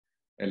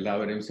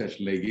എല്ലാവരെയും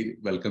സെഷനിലേക്ക്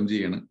വെൽക്കം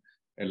ചെയ്യാണ്.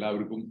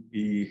 എല്ലാവർക്കും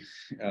ഈ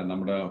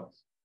നമ്മുടെ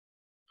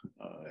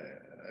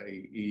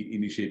ഈ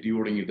ഇനിഷ്യേറ്റീവ്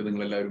തുടങ്ങിയിട്ട്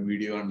നിങ്ങൾ എല്ലാവരും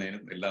വീഡിയോ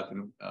കാണുന്നതിനും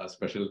എല്ലാത്തിനും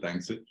സ്പെഷ്യൽ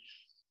താങ്ക്സ്.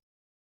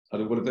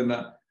 അതുപോലെ തന്നെ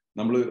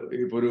നമ്മൾ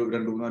ഇപ്പൊ ഒരു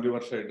 2-3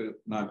 വർഷമായിട്ട്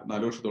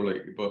 4 വർഷത്തോളം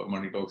ഇപ്പൊ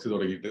മണി ടോക്സ്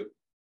തുടങ്ങിയിട്ട്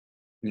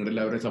നിങ്ങളുടെ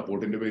എല്ലാവരുടെയും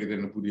സപ്പോർട്ടിന്റെ പേരിൽ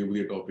തന്നെ പുതിയ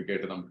പുതിയ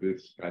ടോപ്പിക്കായിട്ട് നമുക്ക്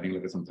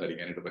കാര്യങ്ങളൊക്കെ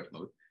സംസാരിക്കാനായിട്ട്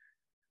പറ്റുന്നത്.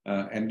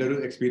 എൻ്റെ ഒരു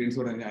എക്സ്പീരിയൻസ്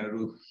പറഞ്ഞാൽ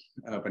ഞാനൊരു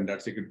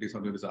പെൻഡാറ്റ് സെക്യൂരിറ്റീസ്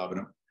പറഞ്ഞൊരു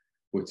സ്ഥാപനം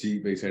കൊച്ചി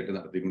ബേസ് ആയിട്ട്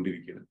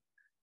നടത്തിക്കൊണ്ടിരിക്കുകയാണ്.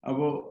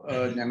 അപ്പോൾ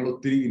ഞങ്ങൾ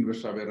ഒത്തിരി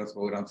ഇൻവെസ്റ്റർ അവയർനെസ്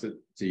പ്രോഗ്രാംസ്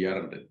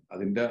ചെയ്യാറുണ്ട്.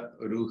 അതിന്റെ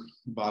ഒരു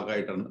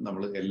ഭാഗമായിട്ടാണ്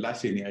നമ്മൾ എല്ലാ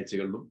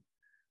ശനിയാഴ്ചകളിലും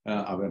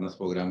അവയർനെസ്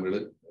പ്രോഗ്രാമുകൾ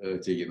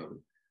ചെയ്യുന്നത്.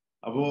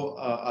 അപ്പോൾ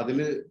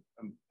അതില്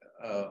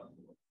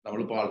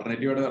നമ്മളിപ്പോൾ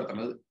ആൾട്ടർനേറ്റീവായിട്ട്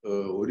നടത്തുന്നത്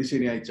ഒരു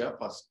ശനിയാഴ്ച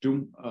ഫസ്റ്റും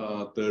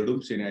തേർഡും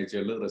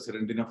ശനിയാഴ്ചകളിൽ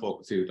റെസിഡന്റിനെ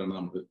ഫോക്കസ് ചെയ്തിട്ടാണ്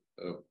നമ്മൾ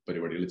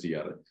പരിപാടികൾ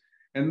ചെയ്യാറ്.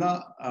 എന്നാൽ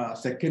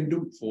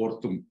സെക്കൻഡും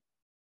ഫോർത്തും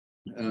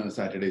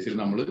സാറ്റർഡേസിൽ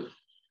നമ്മൾ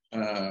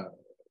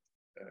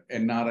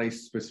NRI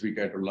സ്പെസിഫിക്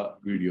ആയിട്ടുള്ള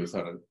വീഡിയോസ്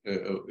ആണ്,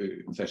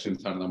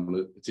 സെഷൻസ് ആണ് നമ്മൾ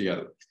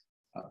ചെയ്യാറ്.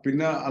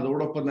 പിന്നെ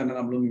അതോടൊപ്പം തന്നെ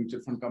നമ്മൾ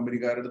മ്യൂച്വൽ ഫണ്ട്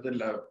കമ്പനിക്കാരുടെ അടുത്ത്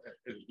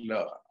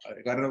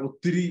കാരണം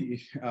ഒത്തിരി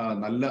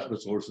നല്ല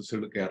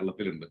റിസോഴ്സസുകൾ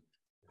കേരളത്തിലുണ്ട്.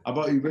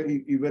 അപ്പൊ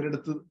ഇവരുടെ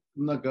അടുത്ത്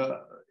നിന്നൊക്കെ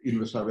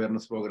ഇൻവെസ്റ്റർ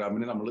അവയർനെസ്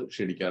പ്രോഗ്രാമിന് നമ്മൾ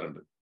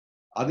ക്ഷണിക്കാറുണ്ട്.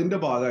 അതിന്റെ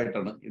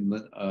ഭാഗമായിട്ടാണ് ഇന്ന്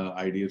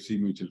IDFC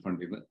മ്യൂച്വൽ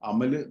ഫണ്ടിൽ നിന്ന്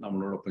അമല്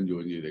നമ്മളോടൊപ്പം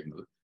ജോയിൻ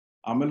ചെയ്തേക്കുന്നത്.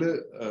 അമല്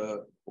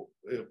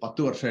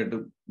 10 വർഷമായിട്ട്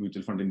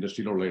മ്യൂച്വൽ ഫണ്ട്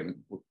ഇൻഡസ്ട്രിയിലുള്ളതാണ്.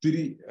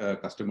 ഒത്തിരി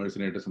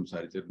കസ്റ്റമേഴ്സിനായിട്ട്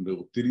സംസാരിച്ചിട്ടുണ്ട്,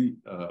 ഒത്തിരി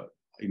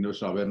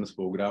ഇൻവെസ്റ്റർ അവയർനെസ്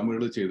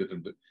പ്രോഗ്രാമുകൾ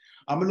ചെയ്തിട്ടുണ്ട്.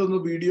 അമലൊന്ന്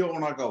video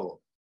on ആക്കാവോ?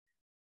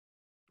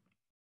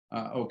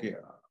 Okay,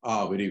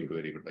 very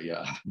good.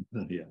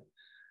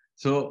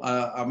 So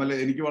അമൽ,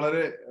 എനിക്ക്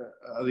വളരെ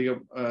അധികം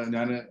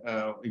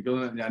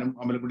ഞാനും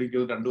അമലും കൂടി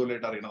 2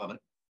 കൊല്ലമായിട്ട് അറിയണതാണ്.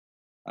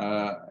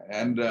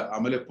 ആൻഡ്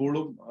അമൽ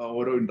എപ്പോഴും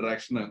ഓരോ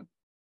ഇന്ററാക്ഷന്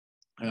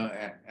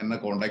എന്നെ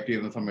കോണ്ടാക്ട്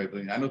ചെയ്യുന്ന സമയത്ത്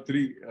ഞാൻ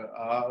ഒത്തിരി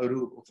ആ ഒരു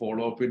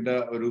ഫോളോ അപ്പിന്റെ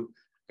ഒരു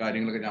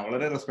കാര്യങ്ങളൊക്കെ ഞാൻ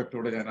വളരെ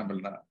റെസ്പെക്ടോടെ ഞാൻ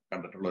അമലിനെ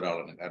കണ്ടിട്ടുള്ള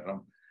ഒരാളാണ്. കാരണം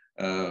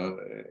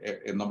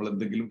നമ്മൾ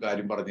എന്തെങ്കിലും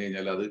കാര്യം പറഞ്ഞു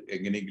കഴിഞ്ഞാൽ അത്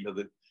എങ്ങനെയെങ്കിലും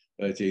അത്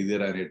ചെയ്തു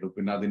തരാനായിട്ടും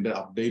പിന്നെ അതിന്റെ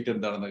അപ്ഡേറ്റ്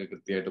എന്താണെന്നൊക്കെ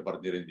കൃത്യമായിട്ട്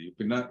പറഞ്ഞു തരുകയും ചെയ്യും.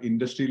 പിന്നെ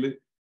ഇൻഡസ്ട്രിയിൽ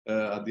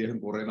അദ്ദേഹം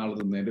കുറെ നാൾ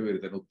നിന്നതിന്റെ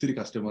പേരിൽ തന്നെ ഒത്തിരി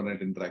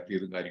കസ്റ്റമറിനായിട്ട് ഇന്ററാക്ട്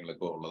ചെയ്തും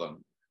കാര്യങ്ങളൊക്കെ ഉള്ളതാണ്.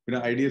 പിന്നെ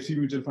IDFC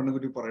മ്യൂച്വൽ ഫണ്ടിനെ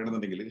കുറിച്ച്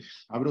പറയണമെന്നുണ്ടെങ്കിൽ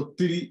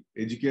അവരൊത്തിരി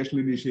എഡ്യൂക്കേഷണൽ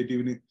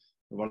ഇനീഷ്യേറ്റീവിന്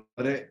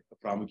വളരെ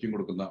പ്രാമുഖ്യം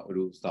കൊടുക്കുന്ന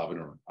ഒരു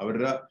സ്ഥാപനമാണ്.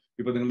 അവരുടെ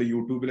ഇപ്പൊ നിങ്ങൾ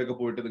യൂട്യൂബിലൊക്കെ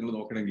പോയിട്ട് നിങ്ങൾ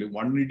നോക്കണമെങ്കിൽ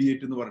 1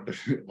 ഇഡിയറ്റ് എന്ന്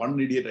പറഞ്ഞിട്ട് 1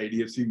 ഇഡിയറ്റ്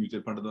IDFC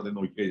മ്യൂച്വൽ ഫണ്ട് എന്ന് പറയുന്നത്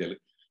നോക്കിക്കഴിഞ്ഞാൽ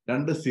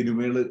 2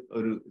 സിനിമകൾ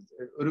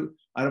ഒരു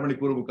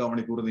അരമണിക്കൂർ 3/4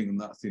 മണിക്കൂർ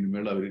നീങ്ങുന്ന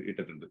സിനിമകൾ അവർ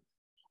ഇട്ടിട്ടുണ്ട്.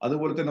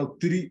 അതുപോലെ തന്നെ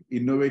ഒത്തിരി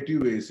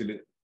ഇന്നോവേറ്റീവ് വേസിൽ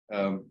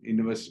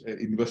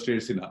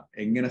ഇൻവെസ്റ്റേഴ്സിനെ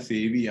എങ്ങനെ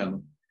സേവ്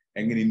ചെയ്യാനും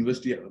എങ്ങനെ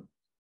ഇൻവെസ്റ്റ് ചെയ്യാനും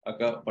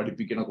ഒക്കെ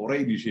പഠിപ്പിക്കുന്ന കുറെ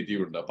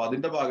ഇനീഷ്യേറ്റീവ് ഉണ്ട്. അപ്പൊ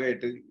അതിന്റെ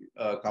ഭാഗമായിട്ട്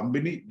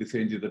കമ്പനി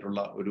ഡിസൈൻ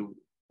ചെയ്തിട്ടുള്ള ഒരു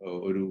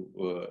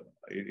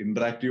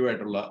ഇന്ററാക്റ്റീവ്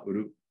ആയിട്ടുള്ള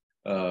ഒരു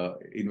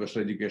ഇൻവെസ്റ്റർ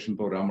എഡ്യൂക്കേഷൻ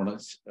പ്രോഗ്രാമാണ്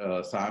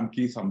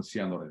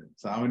സാംസ്യ എന്ന് പറയുന്നത്.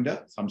 സാമിന്റെ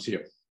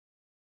സംശയം.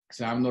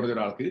 സാം എന്ന് പറഞ്ഞ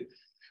ഒരാൾക്ക്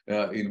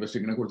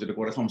ഇൻവെസ്റ്റിങ്ങിനെ കുറിച്ചിട്ട്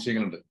കുറെ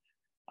സംശയങ്ങളുണ്ട്.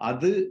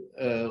 അത്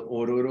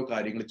ഓരോരോ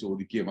കാര്യങ്ങൾ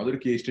ചോദിക്കുകയും അതൊരു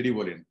കേസ് സ്റ്റഡി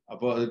പോലെയാണ്.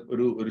 അപ്പൊ അത്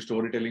ഒരു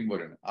സ്റ്റോറി ടെല്ലിംഗ്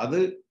പോലെയാണ്. അത്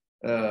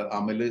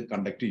അമല്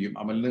കണ്ടക്ട് ചെയ്യും.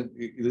 അമലിന്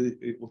ഇത്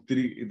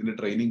ഒത്തിരി ഇതിന്റെ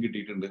ട്രെയിനിങ്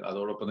കിട്ടിയിട്ടുണ്ട്.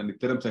 അതോടൊപ്പം തന്നെ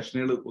ഇത്തരം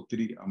സെഷനുകൾ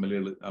ഒത്തിരി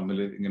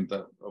അമല് ഇങ്ങനത്തെ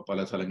പല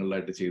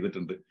സ്ഥലങ്ങളിലായിട്ട്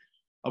ചെയ്തിട്ടുണ്ട്.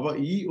 അപ്പൊ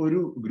ഈ ഒരു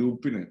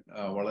ഗ്രൂപ്പിന്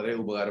വളരെ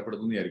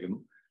ഉപകാരപ്പെടുന്നു വിചാരിക്കുന്നു.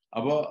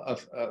 അപ്പൊ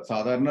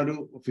സാധാരണ ഒരു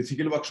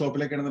ഫിസിക്കൽ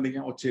വർക്ക്ഷോപ്പിലൊക്കെ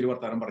ആണെന്നുണ്ടെങ്കിൽ ഒച്ചയിൽ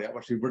വർത്താനം പറയാം.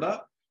 പക്ഷെ ഇവിടെ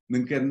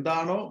നിങ്ങൾക്ക്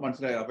എന്താണോ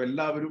മനസ്സിലായത്, അപ്പൊ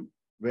എല്ലാവരും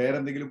വേറെ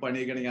എന്തെങ്കിലും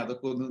പണിയൊക്കെ ആണെങ്കിൽ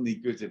അതൊക്കെ ഒന്ന്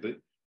നീക്കി വെച്ചിട്ട്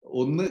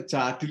ഒന്ന്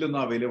ചാറ്റിലൊന്ന്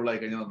അവൈലബിൾ ആയി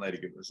കഴിഞ്ഞാൽ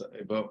നന്നായിരിക്കും.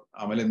 ഇപ്പൊ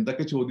അമൽ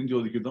എന്തൊക്കെ ചോദ്യം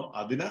ചോദിക്കുന്നോ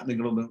അതിനെ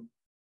നിങ്ങളൊന്ന്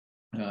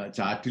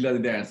ചാറ്റിൽ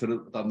അതിന്റെ ആൻസർ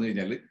തന്നു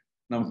കഴിഞ്ഞാൽ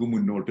നമുക്ക്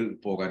മുന്നോട്ട്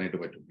പോകാനായിട്ട്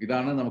പറ്റും.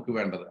 ഇതാണ് നമുക്ക്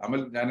വേണ്ടത്.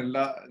 അമൽ, ഞാൻ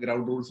എല്ലാ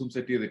ഗ്രൗണ്ട് റൂൾസും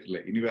സെറ്റ്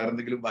ചെയ്തിട്ടില്ലേ? ഇനി വേറെ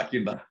എന്തെങ്കിലും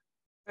ബാക്കിയുണ്ടോ?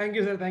 Thank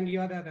you sir, thank you.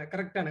 അതെ,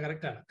 കറക്റ്റ്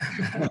ആണ്.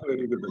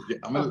 Very good.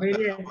 അമൽ,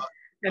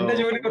 എന്റെ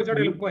ജോലി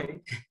കുറച്ചുകൂടെ എളുപ്പമായി.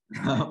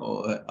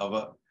 അപ്പൊ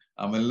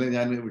അമലിന്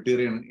ഞാൻ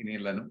വിട്ടുകറിയാണ്. ഇനി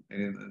എല്ലാനും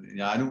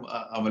ഞാനും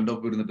അമലിന്റെ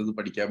ഒപ്പം ഇരുന്നിട്ട് ഇത്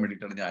പഠിക്കാൻ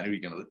വേണ്ടിയിട്ടാണ് ഞാനും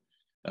ഇരിക്കുന്നത്.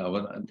 അപ്പൊ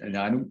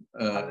ഞാനും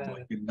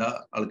എല്ലാ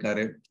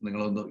ആൾക്കാരെ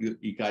നിങ്ങളൊന്ന്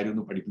ഈ കാര്യം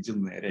ഒന്ന് പഠിപ്പിച്ച്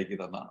നേരെയാക്കി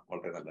തന്നാൽ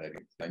വളരെ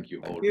നല്ലതായിരിക്കും. Thank you.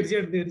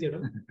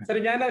 തീർച്ചയായിട്ടും. സാർ,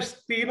 ഞാൻ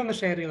സ്ക്രീൻ ഒന്ന്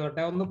ഷെയർ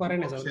ചെയ്തോട്ടെ, ഒന്ന്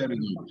പറയണേ സാർ?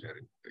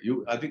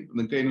 നിങ്ങൾക്ക്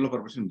അതിനുള്ള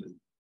പെർമിഷൻ ഉണ്ട്?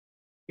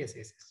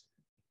 യെസ്.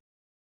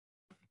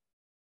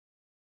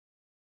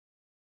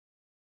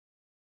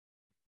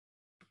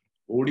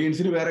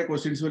 ഓഡിയൻസിന് വേറെ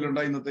ക്വസ്റ്റ്യൻസ് വല്ല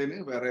ഉണ്ടായി ഇന്നത്തേന്?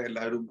 വേറെ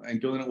എല്ലാവരും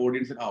എനിക്ക് തോന്നുന്നു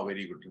ഓഡിയൻസിന്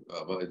വെരി ഗുഡ്.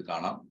 അപ്പൊ ഇത്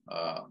കാണാം.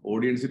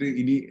 ഓഡിയൻസിന്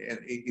ഇനി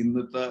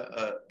ഇന്നത്തെ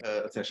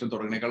സെഷൻ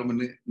തുടങ്ങിയേക്കാളും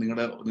മുന്നേ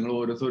നിങ്ങൾ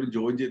ഓരോരുത്തരും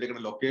ജോയിൻ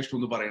ചെയ്തേക്കുന്ന ലൊക്കേഷൻ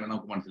ഒന്ന് പറയണേ,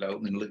 നമുക്ക് മനസ്സിലാവും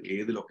നിങ്ങൾ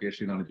ഏത്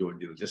ലൊക്കേഷനിലാണ് ജോയിൻ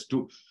ചെയ്തത്. ജസ്റ്റ് ടു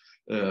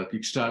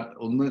കിക്ക് സ്റ്റാർട്ട്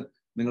ഒന്ന്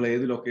നിങ്ങൾ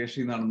ഏത്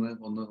ലൊക്കേഷനിൽ നിന്നാണെന്ന്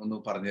ഒന്ന്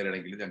പറഞ്ഞു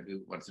തരണമെങ്കിൽ ഞങ്ങൾക്ക്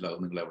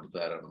മനസ്സിലാവും നിങ്ങൾ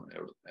എവിടുത്തെ ആരാണ്,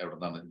 എവിടെ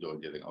നിന്നാണ്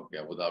ജോയിൻ ചെയ്തത്. Okay,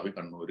 Abu Dhabi,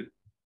 Kannur,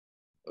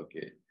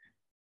 okay,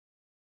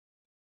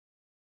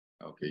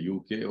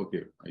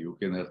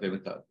 UK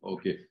നേരത്തെ.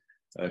 Okay,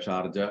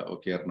 Sharjah,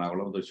 okay,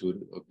 Ernakulam, Thrissur.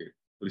 Okay,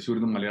 തൃശ്ശൂരിൽ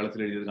നിന്ന്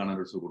മലയാളത്തിൽ എഴുതിയത് കാണാൻ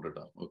ഒരു സുഖം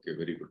കേട്ടോ. Okay,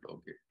 very good.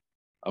 ഓക്കെ,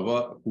 അപ്പൊ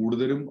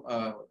കൂടുതലും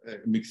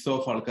മിക്സ്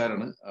ഓഫ്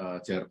ആൾക്കാരാണ്.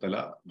 Cherthala,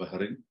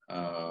 Bahrain,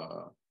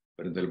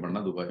 Perinthalmanna,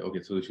 Dubai. Okay,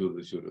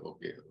 Thrissur.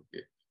 Okay.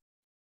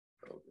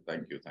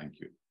 Thank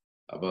you.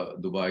 അപ്പൊ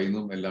ദുബായിൽ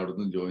നിന്നും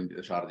എല്ലായിടത്തും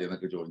ഷാർജയിൽ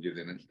നിന്നൊക്കെ ജോയിൻ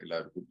ചെയ്തതിന്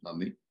എല്ലാവർക്കും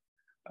നന്ദി.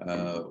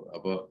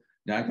 അപ്പൊ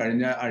ഞാൻ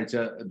കഴിഞ്ഞ ആഴ്ച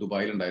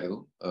ദുബായിലുണ്ടായിരുന്നു,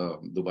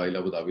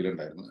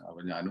 അബുദാബിയിലുണ്ടായിരുന്നു. അപ്പൊ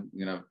ഞാനും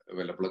ഇങ്ങനെ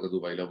വല്ലപ്പോഴൊക്കെ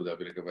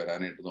അബുദാബിയിലൊക്കെ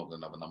വരാനായിട്ട്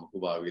നോക്കുന്നുണ്ട്. അപ്പൊ നമുക്ക്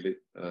ഭാവിയിൽ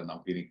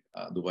നമുക്കിനി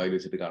ദുബായിൽ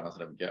വെച്ചിട്ട് കാണാൻ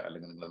ശ്രമിക്കാം,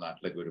 അല്ലെങ്കിൽ നിങ്ങളുടെ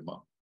നാട്ടിലേക്ക് വരുമ്പോൾ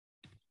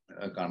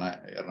കാണാൻ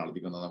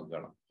എറണാകുളത്തേക്ക് വന്നാൽ നമുക്ക്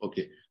കാണാം.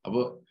 ഓക്കെ.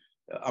 അപ്പൊ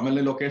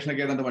അമലിന്റെ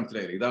ലൊക്കേഷനൊക്കെ ഏതാണ്ട്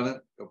മനസ്സിലായില്ലേ? ഇതാണ്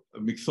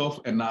മിക്സ് ഓഫ്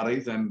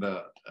NRIs ആൻഡ്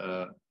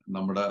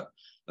നമ്മുടെ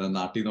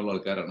നാട്ടിൽ നിന്നുള്ള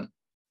ആൾക്കാരാണ്.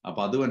 അപ്പൊ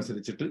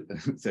അതുമനുസരിച്ചിട്ട്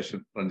സെഷൻ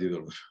റൺ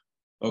ചെയ്തോളൂ.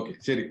 ഓക്കെ,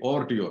 ശരി.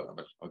 Over to you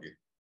Amal. Okay.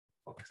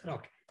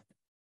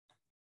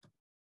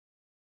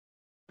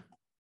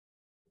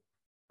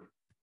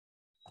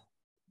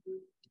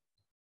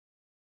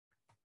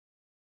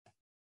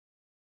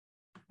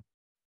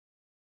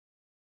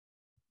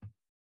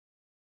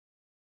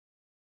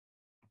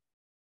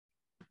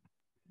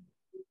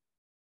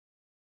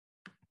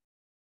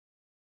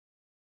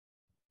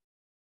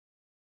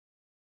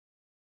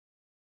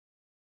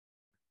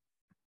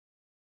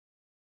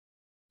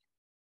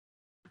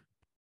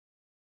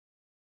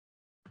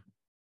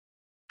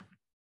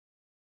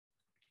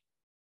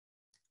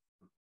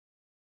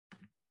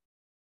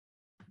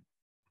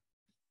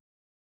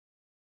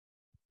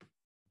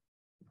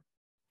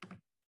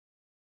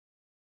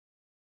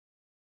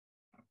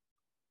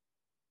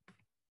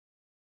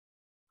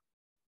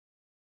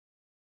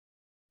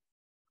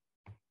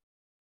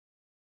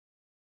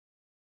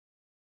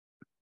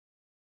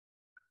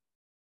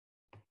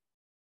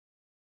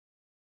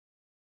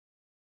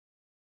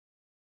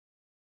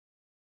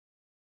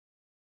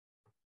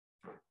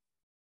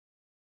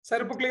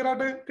 Sir ഇപ്പൊ ക്ലിയർ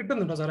ആയിട്ട്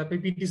കിട്ടുന്നുണ്ടോ സാർ? ഇപ്പൊ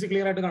PTC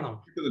ക്ലിയർ ആയിട്ട് കാണാം?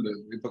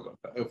 ഇപ്പൊ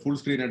ഫുൾ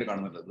സ്ക്രീൻ ആയിട്ട്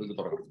കാണുന്നുണ്ട്.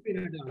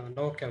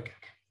 ഓക്കെ.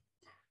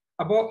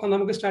 അപ്പോ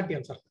നമുക്ക് സ്റ്റാർട്ട്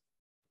ചെയ്യാം സാർ.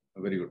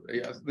 Very good.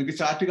 നിങ്ങൾക്ക്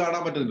ചാറ്റ്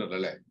കാണാൻ പറ്റുന്നുണ്ടല്ലോ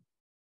അല്ലേ?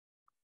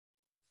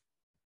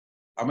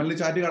 അമലിന്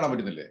ചാറ്റ് കാണാൻ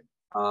പറ്റുന്നില്ലേ?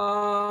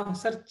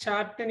 സാർ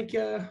ചാറ്റ്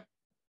എനിക്ക്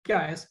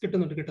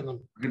കിട്ടുന്നുണ്ട്.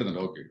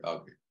 ഓക്കെ.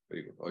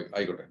 Very good.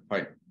 ആയിക്കോട്ടെ,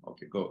 fine.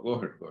 Okay, go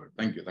head.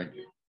 Thank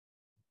you.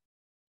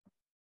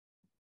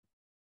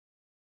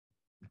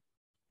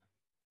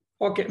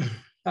 Okay.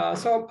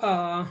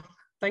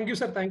 Thank you,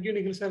 sir. Thank you,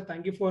 Nikhil, sir.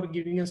 Thank you for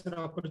giving us an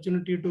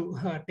opportunity to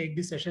take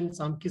this session,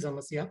 Samki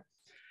Samasya.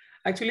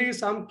 Actually,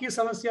 Samki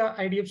Samasya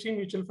IDFC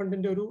Mutual Fund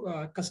in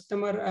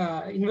customer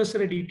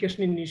investor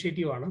education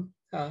initiative.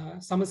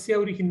 Samasya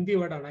is a Hindi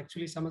word.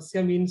 Actually,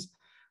 Samasya means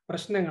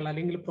prashnangal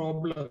അല്ലെങ്കിൽ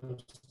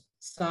problems.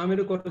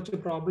 സാമിന് കുറച്ച്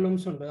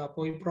problems ഉണ്ട്.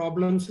 അപ്പോൾ ഈ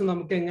problems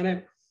നമുക്ക് എങ്ങനെ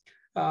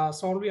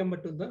solve ചെയ്യാൻ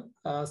പറ്റുന്നത്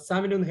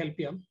സാമിനെ ഒന്ന് ഹെൽപ്പ്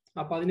ചെയ്യാം.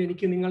 അപ്പൊ അതിന്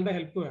എനിക്ക് നിങ്ങളുടെ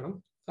ഹെൽപ്പ് വേണം.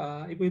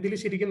 ഇപ്പൊ ഇതിൽ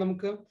ശരിക്കും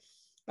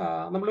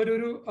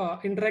നമ്മളൊരു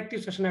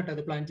ഇന്ററാക്റ്റീവ് സെഷൻ ആയിട്ട്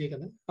അത് പ്ലാൻ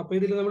ചെയ്യുന്നത്. അപ്പൊ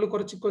ഇതിൽ നമ്മൾ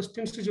കുറച്ച്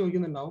ക്വസ്റ്റ്യൻസ്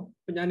ചോദിക്കുന്നുണ്ടാവും.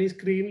 അപ്പൊ ഞാൻ ഈ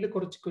സ്ക്രീനിൽ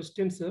കുറച്ച്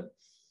ക്വസ്റ്റ്യൻസ്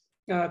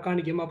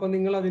കാണിക്കും. അപ്പൊ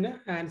നിങ്ങൾ അതിന്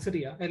ആൻസർ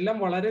ചെയ്യുക. എല്ലാം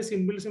വളരെ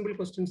സിമ്പിൾ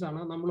ക്വസ്റ്റ്യൻസ്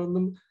ആണ്.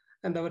 നമ്മളൊന്നും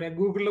എന്താ പറയുക,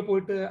 ഗൂഗിളിൽ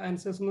പോയിട്ട്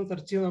ആൻസേഴ്സ് ഒന്നും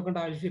സെർച്ച് ചെയ്ത് നോക്കേണ്ട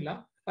ആവശ്യമില്ല.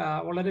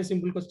 വളരെ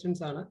സിമ്പിൾ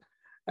ക്വസ്റ്റ്യൻസ് ആണ്.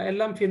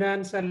 എല്ലാം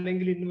ഫിനാൻസ്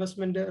അല്ലെങ്കിൽ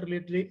ഇൻവെസ്റ്റ്മെന്റ്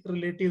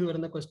റിലേറ്റ് ചെയ്ത്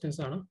വരുന്ന ക്വസ്റ്റ്യൻസ്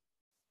ആണ്.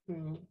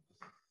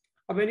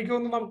 അപ്പൊ എനിക്ക്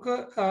തോന്നുന്നു നമുക്ക്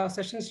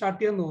സെഷൻ സ്റ്റാർട്ട്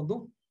ചെയ്യാൻ തോന്നുന്നു.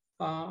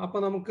 അപ്പൊ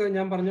നമുക്ക്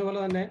ഞാൻ പറഞ്ഞ പോലെ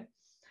തന്നെ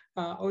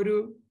ഒരു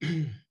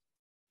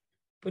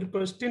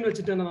ക്വസ്റ്റ്യൻ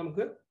വെച്ചിട്ട് തന്നെ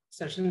നമുക്ക്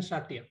സെഷൻ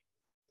സ്റ്റാർട്ട് ചെയ്യാം.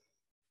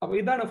 അപ്പൊ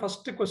ഇതാണ്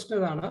ഫസ്റ്റ് ക്വസ്റ്റ്യൻ.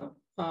 ഇതാണ്,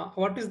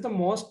 what is the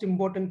most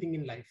important thing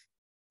in life?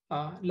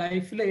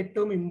 ലൈഫിലെ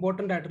ഏറ്റവും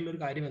ഇമ്പോർട്ടൻ്റ് ആയിട്ടുള്ള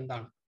ഒരു കാര്യം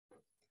എന്താണ്?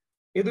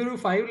 ഇതൊരു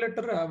 5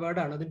 ലെറ്റർ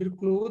വേർഡാണ്. അതിന്റെ ഒരു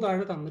ക്ലൂ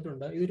താഴെ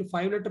തന്നിട്ടുണ്ട്. ഇതൊരു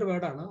 5 ലെറ്റർ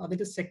വേർഡാണ്.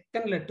 അതിന്റെ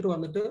സെക്കൻഡ് ലെറ്റർ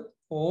വന്നിട്ട്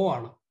O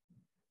ആണ്.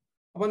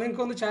 അപ്പൊ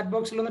നിങ്ങൾക്ക് ഒന്ന് ചാറ്റ്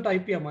ബോക്സിൽ ഒന്ന്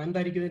ടൈപ്പ് ചെയ്യാമോ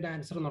എന്തായിരിക്കും ഇതിന്റെ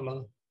ആൻസർ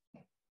എന്നുള്ളത്?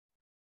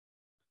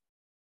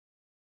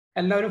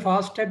 എല്ലാവരും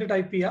ഫാസ്റ്റ് ആയിട്ട്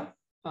ടൈപ്പ് ചെയ്യാം.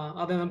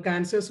 അതെ, നമുക്ക്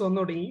ആൻസേഴ്സ്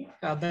വന്നു തുടങ്ങി.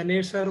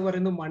 ധനേഷ് സാർ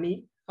പറയുന്നു മണി.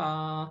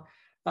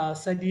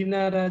 സരീന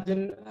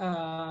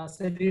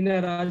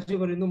രാജ്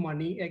പറയുന്നു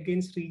മണി. അഗൈൻ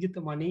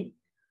ശ്രീജിത്ത് മണി.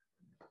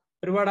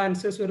 ഒരുപാട്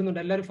ആൻസേഴ്സ്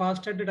വരുന്നുണ്ട്. എല്ലാവരും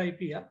ഫാസ്റ്റ് ആയിട്ട്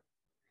ടൈപ്പ് ചെയ്യുക.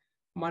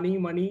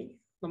 മണി.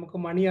 നമുക്ക്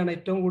മണിയാണ്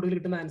ഏറ്റവും കൂടുതൽ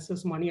കിട്ടുന്ന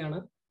ആൻസേഴ്സ്. മണിയാണ്.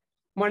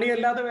 മണി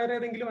അല്ലാതെ വേറെ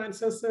ഏതെങ്കിലും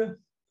ആൻസേഴ്സ്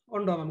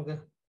ഉണ്ടോ നമുക്ക്?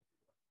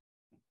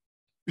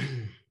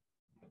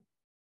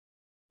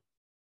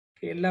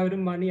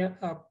 എല്ലാവരും മണി.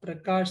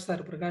 പ്രകാശ് സാർ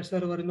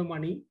പറയുന്നു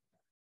മണി.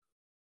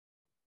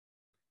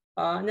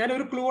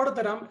 ഞാനൊരു ക്ലൂ കൂടെ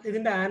തരാം.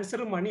 ഇതിന്റെ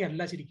ആൻസർ മണി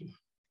അല്ല ശരിക്കും.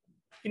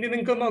 ഇനി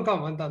നിങ്ങൾക്ക് ഒന്ന്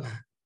നോക്കാമോ എന്താന്ന്?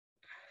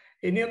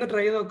 ഇനി ഒന്ന്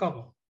ട്രൈ ചെയ്ത്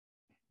നോക്കാമോ?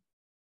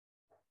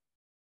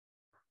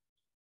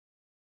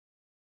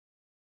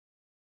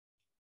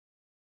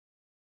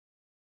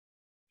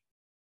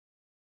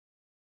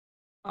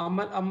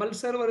 അമൽ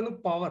സാർ പറയുന്നു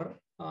പവർ.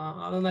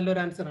 അത് നല്ലൊരു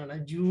ആൻസർ ആണ്.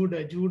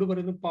 ജൂഡ്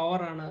പറയുന്നു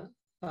പവർ ആണ്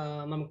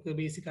നമുക്ക്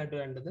ബേസിക് ആയിട്ട്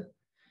വേണ്ടത്.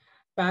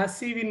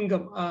 Passive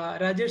income.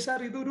 രാജേഷ് സാർ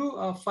ഇതൊരു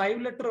 5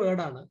 ലെറ്റർ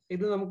വേർഡ് ആണ്.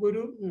 ഇത്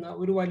നമുക്കൊരു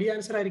വലിയ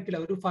ആൻസർ ആയിരിക്കില്ല.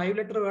 ഒരു 5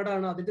 ലെറ്റർ വേർഡ്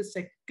ആണ്. അതിന്റെ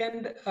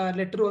സെക്കൻഡ്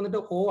ലെറ്റർ വന്നിട്ട്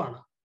O ആണ്.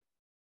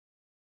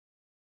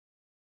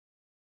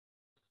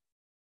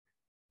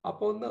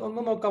 അപ്പൊ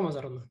ഒന്ന് നോക്കാമോ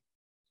സാർ? ഒന്ന്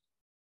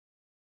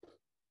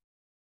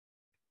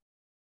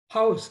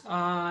ഹൗസ്,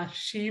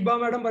 ഷീബ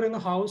മാഡം പറയുന്ന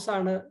ഹൗസ്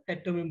ആണ്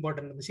ഏറ്റവും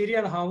ഇമ്പോർട്ടന്റ്.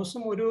 ശരിയാണ്,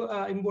 ഹൗസും ഒരു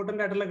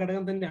ഇമ്പോർട്ടന്റ് ആയിട്ടുള്ള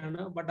ഘടകം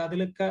തന്നെയാണ്. ബട്ട്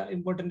അതിലൊക്കെ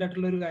ഇമ്പോർട്ടന്റ്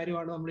ആയിട്ടുള്ള ഒരു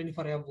കാര്യമാണ് നമ്മൾ ഇനി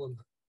പറയാൻ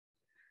പോകുന്നത്.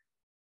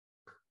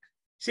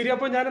 ശരി,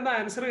 അപ്പൊ ഞാനെന്നാ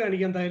ആൻസർ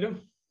കാണിക്കാം. എന്തായാലും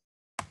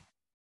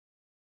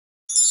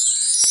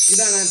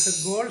ഇതാണ് ആൻസർ.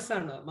 ഗോൾസ്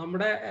ആണ്.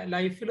 നമ്മുടെ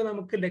ലൈഫിൽ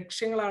നമുക്ക്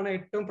ലക്ഷ്യങ്ങളാണ്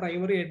ഏറ്റവും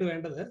പ്രൈമറി ആയിട്ട്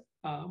വേണ്ടത്.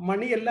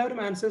 മണി, എല്ലാവരും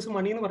ആൻസേഴ്സ്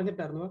മണി എന്ന്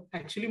പറഞ്ഞിട്ടായിരുന്നു.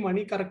 ആക്ച്വലി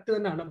മണി കറക്റ്റ്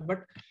തന്നെയാണ്.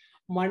 But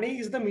money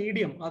is the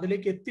medium.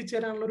 അതിലേക്ക്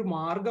എത്തിച്ചേരാനുള്ള ഒരു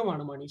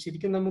മാർഗമാണ് മണി.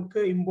 ശരിക്കും നമുക്ക്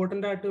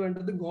ഇമ്പോർട്ടന്റ് ആയിട്ട്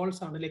വേണ്ടത്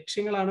ഗോൾസ് ആണ്,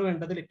 ലക്ഷ്യങ്ങളാണ്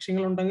വേണ്ടത്.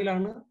 ലക്ഷ്യങ്ങൾ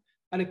ഉണ്ടെങ്കിലാണ്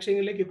ആ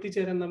ലക്ഷ്യങ്ങളിലേക്ക്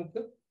എത്തിച്ചേരാൻ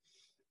നമുക്ക്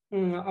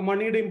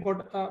മണിയുടെ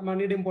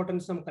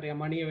ഇമ്പോർട്ടൻസ് നമുക്കറിയാം.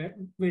 മണിയെ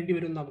വേണ്ടി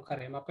വരും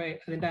നമുക്കറിയാം. അപ്പൊ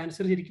അതിന്റെ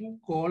ആൻസർ ശരിക്കും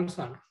ഗോൾസ്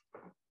ആണ്.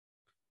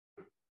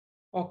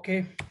 ഓക്കെ,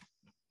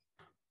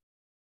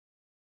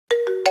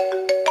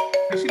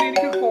 ആക്ച്വലി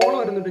എനിക്ക് കോൾ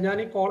വരുന്നുണ്ട്. ഞാൻ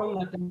ഈ കോൾ ഒന്ന്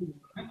അറ്റൻഡ് ചെയ്യുന്നു.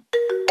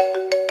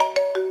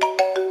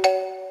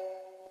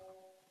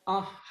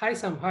 Hi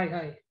Sam.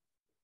 ഹായ്.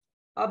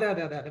 അതെ,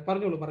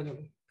 പറഞ്ഞോളൂ.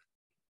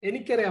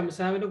 എനിക്കറിയാം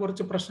സാമിന്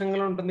കുറച്ച്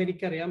പ്രശ്നങ്ങളുണ്ടെന്ന്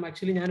എനിക്കറിയാം.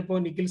 ആക്ച്വലി ഞാനിപ്പോ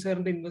നിഖിൽ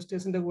സാറിന്റെ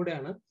ഇൻവെസ്റ്റേഴ്സിന്റെ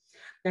കൂടെയാണ്.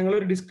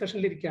 ഞങ്ങളൊരു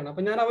ഡിസ്കഷനിൽ ഇരിക്കുകയാണ്.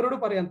 അപ്പൊ ഞാൻ അവരോട്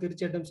പറയാം,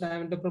 തീർച്ചയായിട്ടും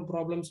സാമിന്റെ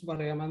പ്രോബ്ലംസ്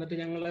പറയാം. എന്നിട്ട്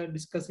ഞങ്ങൾ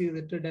ഡിസ്കസ്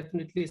ചെയ്തിട്ട്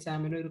ഡെഫിനറ്റ്ലി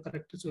സാമിന് ഒരു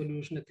കറക്റ്റ്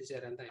സൊല്യൂഷൻ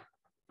എത്തിച്ചേരാം എന്തായാലും.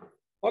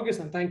 Okay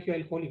Sam, thank you.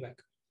 I call you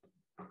back.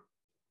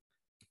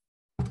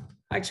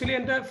 Actually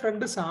എന്റെ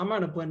ഫ്രണ്ട്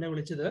സാമാണ് ഇപ്പോൾ എന്നെ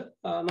വിളിച്ചത്.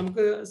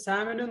 നമുക്ക്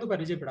സാമിനെ ഒന്ന്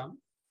പരിചയപ്പെടാം.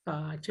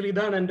 ആക്ച്വലി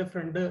ഇതാണ് എന്റെ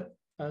ഫ്രണ്ട്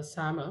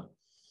സാമ്.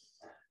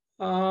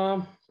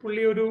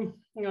 പുള്ളി ഒരു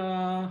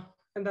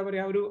എന്താ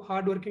പറയാ, ഒരു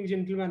ഹാർഡ് വർക്കിംഗ്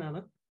ജെന്റിൽമാൻ ആണ്.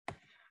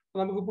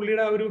 നമുക്ക്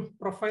പുള്ളിയുടെ ഒരു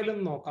പ്രൊഫൈൽ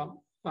ഒന്ന് നോക്കാം.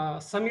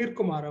 സമീർ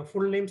കുമാർ,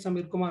 ഫുൾ നെയിം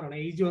സമീർ കുമാർ ആണ്.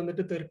 ഏജ്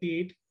വന്നിട്ട്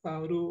 38.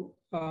 ഒരു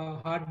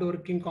ഹാർഡ്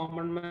വർക്കിംഗ്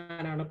കോമൺ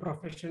മാൻ ആണ്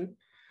പ്രൊഫഷൻ.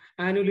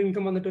 ആനുവൽ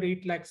ഇൻകം വന്നിട്ട് ഒരു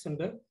 8 lakhs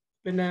ഉണ്ട്.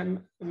 പിന്നെ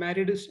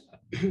മാരീഡ്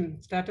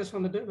സ്റ്റാറ്റസ്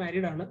വന്നിട്ട്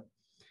മാരീഡ് ആണ്.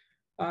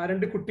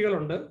 2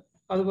 കുട്ടികളുണ്ട്.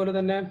 അതുപോലെ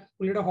തന്നെ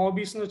പുള്ളിയുടെ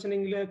ഹോബീസ് എന്ന്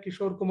വെച്ചിട്ടുണ്ടെങ്കിൽ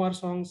കിഷോർ കുമാർ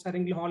സോങ്സ്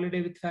അല്ലെങ്കിൽ ഹോളിഡേ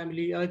വിത്ത്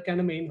ഫാമിലി,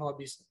 അതൊക്കെയാണ് മെയിൻ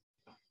ഹോബീസ്.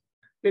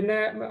 പിന്നെ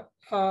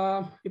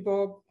ഇപ്പോ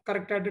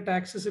കറക്റ്റ് ആയിട്ട്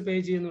ടാക്സസ് പേ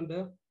ചെയ്യുന്നുണ്ട്.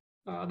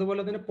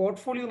 അതുപോലെ തന്നെ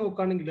പോർട്ട്ഫോളിയോ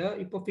നോക്കുകയാണെങ്കിൽ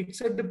ഇപ്പോൾ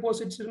ഫിക്സഡ്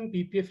ഡെപ്പോസിറ്റ്സിലും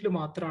PPF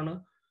മാത്രമാണ്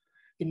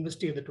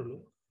ഇൻവെസ്റ്റ് ചെയ്തിട്ടുള്ളൂ.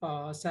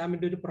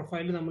 സാമിന്റെ ഒരു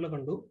പ്രൊഫൈൽ നമ്മൾ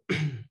കണ്ടു.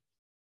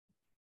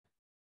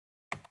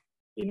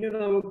 ഇനി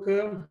നമുക്ക്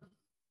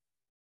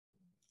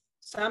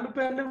സാം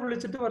ഇപ്പൊ എന്നെ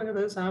വിളിച്ചിട്ട്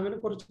പറഞ്ഞത് സാമിന്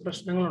കുറച്ച്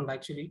പ്രശ്നങ്ങളുണ്ട്.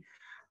 ആക്ച്വലി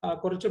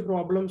കുറച്ച്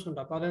പ്രോബ്ലംസ് ഉണ്ട്.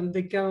 അപ്പൊ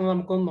അതെന്തൊക്കെയാണെന്ന്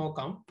നമുക്കൊന്ന്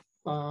നോക്കാം.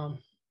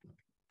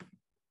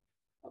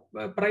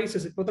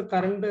 പ്രൈസസ്, ഇപ്പോഴത്തെ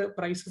കറണ്ട്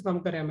പ്രൈസസ്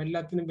നമുക്കറിയാം,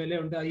 എല്ലാത്തിനും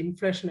വിലയുണ്ട്.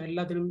 ഇൻഫ്ലേഷൻ,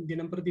 എല്ലാത്തിനും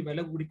ദിനം പ്രതി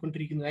വില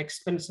കൂടിക്കൊണ്ടിരിക്കുന്നു.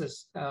 എക്സ്പെൻസസ്,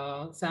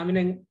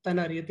 സാമിനെ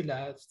തന്നെ അറിയത്തില്ല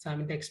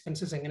സാമിന്റെ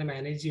എക്സ്പെൻസസ് എങ്ങനെ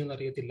മാനേജ് ചെയ്യുമെന്ന്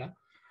അറിയത്തില്ല.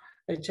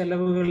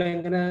 ചെലവുകൾ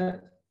എങ്ങനെ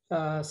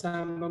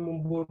സാം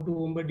മുമ്പോട്ട്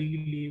പോകുമ്പോൾ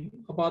ഡീൽ ചെയ്യും.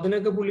 അപ്പൊ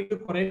അതിനൊക്കെ പുള്ളിക്ക്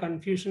കുറെ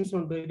കൺഫ്യൂഷൻസ്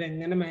ഉണ്ട്. ഇത്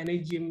എങ്ങനെ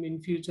മാനേജ് ചെയ്യും, ഇൻ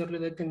ഫ്യൂച്ചറിൽ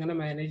ഇതൊക്കെ എങ്ങനെ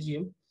മാനേജ്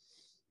ചെയ്യും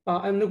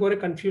എന്ന് കുറെ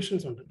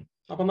കൺഫ്യൂഷൻസ് ഉണ്ട്.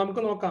 അപ്പൊ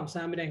നമുക്ക് നോക്കാം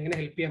സാമിനെ എങ്ങനെ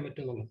ഹെൽപ്പ് ചെയ്യാൻ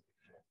പറ്റുന്നു.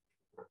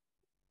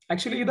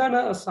 ആക്ച്വലി ഇതാണ്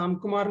സാം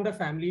കുമാറിന്റെ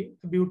ഫാമിലി,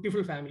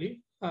 ബ്യൂട്ടിഫുൾ ഫാമിലി.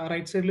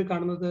 റൈറ്റ് സൈഡിൽ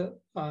കാണുന്നത്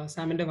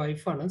സാമിന്റെ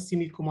വൈഫാണ്,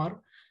 സിമി കുമാർ.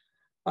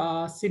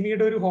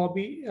 സിമിയുടെ ഒരു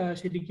ഹോബി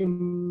ശരിക്കും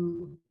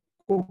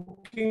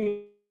കുക്കിംഗ്.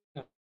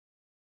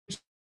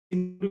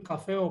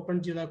 കഫേ ഓപ്പൺ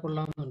ചെയ്താൽ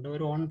കൊള്ളാമെന്നുണ്ട്,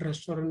 ഒരു ഓൺ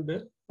റെസ്റ്റോറന്റ്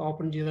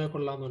ഓപ്പൺ ചെയ്താൽ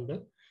കൊള്ളാമെന്നുണ്ട്.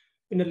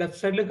 പിന്നെ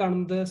ലെഫ്റ്റ് സൈഡിൽ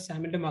കാണുന്നത്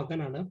സാമിന്റെ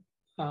മകനാണ്,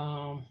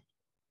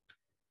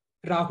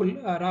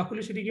 രാഹുൽ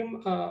ശരിക്കും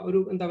ഒരു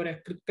എന്താ പറയാ,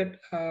 ക്രിക്കറ്റ്,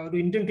 ഒരു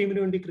ഇന്ത്യൻ ടീമിന്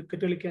വേണ്ടി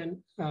ക്രിക്കറ്റ് കളിക്കാൻ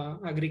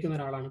ആഗ്രഹിക്കുന്ന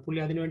ഒരാളാണ്. പുള്ളി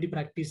അതിനുവേണ്ടി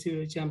പ്രാക്ടീസ്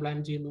ചെയ്യാൻ പ്ലാൻ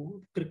ചെയ്യുന്നു.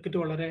 ക്രിക്കറ്റ്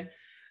വളരെ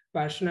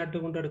പാഷനായിട്ട്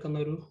കൊണ്ടെടുക്കുന്ന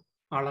ഒരു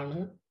ആളാണ്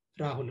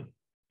രാഹുൽ.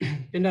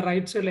 പിന്നെ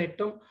റൈറ്റ്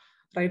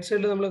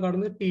സൈഡിൽ നമ്മൾ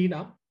കാണുന്നത്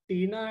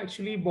Tina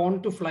actually bone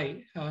to fly.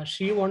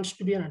 She wants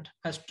to B an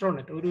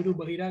astronaut. ഒരു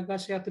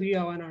ബഹിരാകാശ യാത്രി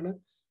ആവാനാണ്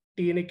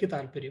ടീനയ്ക്ക്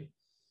താല്പര്യം.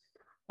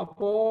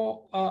 അപ്പോ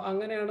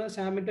അങ്ങനെയാണ്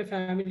സാമിന്റെ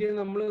ഫാമിലിയെ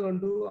നമ്മൾ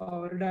കണ്ടു,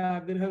 അവരുടെ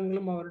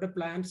ആഗ്രഹങ്ങളും അവരുടെ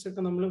പ്ലാൻസ്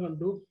ഒക്കെ നമ്മൾ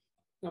കണ്ടു.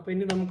 അപ്പൊ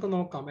ഇനി നമുക്ക്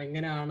നോക്കാം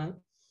എങ്ങനെയാണ്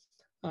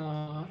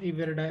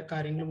ഇവരുടെ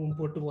കാര്യങ്ങൾ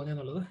മുമ്പോട്ട്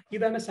പോകുന്നത്.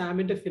 ഇതാണ്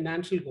സാമിന്റെ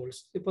ഫിനാൻഷ്യൽ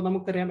ഗോൾസ്. ഇപ്പൊ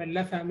നമുക്കറിയാം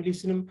എല്ലാ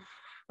ഫാമിലീസിനും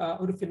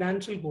ഒരു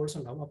ഫിനാൻഷ്യൽ ഗോൾസ്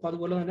ഉണ്ടാവും. അപ്പൊ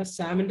അതുപോലെ തന്നെ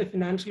സാമിന്റെ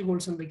ഫിനാൻഷ്യൽ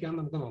ഗോൾസ്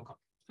എന്തൊക്കെയാണെന്ന് നമുക്ക് നോക്കാം.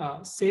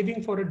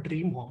 Saving four A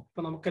dream home.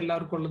 ഇപ്പൊ നമുക്ക്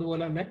എല്ലാവർക്കും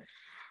ഉള്ളതുപോലെ തന്നെ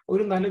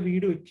ഒരു നല്ല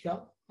വീട് വെക്കുക,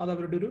 അത്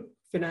അവരുടെ ഒരു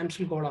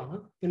ഫിനാൻഷ്യൽ ഗോളാണ്.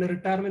 പിന്നെ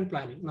റിട്ടയർമെന്റ്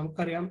പ്ലാനിങ്,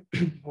 നമുക്കറിയാം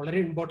വളരെ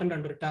ഇമ്പോർട്ടന്റ്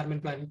ആണ്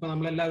റിട്ടയർമെന്റ് പ്ലാനിങ്. ഇപ്പൊ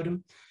നമ്മളെല്ലാവരും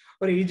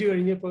ഒരു ഏജ്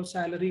കഴിഞ്ഞപ്പോൾ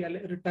സാലറി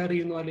റിട്ടയർ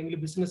ചെയ്യുന്നു, അല്ലെങ്കിൽ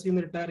ബിസിനസ്സിൽ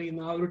നിന്ന് റിട്ടയർ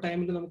ചെയ്യുന്നു. ആ ഒരു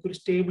ടൈമിൽ നമുക്കൊരു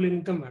സ്റ്റേബിൾ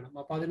ഇൻകം വേണം.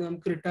 അപ്പൊ അതിന്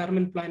നമുക്ക്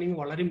റിട്ടയർമെന്റ് പ്ലാനിങ്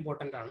വളരെ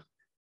ഇമ്പോർട്ടന്റ് ആണ്.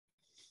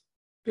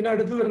 പിന്നെ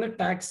അടുത്ത് വരുന്ന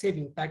ടാക്സ്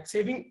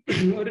സേവിങ്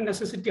ഒരു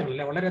നെസസിറ്റി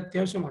ആണല്ലേ, വളരെ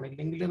അത്യാവശ്യമാണ്.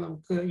 ഇല്ലെങ്കിൽ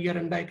നമുക്ക് ഇയർ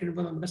ഉണ്ടായി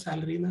കഴിയുമ്പോൾ നമ്മുടെ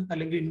സാലറിയിൽ നിന്ന്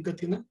അല്ലെങ്കിൽ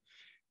ഇൻകത്തിൽ നിന്ന്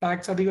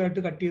ടാക്സ്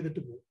അധികമായിട്ട് കട്ട്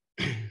ചെയ്തിട്ട് പോകും.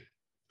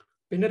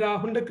 പിന്നെ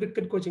രാഹുലിന്റെ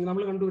ക്രിക്കറ്റ് കോച്ചിങ്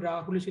നമ്മൾ കണ്ടു.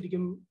 രാഹുൽ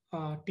ശരിക്കും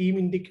ടീം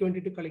ഇന്ത്യക്ക്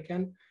വേണ്ടിയിട്ട്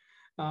കളിക്കാൻ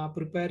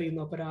പ്രിപ്പയർ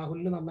ചെയ്യുന്നു. അപ്പൊ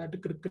രാഹുലിന് നന്നായിട്ട്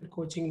ക്രിക്കറ്റ്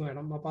കോച്ചിങ്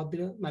വേണം. അപ്പൊ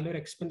അതിന് നല്ലൊരു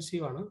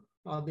എക്സ്പെൻസീവ് ആണ്.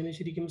 അതിന്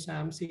ശരിക്കും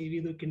സാം സേവ്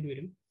ചെയ്ത് വെക്കേണ്ടി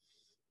വരും.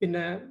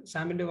 പിന്നെ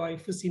സാമിന്റെ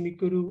വൈഫ്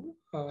സിമിക്ക് ഒരു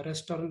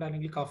റെസ്റ്റോറന്റ്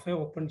അല്ലെങ്കിൽ കഫേ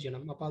ഓപ്പൺ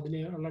ചെയ്യണം. അപ്പൊ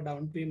അതിനുള്ള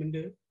ഡൗൺ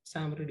പേയ്മെന്റ്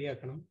സാം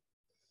റെഡിയാക്കണം.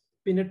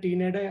 പിന്നെ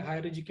ടീനയുടെ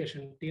ഹയർ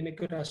എഡ്യൂക്കേഷൻ,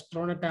 ടീനയ്ക്ക് ഒരു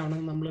അസ്ട്രോണറ്റ്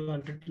ആണെന്ന് നമ്മൾ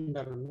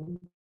കണ്ടിട്ടുണ്ടായിരുന്നു.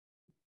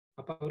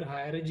 അപ്പൊ ഒരു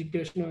ഹയർ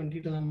എഡ്യൂക്കേഷന്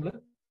വേണ്ടിയിട്ട് നമ്മൾ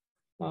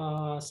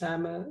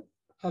സാം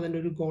അതിൻ്റെ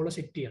ഒരു ഗോൾ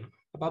സെറ്റ് ചെയ്യണം.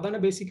 അപ്പൊ അതാണ്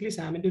ബേസിക്കലി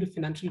സാമിന്റെ ഒരു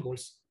ഫിനാൻഷ്യൽ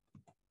ഗോൾസ്.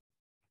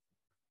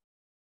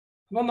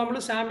 അപ്പൊ നമ്മൾ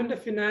സാമിന്റെ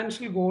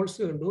ഫിനാൻഷ്യൽ ഗോൾസ്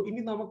കണ്ടു.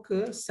 ഇനി നമുക്ക്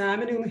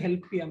സാമിനെ ഒന്ന്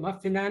ഹെൽപ്പ് ചെയ്യാം ആ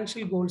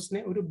ഫിനാൻഷ്യൽ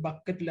ഗോൾസിനെ ഒരു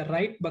ബക്കറ്റിൽ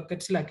റൈറ്റ്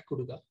ബക്കറ്റ്സിലാക്കി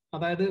കൊടുക്കുക.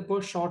 അതായത് ഇപ്പോൾ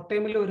ഷോർട്ട്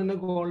ടൈമിൽ വരുന്ന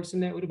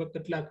ഗോൾസിനെ ഒരു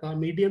ബക്കറ്റിലാക്കുക,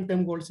 മീഡിയം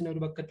ടൈം ഗോൾസിനെ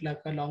ഒരു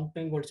ബക്കറ്റിലാക്കുക, ലോങ്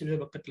ടൈം ഗോൾസിനെ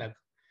ഒരു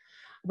ബക്കറ്റിലാക്കുക.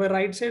 അപ്പൊ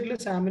റൈറ്റ് സൈഡിൽ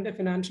സാമിന്റെ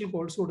ഫിനാൻഷ്യൽ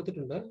ഗോൾസ്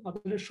കൊടുത്തിട്ടുണ്ട്.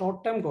 അതിൽ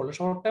ഷോർട്ട് ടൈം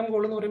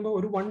ഗോൾ എന്ന് പറയുമ്പോൾ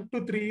ഒരു 1 to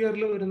 3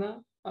 ഇയറിൽ വരുന്ന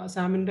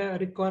സാമിന്റെ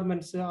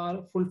റിക്വയർമെന്റ്സ്, ആ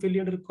ഫുൾഫിൽ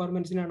ചെയ്യേണ്ട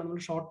റിക്വയർമെന്റ്സിനാണ് നമ്മൾ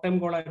ഷോർട്ട് ടൈം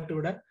ഗോൾ ആയിട്ട്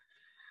ഇവിടെ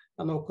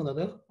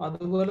നോക്കുന്നത്.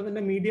 അതുപോലെ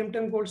തന്നെ മീഡിയം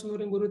ടൈം ഗോൾസ് എന്ന്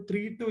പറയുമ്പോൾ ഒരു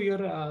 3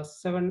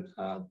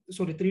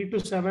 to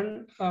 7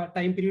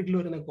 ടൈം പീരീഡിൽ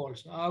വരുന്ന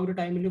ഗോൾസ്, ആ ഒരു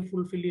ടൈമിൽ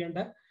ഫുൾഫിൽ ചെയ്യേണ്ട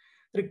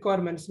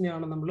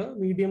റിക്വയർമെന്റ്സിനെയാണ് നമ്മൾ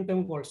മീഡിയം ടൈം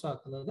ഗോൾസ്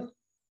ആക്കുന്നത്.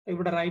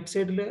 ഇവിടെ റൈറ്റ്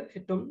സൈഡിൽ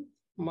ഏറ്റവും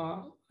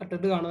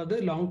അറ്റത്ത് കാണുന്നത്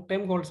ലോങ്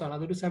ടൈം ഗോൾസ് ആണ്.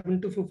 അതൊരു 7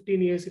 to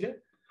 15 ഇയേഴ്സിൽ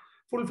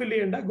ഫുൾഫിൽ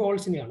ചെയ്യേണ്ട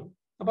ഗോൾസിനെയാണ്.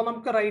 അപ്പൊ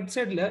നമുക്ക് റൈറ്റ്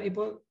സൈഡിൽ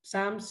ഇപ്പോൾ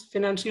സാംസ്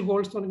ഫിനാൻഷ്യൽ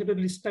ഗോൾസ് എന്ന് പറഞ്ഞിട്ട്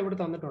ഒരു ലിസ്റ്റ് ഇവിടെ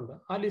തന്നിട്ടുണ്ട്.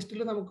 ആ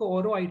ലിസ്റ്റിൽ നമുക്ക്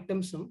ഓരോ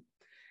ഐറ്റംസും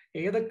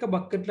ഏതൊക്കെ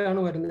ബക്കറ്റിലാണ്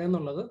വരുന്നത്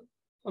എന്നുള്ളത്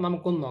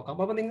നമുക്കൊന്ന് നോക്കാം.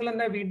 അപ്പൊ നിങ്ങൾ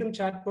തന്നെ വീണ്ടും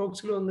ചാറ്റ്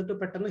ബോക്സിൽ വന്നിട്ട്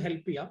പെട്ടെന്ന്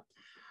ഹെൽപ്പ് ചെയ്യാം.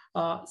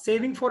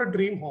 Saving four A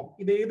dream home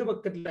ഇത് ഏത്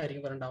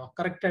ബക്കറ്റിലായിരിക്കും വരണ്ടാവുക?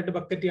 കറക്റ്റ് ആയിട്ട്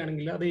ബക്കറ്റ്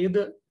ആണെങ്കിൽ അത്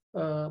ഏത്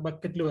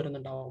ബക്കറ്റിൽ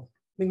വരുന്നുണ്ടാവും?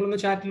 നിങ്ങളൊന്ന്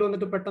ചാറ്റിൽ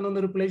വന്നിട്ട്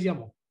പെട്ടെന്ന് റിപ്ലൈ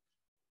ചെയ്യാമോ?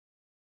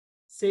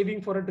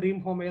 Saving four A dream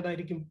home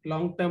ഏതായിരിക്കും?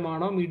 ലോങ് ടേം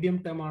ആണോ, മീഡിയം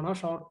ടേം ആണോ,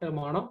 ഷോർട്ട് ടേം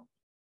ആണോ?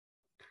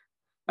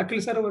 അഖിൽ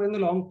സാർ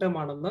പറയുന്നത് ലോങ് ടേം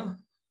ആണെന്ന്,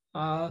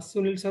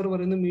 സുനിൽ സാർ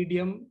പറയുന്നത്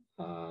മീഡിയം,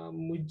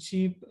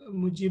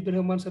 മുജീബ്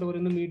റഹ്മാൻ സാർ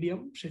പറയുന്നത് medium,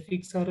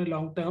 Shafeeq sir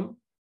long term.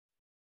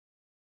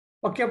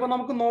 Okay, അപ്പൊ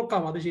നമുക്ക്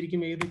നോക്കാം അത്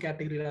ശരിക്കും ഏത്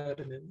കാറ്റഗറിയിലാണ്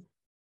വരുന്നത്.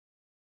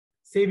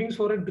 Savings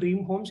for A dream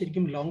home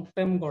ശരിക്കും ലോങ്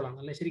ടേം ഗോൾ ആണ്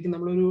അല്ലെ? ശരിക്കും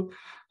നമ്മളൊരു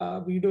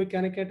വീട്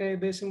വെക്കാനൊക്കെ ആയിട്ട്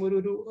ഏകദേശം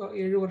ഒരു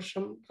 7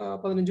 വർഷം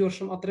 15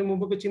 വർഷം അത്രയും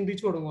മുമ്പൊക്കെ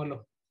ചിന്തിച്ചു തുടങ്ങുമല്ലോ.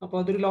 അപ്പൊ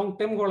അതൊരു ലോങ്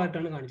ടേം ഗോൾ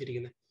ആയിട്ടാണ്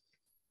കാണിച്ചിരിക്കുന്നത്.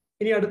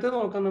 ഇനി അടുത്തത്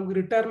നോക്കാം നമുക്ക്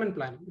റിട്ടയർമെന്റ്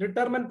പ്ലാനിങ്.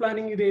 റിട്ടയർമെന്റ്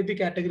പ്ലാനിങ് ഇത് ഏത്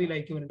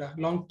കാറ്റഗറിയിലായിരിക്കും വരണ്ട?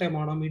 ലോങ് ടേം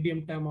ആണോ, മീഡിയം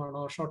ടേം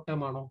ആണോ, ഷോർട്ട്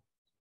ടേം ആണോ?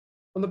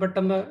 ഒന്ന്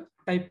പെട്ടെന്ന്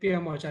ടൈപ്പ്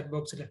ചെയ്യാമോ ചാറ്റ്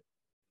ബോക്സിൽ?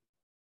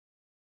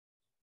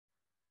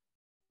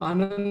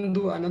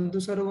 അനന്തു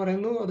സാർ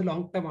പറയുന്നു അത്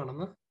ലോങ് ടേം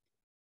ആണെന്ന്.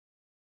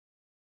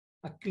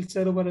 അഖിൽ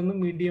സാർ പറയുന്നു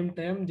മീഡിയം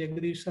ടേം,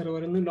 ജഗദീഷ് സാർ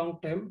പറയുന്നു ലോങ്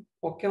ടേം.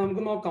 ഓക്കെ,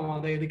 നമുക്ക് നോക്കാം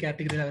അത് ഏത്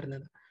കാറ്റഗറിയിലാണ്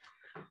വരുന്നത്.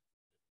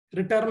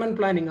 റിട്ടയർമെന്റ്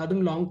പ്ലാനിങ് അതും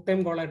ലോങ് ടൈം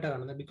ഗോൾ ആയിട്ടാണ്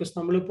കാണുന്നത്. ബിക്കോസ്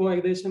നമ്മളിപ്പോ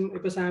ഏകദേശം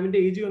ഇപ്പൊ സാമിന്റെ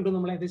ഏജ് കണ്ടു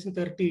നമ്മൾ ഏകദേശം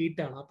 38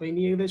 ആണ്. അപ്പൊ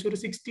ഇനി ഏകദേശം ഒരു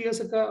 60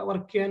 ഇയേഴ്സ് ഒക്കെ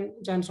വർക്ക് ചെയ്യാൻ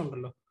ചാൻസ്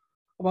ഉണ്ടല്ലോ.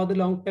 അപ്പൊ അത്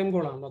ലോങ് ടൈം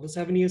ഗോൾ ആണ്. അത്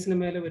 7 ഇയേഴ്സിന്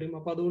മേലെ വരും.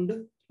 അപ്പൊ അതുകൊണ്ട്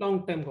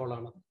ലോങ് ടൈം ഗോൾ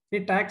ആണ്.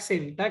 ഇനി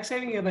ടാക്സ്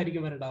സേവിങ്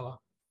ഏതായിരിക്കും വരണ്ടാവുക?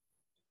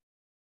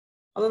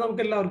 അത്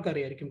നമുക്ക് എല്ലാവർക്കും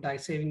അറിയായിരിക്കും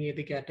ടാക്സ് സേവിങ്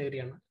ഏത്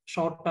കാറ്റഗറിയാണ്.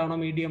 ഷോർട്ട് ആണോ,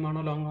 മീഡിയം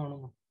ആണോ, ലോങ് ആണോ?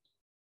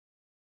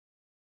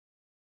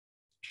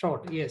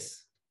 ഷോർട്ട്. യെസ്,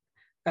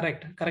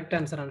 കറക്റ്റ്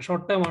ആൻസർ ആണ്.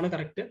 ഷോർട്ട് ടേം ആണ്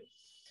കറക്റ്റ്.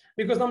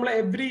 ബിക്കോസ് നമ്മൾ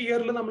എവറി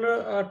ഇയറിൽ നമ്മൾ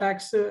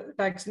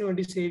ടാക്സിന്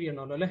വേണ്ടി സേവ്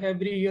ചെയ്യണമല്ലോ അല്ലെ?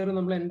 എവറി ഇയർ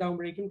നമ്മൾ എൻഡ്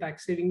ആകുമ്പോഴേക്കും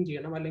ടാക്സ് സേവിങ്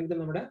ചെയ്യണം, അല്ലെങ്കിൽ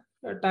നമ്മുടെ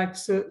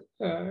ടാക്സ്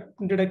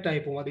ഡിഡക്റ്റ് ആയി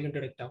പോകും, അധികം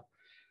ഡിഡക്റ്റ് ആവും.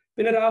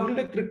 പിന്നെ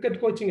രാഹുലിന്റെ ക്രിക്കറ്റ്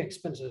കോച്ചിങ്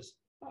എക്സ്പെൻസസ്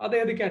അത്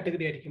ഏത്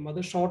കാറ്റഗറി ആയിരിക്കും? അത്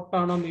ഷോർട്ട്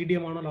ആണോ,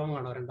 മീഡിയം ആണോ, ലോങ്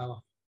ആണോ വരണ്ടാവുക?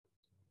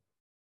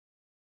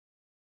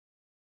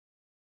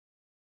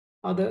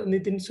 അത്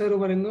നിതിൻ സർ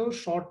പറയുന്നു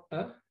ഷോർട്ട്.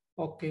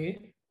 Okay,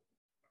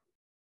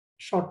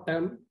 short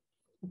term.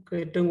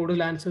 ഏറ്റവും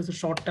കൂടുതൽ ആൻസേഴ്സ്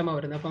ഷോർട്ട് ടേം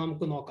വരുന്നത്. അപ്പൊ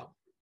നമുക്ക് നോക്കാം.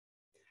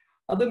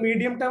 അത്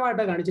മീഡിയം ടേം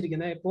ആയിട്ടാണ്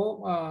കാണിച്ചിരിക്കുന്നത്. ഇപ്പോ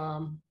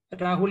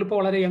രാഹുൽ ഇപ്പോൾ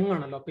വളരെ യങ്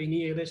ആണല്ലോ. അപ്പൊ ഇനി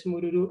ഏകദേശം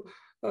ഒരു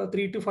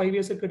 3 to 5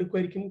 ഇയേഴ്സ് ഒക്കെ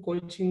എടുക്കുമായിരിക്കും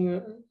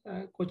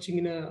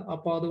കോച്ചിങ്ങിന്.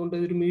 അപ്പൊ അതുകൊണ്ട്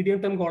ഒരു മീഡിയം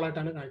ടേം ഗോൾ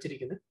ആയിട്ടാണ്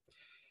കാണിച്ചിരിക്കുന്നത്.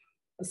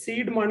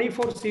 Seed money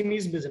for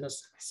സിമീസ്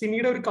business.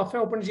 സിമിയുടെ ഒരു കഫേ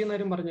ഓപ്പൺ ചെയ്യുന്ന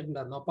കാര്യം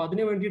പറഞ്ഞിട്ടുണ്ടായിരുന്നു. അപ്പൊ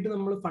അതിന് വേണ്ടിയിട്ട്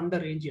നമ്മൾ ഫണ്ട്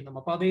അറേഞ്ച് ചെയ്യണം.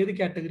 അപ്പൊ അത് ഏത്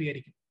കാറ്റഗറി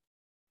ആയിരിക്കും?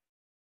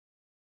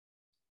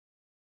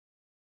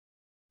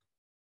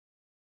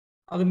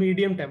 അത്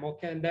മീഡിയം ടൈം.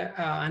 ഓക്കെ, എന്റെ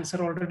ആൻസർ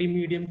ഓൾറെഡി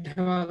മീഡിയം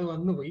ടൈം അത്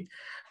വന്നുപോയി.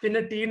 പിന്നെ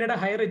ടീനയുടെ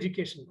ഹയർ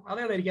എഡ്യൂക്കേഷൻ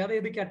അതേതായിരിക്കും? അത്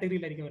ഏത്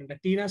കാറ്റഗറിയിലായിരിക്കും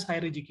വരേണ്ടത്? ടീനാസ്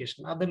ഹയർ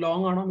എഡ്യൂക്കേഷൻ അത്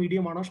ലോങ് ആണോ,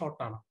 മീഡിയം ആണോ,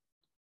 ഷോർട്ട് ആണോ?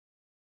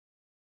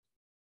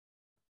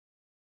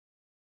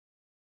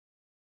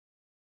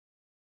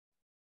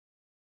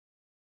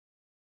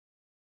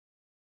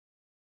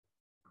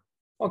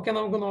 ഓക്കെ,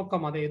 നമുക്ക്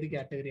നോക്കാം അത് ഏത്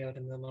കാറ്റഗറിയാണ്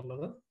വരുന്നത്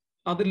എന്നുള്ളത്.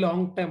 അത്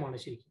ലോങ് ടൈം ആണ്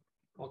ശരിക്കും.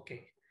 ഓക്കെ,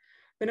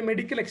 പിന്നെ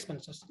മെഡിക്കൽ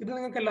എക്സ്പെൻസസ് ഇത്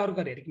നിങ്ങൾക്ക്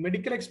എല്ലാവർക്കും അറിയായിരിക്കും.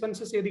 മെഡിക്കൽ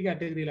എക്സ്പെൻസസ് ഏത്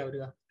കാറ്റഗറിയിലാണ്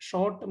വരിക?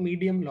 Short,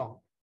 medium, long?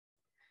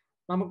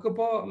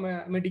 നമുക്കിപ്പോ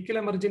മെഡിക്കൽ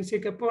എമർജൻസി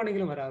ഒക്കെ എപ്പോൾ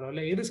വേണമെങ്കിലും വരാമല്ലോ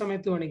അല്ലെ? ഏത്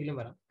സമയത്ത് വേണമെങ്കിലും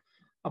വരാം.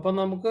 അപ്പൊ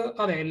നമുക്ക്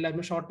അതെ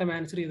എല്ലാവരും ഷോർട്ട് ടൈം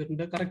ആൻസർ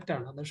ചെയ്തിട്ടുണ്ട്. കറക്റ്റ്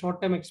ആണ്, അത്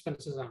ഷോർട്ട് ടൈം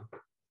എക്സ്പെൻസസ് ആണ്.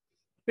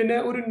 പിന്നെ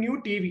ഒരു ന്യൂ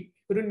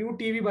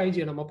ടി വി ബൈ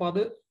ചെയ്യണം. അപ്പൊ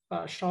അത്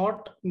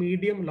ഷോർട്ട്,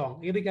 മീഡിയം, ലോങ്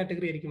ഏത്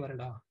കാറ്റഗറി ആയിരിക്കും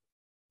വരേണ്ടത്?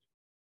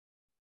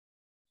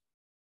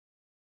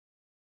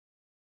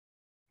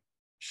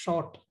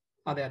 ഷോർട്ട്.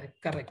 അതെ,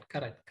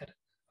 കറക്റ്റ്.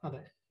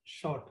 അതെ,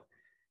 ഷോർട്ട്.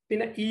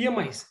 പിന്നെ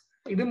EMIs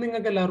ഇതും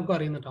നിങ്ങൾക്ക് എല്ലാവർക്കും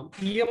അറിയുന്നുണ്ടാവും.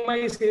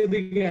 EMIs ഏത്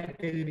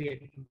കാറ്റഗറി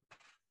ആയിരിക്കും?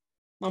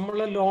 നമ്മൾ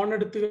ലോൺ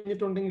എടുത്തു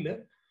കഴിഞ്ഞിട്ടുണ്ടെങ്കിൽ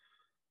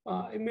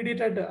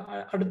ഇമ്മീഡിയറ്റ് ആയിട്ട്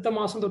അടുത്ത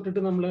മാസം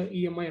തൊട്ടിട്ട് നമ്മൾ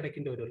EMI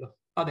അടയ്ക്കേണ്ടി വരുമല്ലോ.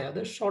 അതെ, അത്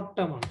ഷോർട്ട്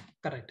ടേം ആണ്.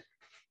 കറക്റ്റ്.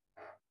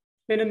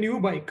 പിന്നെ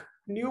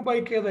ന്യൂ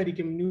ബൈക്ക്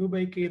ഏതായിരിക്കും? ന്യൂ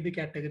ബൈക്ക് ഏത്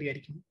കാറ്റഗറി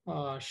ആയിരിക്കും?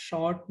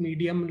 Short,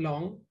 medium,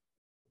 long?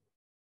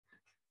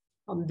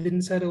 അബ്ദിൻ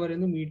സാർ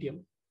പറയുന്നു മീഡിയം.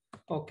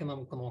 ഓക്കെ,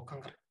 നമുക്ക് നോക്കാം.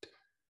 കറക്റ്റ്.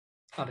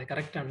 അതെ,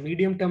 കറക്റ്റ് ആണ്.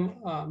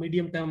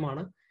 മീഡിയം ടേം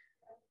ആണ്.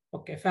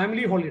 ഓക്കെ,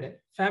 ഫാമിലി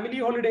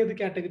ഹോളിഡേ ഏത്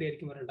കാറ്റഗറി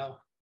ആയിരിക്കും വരണ്ടാവുക?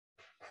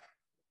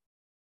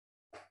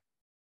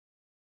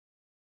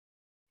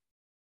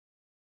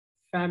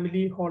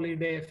 Family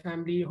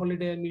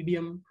holiday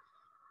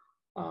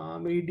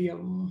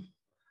medium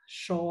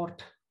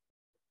short.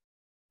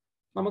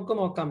 നമുക്ക്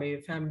നോക്കാം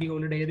ഫാമിലി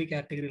ഹോളിഡേ ഏത്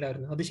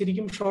കാറ്റഗറിയിലായിരുന്നു. അത്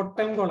ശരിക്കും ഷോർട്ട്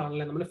ടൈം ഗോൾ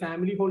ആണല്ലേ. നമ്മൾ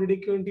ഫാമിലി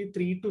ഹോളിഡേക്ക് വേണ്ടി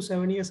 3 to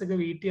 7 years ഒക്കെ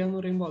വെയിറ്റ് ചെയ്യാന്ന്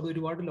പറയുമ്പോൾ അത്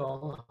ഒരുപാട്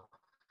ലോങ് ആണ്.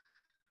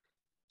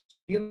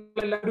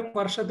 എല്ലാവരും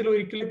വർഷത്തിൽ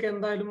ഒരിക്കലൊക്കെ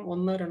എന്തായാലും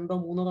 1, 2,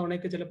 3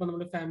 തവണയൊക്കെ ചിലപ്പോൾ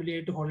നമ്മൾ ഫാമിലി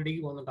ആയിട്ട്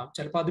ഹോളിഡേക്ക് പോകുന്നുണ്ടാവും.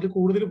 ചിലപ്പോൾ അതിൽ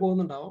കൂടുതൽ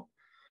പോകുന്നുണ്ടാവും.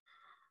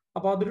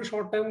 അപ്പൊ അതൊരു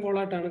ഷോർട്ട് ടൈം ഗോൾ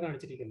ആയിട്ടാണ്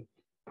കാണിച്ചിരിക്കുന്നത്.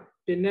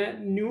 പിന്നെ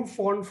ന്യൂ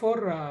ഫോൺ ഫോർ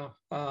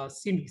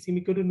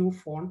സിമിക്ക് ഒരു ന്യൂ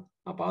ഫോൺ.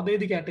 അപ്പൊ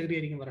അതേത് കാറ്റഗറി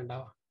ആയിരിക്കും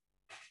വരണ്ടാവുക?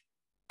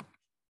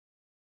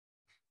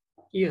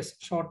 യെസ്,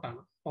 ഷോർട്ട്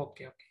ആണ്.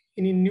 ഓക്കെ.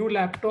 ഇനി ന്യൂ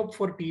ലാപ്ടോപ്പ്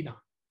ഫോർ ടീന,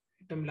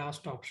 ഏറ്റവും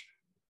ലാസ്റ്റ് ഓപ്ഷൻ.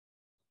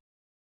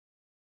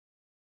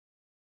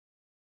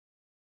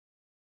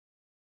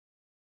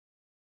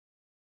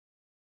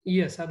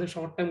 യെസ്, അത്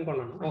ഷോർട്ട് ടൈം ഗോൾ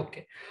ആണ്.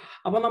 ഓക്കെ,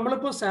 അപ്പൊ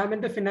നമ്മളിപ്പോ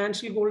സാമിന്റെ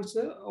ഫിനാൻഷ്യൽ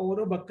ഗോൾസ്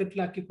ഓരോ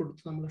ബക്കറ്റിലാക്കി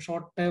കൊടുത്തു. നമ്മൾ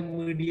short time,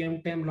 medium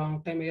time, long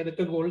time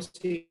ഏതൊക്കെ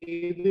ഗോൾസ്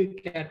ഏത്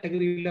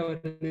കാറ്റഗറിയിലാണ്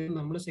വരുന്നത്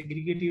നമ്മൾ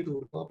സെഗ്രിഗേറ്റ് ചെയ്ത്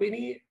കൊടുക്കും. അപ്പൊ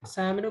ഇനി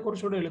സാമിനെ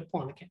കുറച്ചുകൂടെ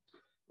എളുപ്പമാണ്.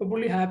 അപ്പൊ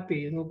പുള്ളി ഹാപ്പി.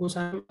 നോക്കൂ,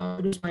 സാം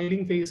ഒരു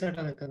സ്മൈലിംഗ് ഫേസ്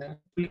ആയിട്ടാണ് നിൽക്കുന്നത്.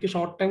 പുള്ളിക്ക്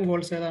ഷോർട്ട് ടൈം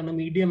ഗോൾസ് ഏതാണ്,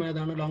 മീഡിയം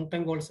ഏതാണ്, ലോങ്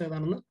ടൈം ഗോൾസ്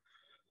ഏതാണെന്ന്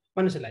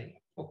മനസ്സിലായി.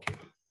 ഓക്കെ,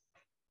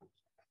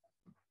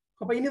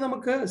 അപ്പൊ ഇനി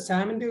നമുക്ക്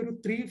സാമിന്റെ ഒരു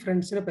 3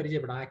 ഫ്രണ്ട്സിനെ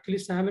പരിചയപ്പെടാം. ആക്ച്വലി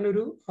സാമിന്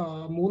ഒരു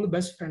 3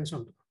 ബെസ്റ്റ് ഫ്രണ്ട്സ്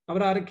ഉണ്ട്.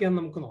 അവരാരൊക്കെയാന്ന്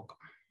നമുക്ക് നോക്കാം.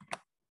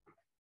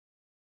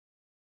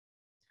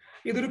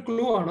 ഇതൊരു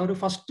ക്ലൂ ആണ്. ഒരു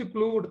ഫസ്റ്റ്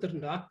ക്ലൂ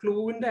കൊടുത്തിട്ടുണ്ട്. ആ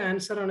ക്ലൂവിന്റെ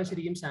ആൻസർ ആണ്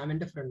ശരിക്കും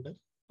സാമിന്റെ ഫ്രണ്ട്.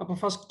 അപ്പൊ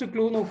ഫസ്റ്റ്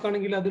ക്ലൂ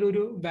നോക്കുകയാണെങ്കിൽ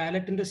അതിലൊരു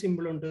വാലറ്റിന്റെ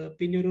സിമ്പിൾ ഉണ്ട്,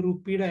 പിന്നെ ഒരു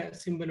റുപ്പിയുടെ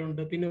സിമ്പിൾ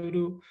ഉണ്ട്, പിന്നെ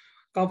ഒരു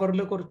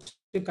കവറിൽ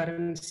കുറച്ച്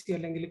കറൻസി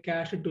അല്ലെങ്കിൽ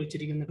ക്യാഷ് ഇട്ട്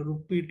വെച്ചിരിക്കുന്നുണ്ട്,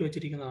 റുപ്പി ഇട്ട്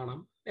വെച്ചിരിക്കുന്ന കാണാം.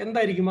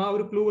 എന്തായിരിക്കും ആ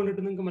ഒരു ക്ലൂ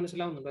കണ്ടിട്ട് നിങ്ങൾക്ക്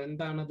മനസ്സിലാവുന്നുണ്ടോ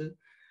എന്താണത്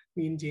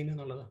മീൻ ചെയ്യുന്നത്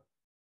എന്നുള്ളത്?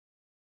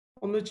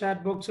 ഒന്ന്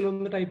ചാറ്റ് ബോക്സിൽ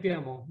ഒന്ന് ടൈപ്പ്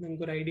ചെയ്യാമോ,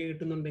 നിങ്ങൾക്ക് ഒരു ഐഡിയ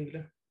കിട്ടുന്നുണ്ടെങ്കിൽ?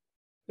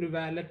 ഒരു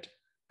വാലറ്റ്,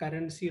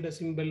 കറൻസിയുടെ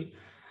സിമ്പിൾ,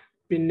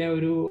 പിന്നെ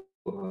ഒരു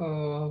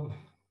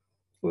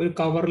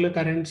കവറിൽ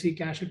കറൻസി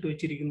ക്യാഷ് ഇട്ട്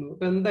വെച്ചിരിക്കുന്നു.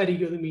 അപ്പൊ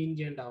എന്തായിരിക്കും അത് മീൻ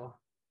ചെയ്യേണ്ടാവുക?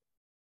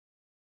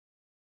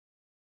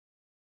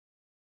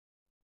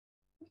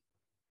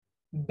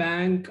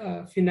 ബാങ്ക്,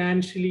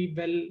 ഫിനാൻഷ്യലി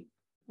വെൽ,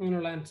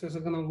 അങ്ങനെയുള്ള ആൻസേഴ്സ്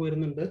ഒക്കെ നമുക്ക്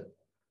വരുന്നുണ്ട്.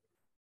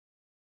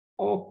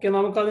 Okay,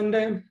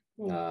 നമുക്കതിന്റെ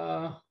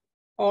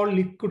all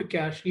liquid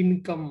cash,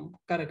 income.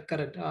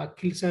 Correct.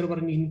 Akhil sir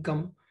പറഞ്ഞു ഇൻകം,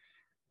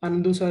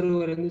 അനന്തു സാർ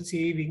പറയുന്നത്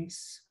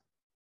സേവിങ്സ്.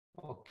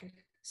 Okay,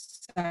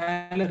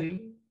 salary.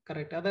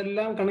 കറക്റ്റ്.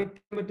 അതെല്ലാം കണക്ട്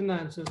ചെയ്യാൻ പറ്റുന്ന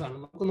ആൻസേഴ്സ് ആണ്.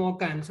 നമുക്ക്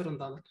നോക്കാം ആൻസർ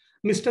എന്താണ്.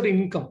 മിസ്റ്റർ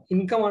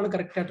ഇൻകം ആണ്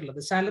കറക്റ്റ്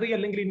ആയിട്ടുള്ളത്. സാലറി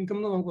അല്ലെങ്കിൽ ഇൻകം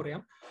എന്ന്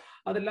നമുക്കറിയാം.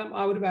 അതെല്ലാം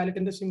ആ ഒരു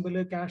വാലറ്റിന്റെ സിമ്പിൾ,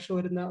 ക്യാഷ്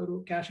വരുന്ന ഒരു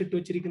ക്യാഷ് ഇട്ട്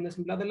വെച്ചിരിക്കുന്ന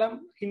സിമ്പിൾ, അതെല്ലാം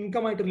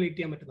ഇൻകം ആയിട്ട് റിലേറ്റ്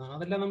ചെയ്യാൻ പറ്റുന്നതാണ്.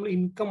 അതെല്ലാം നമ്മൾ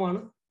ഇൻകം ആണ്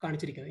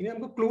കാണിച്ചിരിക്കുന്നത്. ഇനി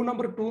നമുക്ക് ക്ലൂ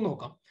നമ്പർ 2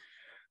 നോക്കാം.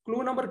 ക്ലൂ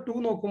നമ്പർ 2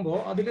 നോക്കുമ്പോൾ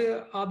അതിൽ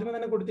ആദ്യമേ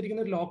തന്നെ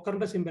കൊടുത്തിരിക്കുന്ന ഒരു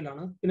ലോക്കറിന്റെ സിമ്പിൾ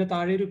ആണ്. പിന്നെ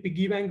താഴെ ഒരു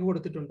പിഗി ബാങ്ക്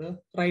കൊടുത്തിട്ടുണ്ട്.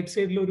 റൈറ്റ്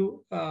സൈഡിൽ ഒരു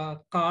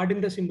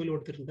കാർഡിന്റെ സിമ്പിൾ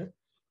കൊടുത്തിട്ടുണ്ട്.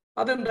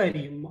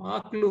 അതെന്തായിരിക്കും? ആ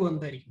ക്ലൂ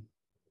എന്തായിരിക്കും?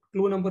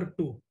 Clue number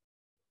 2.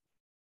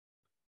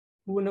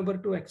 Clue number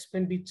 2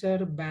 expenditure,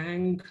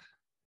 bank.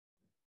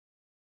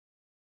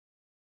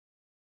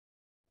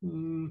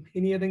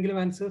 ഇനി ഏതെങ്കിലും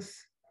ആൻസേഴ്സ്?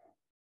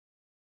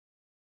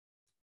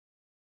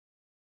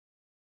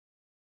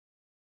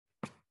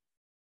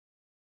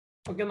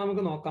 ഓക്കെ,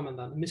 നമുക്ക് നോക്കാം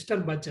എന്താണ്. മിസ്റ്റർ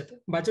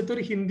ബജറ്റ്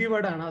ഒരു ഹിന്ദി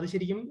വേർഡാണ്. അത്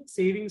ശരിക്കും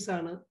സേവിങ്സ്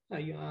ആണ്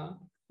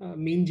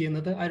മീൻ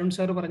ചെയ്യുന്നത്. അരുൺ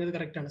സാർ പറഞ്ഞത്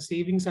കറക്റ്റ് ആണ്,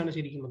 സേവിങ്സ് ആണ്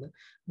ശരിക്കും അത്,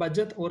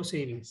 ബജറ്റ് ഓർ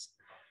സേവിങ്സ്.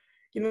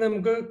 ഇനി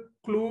നമുക്ക്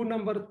ക്ലൂ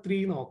നമ്പർ 3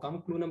 നോക്കാം.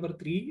 ക്ലൂ നമ്പർ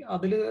 3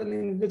 അതിൽ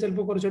നിങ്ങൾക്ക്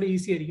ചിലപ്പോൾ കുറച്ചുകൂടെ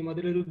ഈസി ആയിരിക്കും.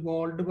 അതിലൊരു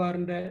ഗോൾഡ്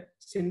ബാറിന്റെ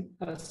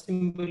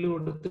സിമ്പിൾ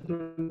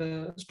കൊടുത്തിട്ടുണ്ട്,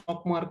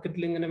 സ്റ്റോക്ക്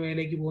മാർക്കറ്റിൽ ഇങ്ങനെ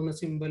മേലേക്ക് പോകുന്ന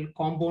സിമ്പിൾ,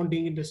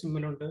 കോമ്പൗണ്ടിങ്ങിന്റെ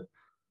സിമ്പിൾ ഉണ്ട്.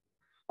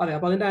 അതെ,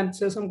 അപ്പൊ അതിന്റെ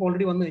ആൻസേഴ്സ് നമുക്ക്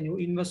ഓൾറെഡി വന്നു കഴിഞ്ഞു.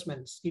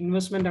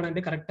 ഇൻവെസ്റ്റ്മെന്റ് ആണ്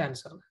അതിന്റെ കറക്റ്റ്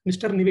ആൻസർ.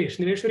 മിസ്റ്റർ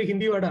നിവേഷ് ഒരു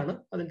ഹിന്ദി വേർഡാണ്.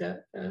 അതിന്റെ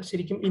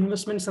ശരിക്കും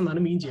ഇൻവെസ്റ്റ്മെന്റ്സ്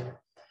എന്നാണ് മീൻ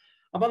ചെയ്യുന്നത്.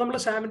 അപ്പൊ നമ്മൾ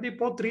സാമിന്റെ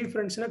ഇപ്പോൾ 3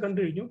 ഫ്രണ്ട്സിനെ കണ്ടു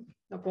കഴിഞ്ഞു.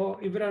 അപ്പോൾ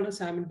ഇവരാണ്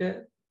സാമിന്റെ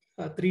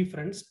 3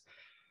 ഫ്രണ്ട്സ്.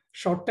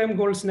 ഷോർട്ട് ടൈം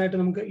ഗോൾസിനായിട്ട്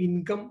നമുക്ക്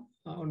ഇൻകം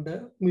ഉണ്ട്,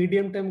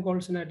 മീഡിയം ടൈം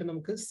ഗോൾസിനായിട്ട്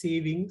നമുക്ക്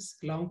സേവിങ്സ്,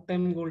 ലോങ്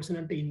ടൈം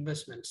ഗോൾസിനായിട്ട്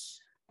ഇൻവെസ്റ്റ്മെന്റ്സ്.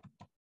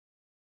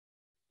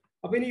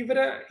 അപ്പൊ ഇനി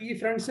ഈ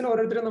ഫ്രണ്ട്സിനെ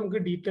ഓരോരുത്തരും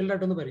നമുക്ക് ഡീറ്റെയിൽഡ്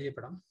ആയിട്ടൊന്ന്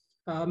പരിചയപ്പെടാം.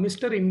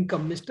 മിസ്റ്റർ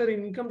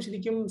ഇൻകം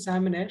ശരിക്കും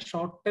സാമിനെ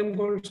ഷോർട്ട് ടൈം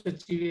ഗോൾസ്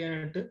അച്ചീവ്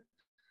ചെയ്യാനായിട്ട്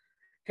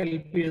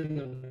ഹെൽപ്പ്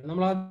ചെയ്യുന്നുണ്ട്.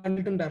 നമ്മൾ ആ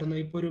കണ്ടിട്ടുണ്ടായിരുന്നു.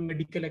 ഇപ്പൊ ഒരു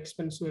മെഡിക്കൽ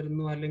എക്സ്പെൻസ്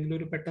വരുന്നു, അല്ലെങ്കിൽ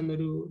ഒരു പെട്ടെന്ന്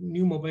ഒരു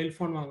ന്യൂ മൊബൈൽ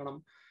ഫോൺ വാങ്ങണം,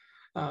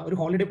 ഒരു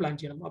ഹോളിഡേ പ്ലാൻ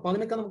ചെയ്യണം. അപ്പൊ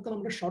അതിനൊക്കെ നമുക്ക്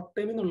നമ്മുടെ ഷോർട്ട്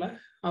ടൈമിൽ നിന്നുള്ള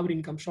ആ ഒരു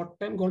ഇൻകം, ഷോർട്ട്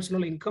ടൈം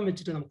ഗോൾസിലുള്ള ഇൻകം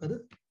വെച്ചിട്ട് നമുക്കത്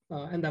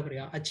എന്താ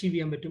പറയുക, അച്ചീവ്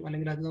ചെയ്യാൻ പറ്റും,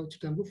 അല്ലെങ്കിൽ അത്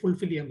വെച്ചിട്ട് നമുക്ക്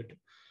ഫുൾഫിൽ ചെയ്യാൻ പറ്റും.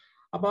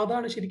 അപ്പൊ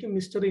അതാണ് ശരിക്കും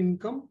mister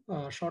income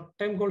short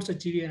time goals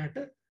achieve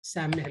ചെയ്യാനായിട്ട്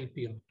സാമിനെ ഹെൽപ്പ്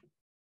ചെയ്യുന്നു.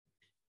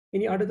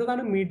 ഇനി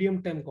അടുത്തതാണ് മീഡിയം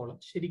ടൈം ഗോൾ.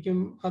 ശരിക്കും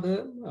അത്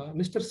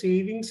മിസ്റ്റർ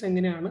സേവിങ്സ്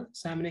എങ്ങനെയാണ്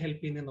സാമിനെ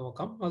ഹെൽപ്പ് ചെയ്യുന്നത്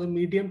നോക്കാം. അത്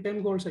മീഡിയം ടൈം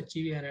ഗോൾസ്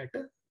അച്ചീവ് ചെയ്യാനായിട്ട്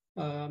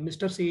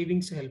മിസ്റ്റർ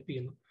സേവിങ്സ് ഹെൽപ്പ്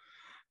ചെയ്യുന്നു.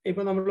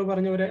 ഇപ്പൊ നമ്മൾ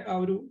പറഞ്ഞ പോലെ ആ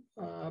ഒരു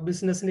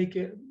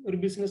ബിസിനസ്സിലേക്ക്, ഒരു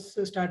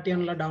ബിസിനസ് സ്റ്റാർട്ട്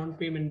ചെയ്യാനുള്ള ഡൗൺ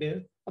പേയ്മെന്റ്,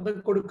 അത്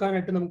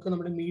കൊടുക്കാനായിട്ട് നമുക്ക്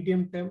നമ്മുടെ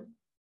മീഡിയം ടൈം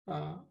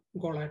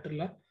ഗോൾ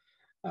ആയിട്ടുള്ള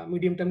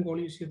മീഡിയം ടൈം ഗോൾ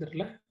യൂസ്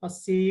ചെയ്തിട്ടുള്ള ആ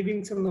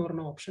സേവിങ്സ് എന്ന്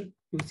പറഞ്ഞ ഓപ്ഷൻ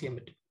യൂസ് ചെയ്യാൻ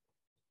പറ്റും.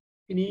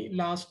 ഇനി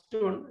ലാസ്റ്റ്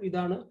വൺ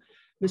ഇതാണ്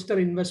മിസ്റ്റർ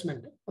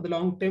ഇൻവെസ്റ്റ്മെന്റ്. അത്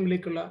ലോങ്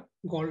ടൈമിലേക്കുള്ള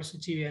ഗോൾസ്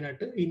അച്ചീവ്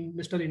ചെയ്യാനായിട്ട്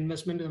മിസ്റ്റർ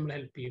ഇൻവെസ്റ്റ്മെന്റ് നമ്മളെ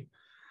ഹെൽപ്പ് ചെയ്യും.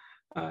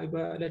 ഇപ്പൊ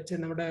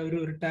നമ്മുടെ ഒരു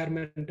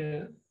റിട്ടയർമെന്റ്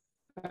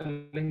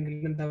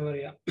അല്ലെങ്കിൽ എന്താ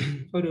പറയാ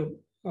ഒരു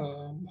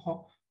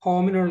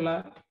ഹോമിനുള്ള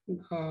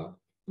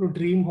ഒരു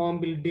ഡ്രീം ഹോം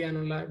ബിൽഡ്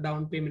ചെയ്യാനുള്ള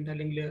ഡൗൺ പേയ്മെന്റ്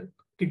അല്ലെങ്കിൽ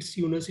കിഡ്സ്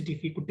യൂണിവേഴ്സിറ്റി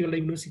ഫീ, കുട്ടികളുടെ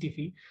യൂണിവേഴ്സിറ്റി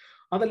ഫീ,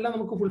 അതെല്ലാം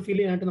നമുക്ക് ഫുൾഫിൽ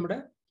ചെയ്യാനായിട്ട് നമ്മുടെ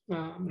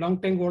ലോങ്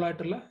ടൈം ഗോൾ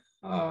ആയിട്ടുള്ള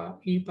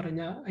ഈ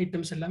പറഞ്ഞ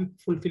ഐറ്റംസ് എല്ലാം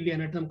ഫുൾഫിൽ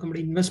ചെയ്യാനായിട്ട് നമുക്ക്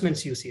നമ്മുടെ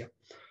ഇൻവെസ്റ്റ്മെന്റ്സ് യൂസ് ചെയ്യാം.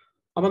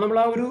 അപ്പൊ നമ്മൾ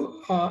ആ ഒരു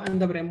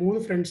എന്താ പറയാ 3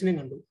 ഫ്രണ്ട്സിനെ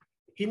കണ്ടു.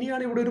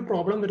 ഇനിയാണ് ഇവിടെ ഒരു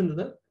പ്രോബ്ലം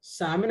വരുന്നത്.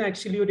 സാമിന്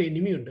ആക്ച്വലി ഒരു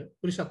എനിമി ഉണ്ട്,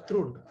 ഒരു ശത്രു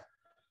ഉണ്ട്.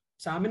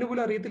 സാമിന്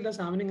പോലും അറിയത്തില്ല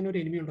സാമിന് ഇങ്ങനെ ഒരു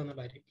എനിമി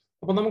ഉണ്ടെന്നുള്ള കാര്യം.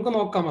 അപ്പൊ നമുക്ക്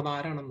നോക്കാം അത്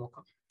ആരാണെന്ന്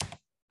നോക്കാം.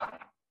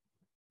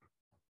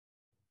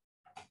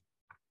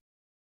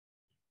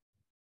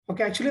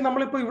 ഓക്കെ, ആക്ച്വലി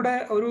നമ്മളിപ്പോ ഇവിടെ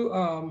ഒരു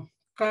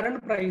കറണ്ട്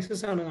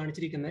പ്രൈസസ് ആണ്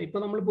കാണിച്ചിരിക്കുന്നത്. ഇപ്പൊ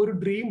നമ്മളിപ്പോ ഒരു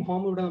ഡ്രീം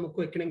ഹോം ഇവിടെ നമുക്ക്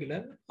വെക്കണമെങ്കിൽ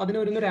അതിന്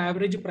വരുന്ന ഒരു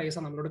ആവറേജ് പ്രൈസ്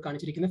ആണ് നമ്മളിവിടെ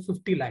കാണിച്ചിരിക്കുന്നത്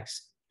 50 lakhs.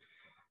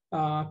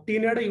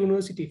 ടീനയുടെ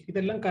യൂണിവേഴ്സിറ്റി,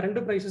 ഇതെല്ലാം കറണ്ട്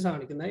പ്രൈസസ്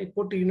കാണിക്കുന്നത്.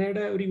 ഇപ്പോൾ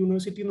ടീനയുടെ ഒരു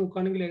യൂണിവേഴ്സിറ്റി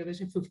നോക്കുകയാണെങ്കിൽ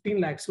ഏകദേശം 15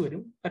 lakhs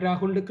വരും.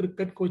 രാഹുലിന്റെ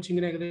ക്രിക്കറ്റ്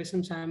കോച്ചിങ്ങിന്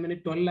ഏകദേശം സാമിന്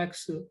 12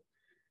 lakhs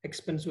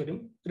എക്സ്പെൻസ് വരും.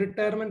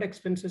 റിട്ടയർമെന്റ്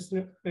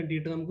എക്സ്പെൻസസിന്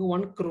വേണ്ടിയിട്ട് നമുക്ക്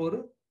 1 crore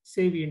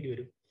സേവ് ചെയ്യേണ്ടി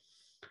വരും.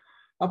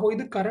 അപ്പോൾ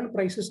ഇത് കറണ്ട്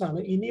പ്രൈസസ് ആണ്.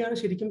 ഇനിയാണ്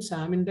ശരിക്കും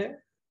സാമിന്റെ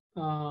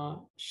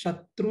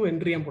ശത്രു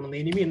എൻട്രി ചെയ്യാൻ പോണത്,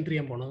 എനിമി എൻട്രി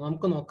ചെയ്യാൻ പോണത്.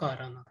 നമുക്ക് നോക്കാം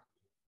ആരാണ്.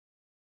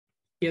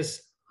 യെസ്,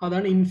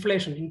 അതാണ്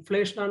ഇൻഫ്ലേഷൻ.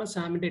 ഇൻഫ്ലേഷൻ ആണ്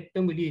സാമിന്റെ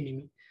ഏറ്റവും വലിയ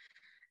എനിമി.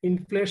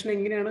 ഇൻഫ്ലേഷൻ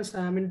എങ്ങനെയാണ്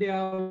സാമിന്റെ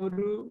ആ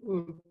ഒരു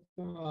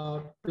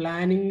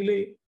പ്ലാനിങ്ങിൽ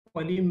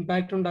വലിയ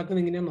ഇമ്പാക്ട്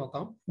ഉണ്ടാക്കുന്നത് എങ്ങനെയാന്ന്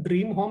നോക്കാം.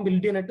 ഡ്രീം ഹോം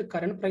ബിൽഡ് ചെയ്യാനായിട്ട്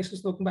കറണ്ട്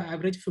പ്രൈസസ് നോക്കുമ്പോൾ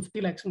ആവറേജ്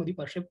 50 lakhs മതി.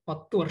 പക്ഷേ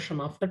 10 വർഷം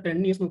ആഫ്റ്റർ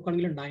 10 years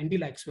നോക്കുകയാണെങ്കിൽ 90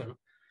 lakhs വേണം.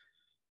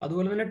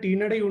 അതുപോലെ തന്നെ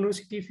ടീനയുടെ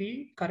യൂണിവേഴ്സിറ്റി ഫീ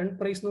കറണ്ട്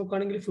പ്രൈസ്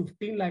നോക്കുകയാണെങ്കിൽ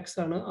 15 lakhs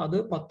ആണ്. അത്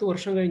 10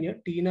 വർഷം കഴിഞ്ഞ്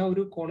ടീന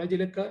ഒരു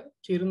കോളേജിലൊക്കെ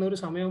ചേരുന്ന ഒരു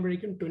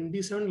സമയമാകുമ്പോഴേക്കും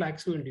 27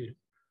 lakhs വേണ്ടി വരും.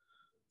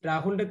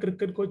 രാഹുലിന്റെ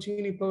ക്രിക്കറ്റ്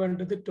കോച്ചിങ്ങിന് ഇപ്പോൾ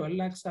വേണ്ടത് 12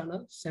 lakhs ആണ്.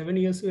 7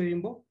 years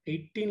കഴിയുമ്പോൾ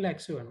 18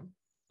 lakhs വേണം.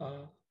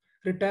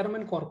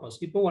 റിട്ടയർമെന്റ് കോർപ്പസ്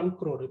ഇപ്പോൾ 1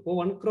 crore. ഇപ്പോൾ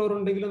 1 crore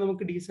ഉണ്ടെങ്കിൽ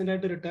നമുക്ക് ഡീസെന്റ്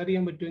ആയിട്ട് റിട്ടയർ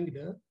ചെയ്യാൻ പറ്റുമെങ്കിൽ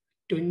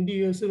 20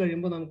 years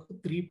കഴിയുമ്പോൾ നമുക്ക്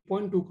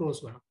 3.2 crores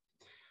വേണം.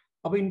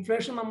 അപ്പൊ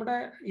ഇൻഫ്ലേഷൻ നമ്മുടെ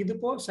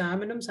ഇതിപ്പോ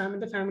സാമിനും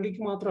സാമിന്റെ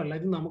ഫാമിലിക്ക് മാത്രമല്ല,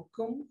 ഇത്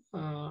നമുക്കും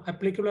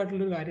അപ്ലിക്കബിൾ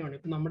ആയിട്ടുള്ള ഒരു കാര്യമാണ്.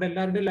 ഇപ്പൊ നമ്മുടെ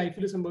എല്ലാവരുടെയും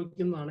ലൈഫിൽ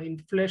സംഭവിക്കുന്നതാണ്.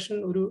 ഇൻഫ്ലേഷൻ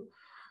ഒരു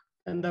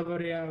എന്താ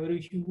പറയാ ഒരു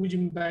ഹ്യൂജ്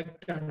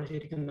ഇമ്പാക്റ്റ് ആണ്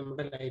ശരിക്കും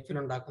നമ്മുടെ ലൈഫിൽ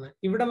ഉണ്ടാക്കുന്നത്.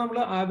 ഇവിടെ നമ്മൾ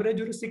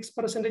ആവറേജ് ഒരു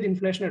 6%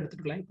 ഇൻഫ്ലേഷൻ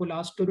എടുത്തിട്ടുള്ള. ഇപ്പോൾ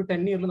ലാസ്റ്റ് ഒരു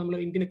 10 years നമ്മൾ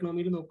ഇന്ത്യൻ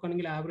എക്കണോമിയിൽ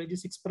നോക്കുകയാണെങ്കിൽ ആവറേജ്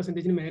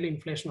 6% മേലെ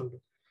ഇൻഫ്ലേഷൻ ഉണ്ട്.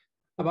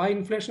 അപ്പൊ ആ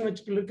ഇൻഫ്ലേഷൻ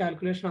വെച്ചിട്ടുള്ള ഒരു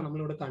കാൽക്കുലേഷൻ ആണ്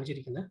നമ്മളിവിടെ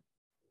കാണിച്ചിരിക്കുന്നത്.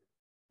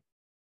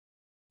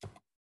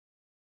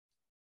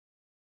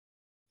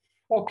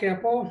 ഓക്കെ,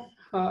 അപ്പോ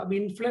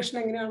ഇൻഫ്ലേഷൻ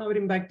എങ്ങനെയാണ് അവർ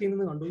ഇമ്പാക്ട്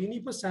ചെയ്യുന്നത് കണ്ടു.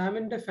 ഇനിയിപ്പോ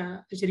സാമിന്റെ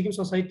ശരിക്കും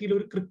സൊസൈറ്റിയിൽ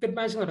ഒരു ക്രിക്കറ്റ്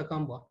മാച്ച്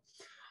നടക്കാൻ പോവാ.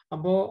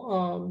 അപ്പോ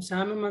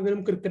സാമും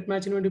മകനും ക്രിക്കറ്റ്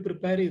മാച്ചിന് വേണ്ടി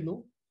പ്രിപ്പയർ ചെയ്യുന്നു.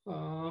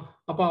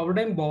 അപ്പൊ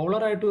അവിടെയും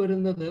ബോളറായിട്ട്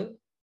വരുന്നത്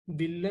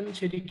വില്ലൻ.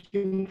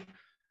 ശരിക്കും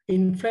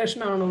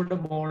ഇൻഫ്ലേഷൻ ആണ് ഇവിടെ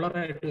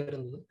ബോളറായിട്ട്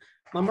വരുന്നത്.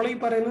 നമ്മൾ ഈ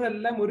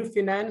പറയുന്നതെല്ലാം ഒരു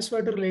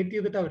ഫിനാൻസുമായിട്ട് റിലേറ്റ്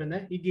ചെയ്തിട്ടാണ്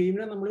വരുന്നത്. ഈ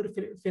ഗെയിമിനെ നമ്മളൊരു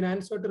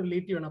ഫിനാൻസുമായിട്ട്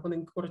റിലേറ്റ് ചെയ്യണം. അപ്പൊ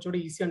നിങ്ങൾക്ക് കുറച്ചുകൂടെ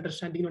ഈസി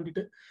അണ്ടർസ്റ്റാൻഡിങ്ങിന്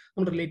വേണ്ടിയിട്ട്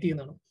നമ്മൾ റിലേറ്റ്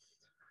ചെയ്യുന്നതാണ്.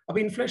 അപ്പൊ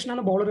ഇൻഫ്ലേഷൻ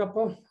ആണ് ബോളർ.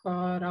 അപ്പോൾ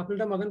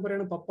രാഹുലിന്റെ മകൻ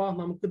പറയാണ്, പപ്പ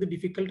നമുക്കിത്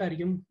ഡിഫിക്കൽട്ട്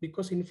ആയിരിക്കും.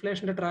 ബിക്കോസ്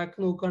ഇൻഫ്ലേഷന്റെ ട്രാക്ക്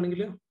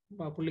നോക്കുകയാണെങ്കിൽ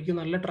പുള്ളിക്ക്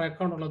നല്ല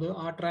ട്രാക്കാണുള്ളത്.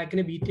 ആ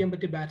ട്രാക്കിനെ ബീറ്റ് ചെയ്യാൻ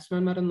പറ്റിയ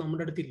ബാറ്റ്സ്മാൻമാരൊന്നും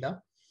നമ്മുടെ അടുത്തില്ല.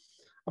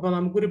 അപ്പൊ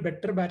നമുക്കൊരു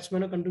ബെറ്റർ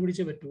ബാറ്റ്സ്മാനെ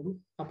കണ്ടുപിടിച്ചേ പറ്റുള്ളൂ.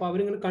 അപ്പൊ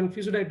അവരിങ്ങനെ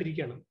കൺഫ്യൂസ്ഡ്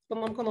ആയിട്ടിരിക്കുകയാണ്. അപ്പൊ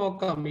നമുക്ക്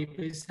നോക്കാം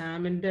ഇപ്പൊ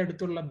സാമിന്റെ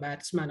അടുത്തുള്ള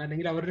ബാറ്റ്സ്മാൻ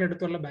അല്ലെങ്കിൽ അവരുടെ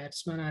അടുത്തുള്ള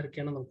ബാറ്റ്സ്മാൻ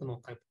ആരൊക്കെയാണ് നമുക്ക്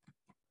നോക്കാം.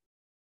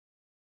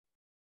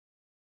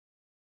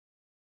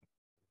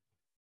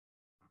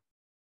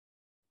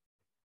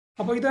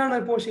 അപ്പൊ ഇതാണ്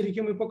ഇപ്പോൾ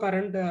ശരിക്കും ഇപ്പോൾ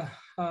കറണ്ട്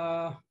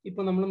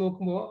ഇപ്പൊ നമ്മൾ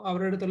നോക്കുമ്പോൾ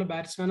അവരുടെ അടുത്തുള്ള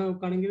ബാറ്റ്സ്മാനെ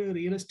നോക്കുകയാണെങ്കിൽ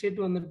റിയൽ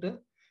എസ്റ്റേറ്റ് വന്നിട്ട്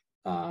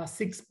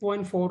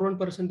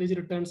 6.41%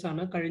 റിട്ടേൺസ്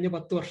ആണ് കഴിഞ്ഞ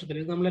 10 വർഷത്തിൽ.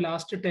 ഇത് നമ്മൾ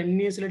ലാസ്റ്റ് 10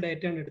 years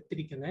ഡേറ്റയാണ്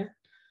എടുത്തിരിക്കുന്നത്.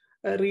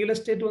 റിയൽ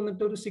എസ്റ്റേറ്റ്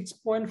വന്നിട്ട് ഒരു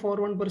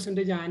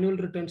 6.41% ആനുവൽ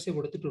റിട്ടേൺസേ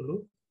കൊടുത്തിട്ടുള്ളൂ.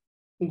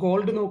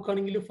 ഗോൾഡ്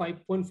നോക്കുകയാണെങ്കിൽ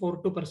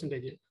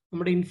 5.42%.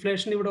 നമ്മുടെ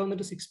ഇൻഫ്ലേഷൻ ഇവിടെ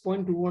വന്നിട്ട്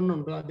 6.21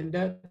 ഉണ്ട്.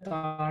 അതിന്റെ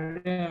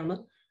താഴെയാണ്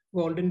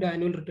ഗോൾഡിന്റെ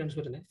ആനുവൽ റിട്ടേൺസ്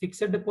വരുന്നത്.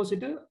 ഫിക്സഡ്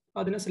ഡെപ്പോസിറ്റ്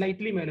അതിന്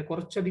സ്ലൈറ്റ്ലി മേലെ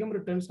കുറച്ചധികം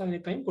റിട്ടേൺസ്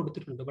അതിനേക്കാളും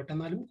കൊടുത്തിട്ടുണ്ട്. ബട്ട്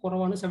എന്നാലും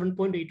കുറവാണ്,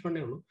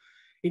 7.81 ഉള്ളൂ.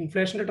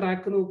 ഇൻഫ്ലേഷന്റെ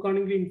ട്രാക്ക്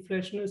നോക്കുകയാണെങ്കിൽ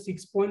ഇൻഫ്ലേഷന്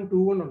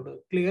 6.21 ഉണ്ട്.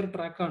 ക്ലിയർ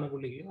ട്രാക്ക് ആണ്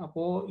പുള്ളിക്ക്.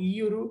 അപ്പോൾ ഈ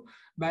ഒരു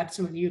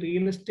ബാറ്റ്സ്മാൻ ഈ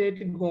റിയൽ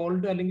എസ്റ്റേറ്റ്,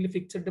 ഗോൾഡ് അല്ലെങ്കിൽ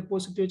ഫിക്സഡ്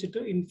ഡെപ്പോസിറ്റ്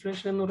വെച്ചിട്ട്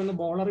ഇൻഫ്ലേഷൻ എന്ന് പറയുന്ന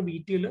ബോളർ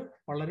ബീറ്റ് ചെയ്യൽ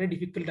വളരെ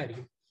ഡിഫിക്കൽട്ട്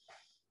ആയിരിക്കും.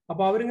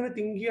 അപ്പൊ അവരിങ്ങനെ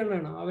തിങ്ക്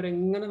ചെയ്യണതാണ്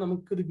അവരെങ്ങനെ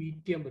നമുക്കിത്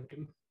ബീറ്റ് ചെയ്യാൻ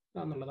പറ്റും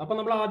എന്നുള്ളത്. അപ്പൊ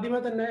നമ്മൾ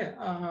ആദ്യമേ തന്നെ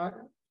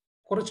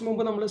കുറച്ചു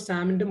മുമ്പ് നമ്മൾ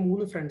സാമിന്റെ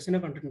 3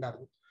 ഫ്രണ്ട്സിനെ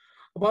കണ്ടിട്ടുണ്ടായിരുന്നു.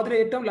 അപ്പൊ അതിൽ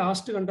ഏറ്റവും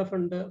ലാസ്റ്റ് കണ്ട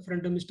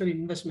ഫ്രണ്ട് മിസ്റ്റർ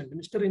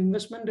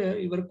ഇൻവെസ്റ്റ്മെന്റ്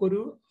ഇവർക്കൊരു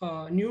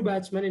ന്യൂ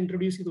ബാറ്റ്സ്മാൻ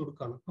ഇൻട്രൊഡ്യൂസ് ചെയ്ത്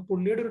കൊടുക്കുകയാണ്. അപ്പൊ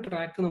പുള്ളിയുടെ ഒരു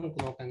ട്രാക്ക് നമുക്ക്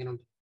നോക്കാം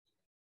എങ്ങനെയുണ്ട്.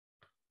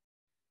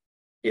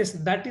 Yes,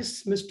 that is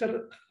mister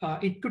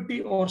equity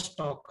or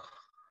stock.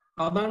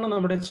 അതാണ്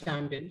നമ്മുടെ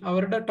ചാമ്പ്യൻ.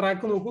 അവരുടെ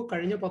ട്രാക്ക് നോക്കൂ.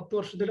 കഴിഞ്ഞ 10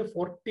 വർഷത്തിൽ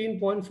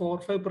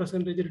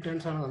 14.45%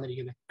 റിട്ടേൺസ് ആണ്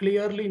വന്നിരിക്കുന്നത്.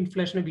 ക്ലിയർലി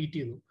ഇൻഫ്ലേഷനെ ബീറ്റ്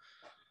ചെയ്യുന്നു.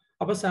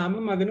 അപ്പൊ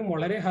സാമും മകനും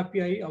വളരെ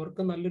ഹാപ്പിയായി.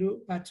 അവർക്ക് നല്ലൊരു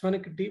ബാറ്റ്സ്മാനെ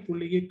കിട്ടി.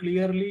 പുള്ളിക്ക്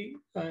ക്ലിയർലി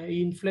ഈ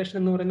ഇൻഫ്ലേഷൻ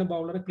എന്ന് പറയുന്ന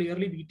ബൗളറെ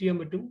ക്ലിയർലി ബീറ്റ് ചെയ്യാൻ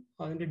പറ്റും.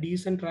 അതിന്റെ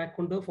ഡീസന്റ് ട്രാക്ക്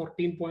ഉണ്ട്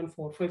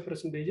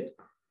 14.45%.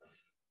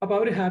 അപ്പൊ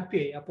അവർ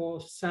ഹാപ്പിയായി. അപ്പോ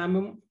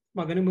സാമും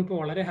മകനും ഇപ്പൊ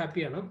വളരെ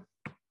ഹാപ്പിയാണ്.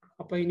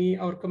 അപ്പൊ ഇനി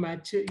അവർക്ക്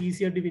മാച്ച്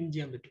ഈസി ആയിട്ട് വിൻ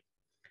ചെയ്യാൻ പറ്റും.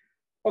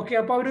 ഓക്കെ,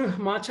 അപ്പൊ അവര്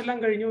മാച്ച് എല്ലാം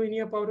കഴിഞ്ഞു. ഇനി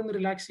അപ്പൊ അവരൊന്ന്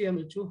റിലാക്സ്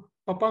ചെയ്യാന്ന് വെച്ചു.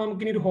 പപ്പ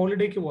നമുക്കിനി ഒരു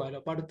ഹോളിഡേക്ക് പോയാലോ?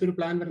 അപ്പൊ അടുത്തൊരു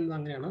പ്ലാൻ വരുന്നത്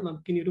അങ്ങനെയാണ്.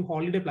 നമുക്കിനി ഒരു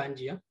ഹോളിഡേ പ്ലാൻ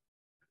ചെയ്യാം.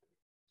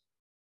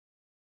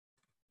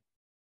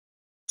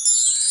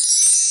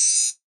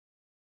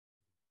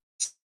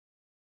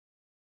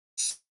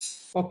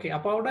 ഓക്കെ,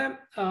 അപ്പൊ അവിടെ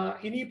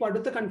ഇനിയിപ്പോ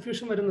അടുത്ത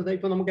കൺഫ്യൂഷൻ വരുന്നത്,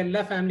 ഇപ്പൊ നമുക്ക്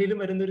എല്ലാ ഫാമിലിയിലും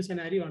വരുന്ന ഒരു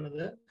സെനാരിയോ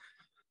ആണിത്.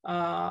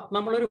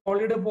 നമ്മളൊരു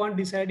ഹോളിഡേ പോകാൻ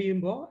ഡിസൈഡ്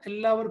ചെയ്യുമ്പോൾ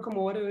എല്ലാവർക്കും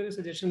ഓരോ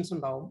സജഷൻസ്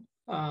ഉണ്ടാവും.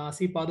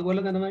 ഇപ്പൊ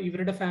അതുപോലെ തന്നെ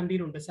ഇവരുടെ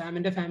ഫാമിലിയിലുണ്ട്,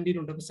 സാമിന്റെ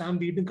ഫാമിലിയിലുണ്ട്. അപ്പൊ സാം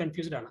വീണ്ടും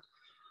കൺഫ്യൂസ്ഡ് ആണ്.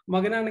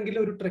 മകനാണെങ്കിൽ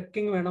ഒരു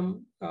ട്രെക്കിംഗ് വേണം,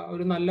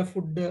 ഒരു നല്ല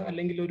ഫുഡ്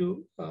അല്ലെങ്കിൽ ഒരു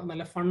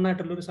നല്ല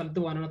ഫണ്ണായിട്ടുള്ള ഒരു സ്ഥലത്ത്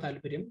പോകാനാണ്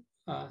താല്പര്യം.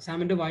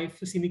 സാമിന്റെ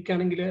വൈഫ്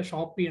സിമിക്കാണെങ്കിൽ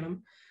ഷോപ്പ് ചെയ്യണം,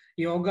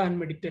 യോഗ ആൻഡ്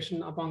മെഡിറ്റേഷൻ,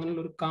 അപ്പൊ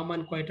അങ്ങനെയുള്ള ഒരു കാം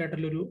ആൻഡ് ക്വയറ്റ്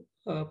ആയിട്ടുള്ള ഒരു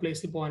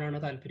പ്ലേസിൽ പോകാനാണ്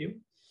താല്പര്യം.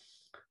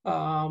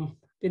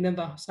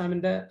 പിന്നെന്താ,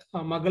 സാമിന്റെ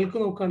മകൾക്ക്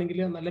നോക്കുകയാണെങ്കിൽ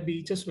നല്ല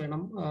ബീച്ചസ്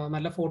വേണം,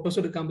 നല്ല ഫോട്ടോസ്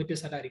എടുക്കാൻ പറ്റിയ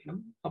സ്ഥലമായിരിക്കണം.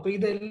 അപ്പൊ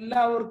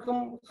ഇതെല്ലാവർക്കും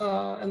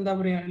എന്താ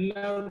പറയാ,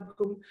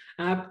 എല്ലാവർക്കും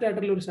ആപ്റ്റ്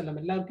ആയിട്ടുള്ള ഒരു സ്ഥലം,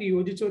 എല്ലാവർക്കും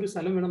യോജിച്ച ഒരു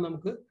സ്ഥലം വേണം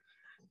നമുക്ക്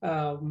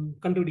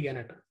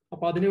കണ്ടുപിടിക്കാനായിട്ട്.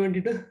 അപ്പൊ അതിനു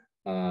വേണ്ടിയിട്ട്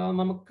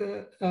നമുക്ക്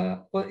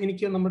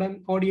എനിക്ക് നമ്മുടെ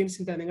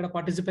ഓഡിയൻസിന്റെ, നിങ്ങളുടെ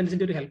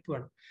പാർട്ടിസിപ്പൻസിന്റെ ഒരു ഹെൽപ്പ്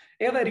വേണം.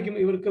 ഏതായിരിക്കും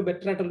ഇവർക്ക്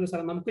ബെറ്റർ ആയിട്ടുള്ള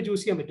സ്ഥലം നമുക്ക്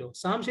ചൂസ് ചെയ്യാൻ പറ്റുമോ?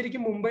 സാം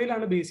ശരിക്കും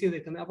മുംബൈയിലാണ് ബേസ്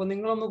ചെയ്തേക്കുന്നത്. അപ്പൊ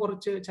നിങ്ങളൊന്ന്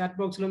കുറച്ച് ചാറ്റ്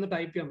ബോക്സിൽ ഒന്ന്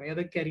ടൈപ്പ് ചെയ്യാം,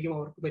 ഏതൊക്കെയായിരിക്കും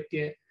അവർക്ക്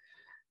പറ്റിയ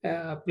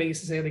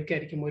പ്ലേസസ്,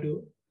 ഏതൊക്കെയായിരിക്കും ഒരു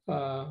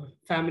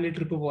ഫാമിലി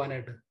ട്രിപ്പ്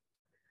പോകാനായിട്ട്.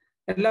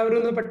 എല്ലാവരും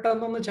ഒന്ന്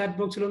പെട്ടെന്നൊന്ന് ചാറ്റ്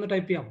ബോക്സിൽ ഒന്ന്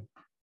ടൈപ്പ് ചെയ്യാം.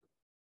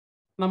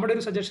 നമ്മുടെ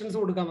ഒരു സജഷൻസ്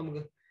കൊടുക്കാം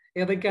നമുക്ക്,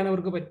 ഏതൊക്കെയാണ്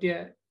അവർക്ക് പറ്റിയ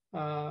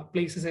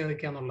പ്ലേസസ്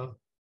ഏതൊക്കെയാന്നുള്ളത്.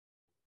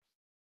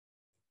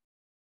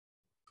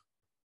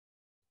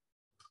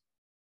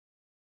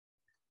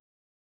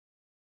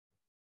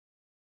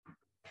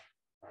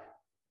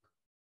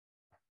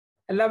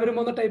 എല്ലാവരും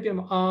ഒന്ന് ടൈപ്പ്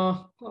ചെയ്യാം.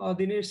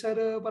 ദിനേഷ് സാർ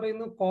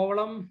പറയുന്നു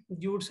കോവളം,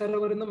 ജൂഡ് സാർ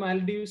പറയുന്നു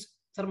മാൽഡീവ്സ്.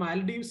 സാർ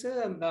മാൽഡീവ്സ്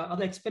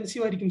അത്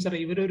എക്സ്പെൻസീവ് ആയിരിക്കും സാർ.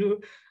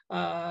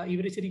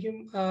 ഇവര് ശരിക്കും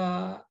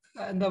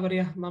എന്താ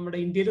പറയാ, നമ്മുടെ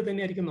ഇന്ത്യയിൽ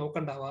തന്നെ ആയിരിക്കും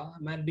നോക്കണ്ടാവുക.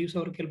 മാൽഡീവ്സ്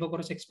അവർക്ക് ചിലപ്പോൾ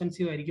കുറച്ച്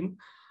എക്സ്പെൻസീവ് ആയിരിക്കും.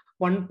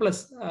 വൺ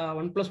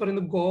പ്ലസ്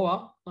പറയുന്നു ഗോവ,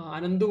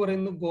 അനന്ത്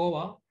പറയുന്നു ഗോവ.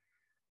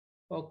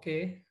 ഓക്കെ,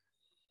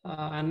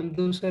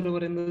 അനന്ത് സാർ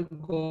പറയുന്നത്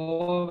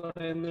ഗോവ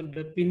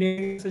പറയുന്നുണ്ട്. പിന്നെ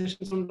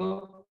സജഷൻസ് ഉണ്ടോ?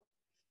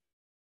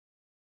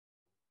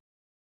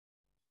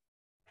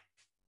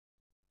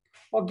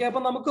 ഓക്കെ, അപ്പൊ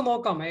നമുക്ക്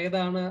നോക്കാം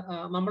ഏതാണ്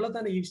നമ്മൾ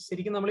തന്നെ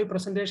ശരിക്കും നമ്മൾ ഈ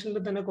പ്രസന്റേഷനിൽ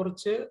തന്നെ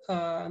കുറച്ച്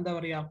എന്താ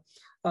പറയാ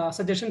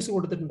സജഷൻസ്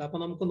കൊടുത്തിട്ടുണ്ട്. അപ്പൊ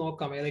നമുക്ക്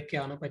നോക്കാം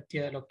ഏതൊക്കെയാണ്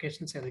പറ്റിയ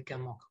ലൊക്കേഷൻസ്,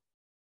 ഏതൊക്കെയാണെന്ന് നോക്കാം.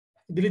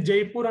 ഇതിൽ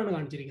ജയ്പൂർ ആണ്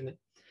കാണിച്ചിരിക്കുന്നത്.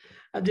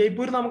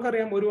 ജയ്പൂർ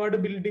നമുക്കറിയാം ഒരുപാട്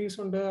ബിൽഡിങ്സ്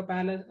ഉണ്ട്,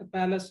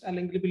 പാലസ്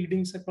അല്ലെങ്കിൽ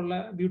ബിൽഡിങ്സ് ഒക്കെ ഉള്ള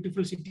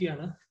ബ്യൂട്ടിഫുൾ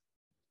സിറ്റിയാണ്.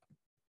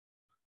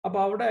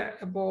 അപ്പൊ അവിടെ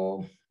ഇപ്പോ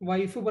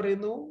വൈഫ്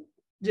പറയുന്നു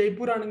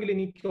ജയ്പൂർ ആണെങ്കിൽ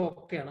എനിക്ക്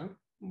ഓക്കെയാണ്,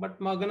 ബട്ട്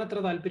മകൻ അത്ര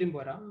താല്പര്യം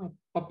പോരാ.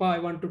 പപ്പ ഐ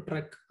വാണ്ട് ടു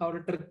ട്രെക്ക്,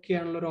 അവിടെ ട്രെക്ക്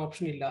ചെയ്യാനുള്ള ഒരു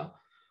ഓപ്ഷൻ ഇല്ല.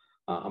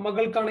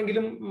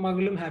 മകൾക്കാണെങ്കിലും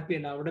മകളും ഹാപ്പി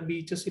അല്ല, അവിടെ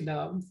ബീച്ചസ് ഇല്ല,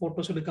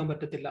 ഫോട്ടോസ് എടുക്കാൻ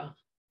പറ്റത്തില്ല.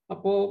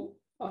 അപ്പോ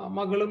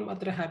മകളും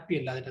അത്ര ഹാപ്പി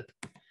അല്ല അതിൻ്റെ അകത്ത്.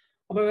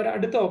 അപ്പൊ വേറെ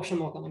അടുത്ത ഓപ്ഷൻ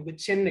നോക്കാം നമുക്ക്.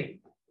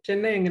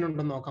 ചെന്നൈ എങ്ങനെ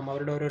ഉണ്ടെന്ന് നോക്കാം.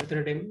 അവരുടെ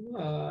ഓരോരുത്തരുടെയും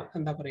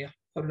എന്താ പറയാ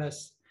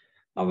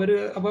അവര്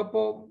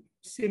അപ്പൊ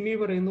സിമി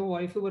പറയുന്നു,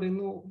 വൈഫ്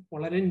പറയുന്നു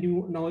വളരെ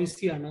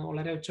നോയ്സിയാണ്,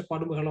 വളരെ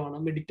ഒച്ചപ്പാടും ബഹളമാണ്,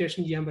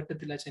 മെഡിറ്റേഷൻ ചെയ്യാൻ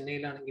പറ്റത്തില്ല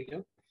ചെന്നൈയിലാണെങ്കിൽ.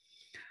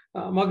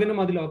 മകനും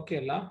അതിൽ ഓക്കെ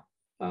അല്ല.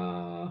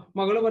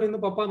 മകള് പറയുന്നു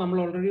പപ്പ നമ്മൾ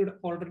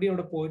ഓൾറെഡി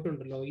അവിടെ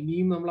പോയിട്ടുണ്ടല്ലോ,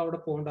 ഇനിയും നമ്മൾ അവിടെ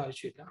പോകേണ്ട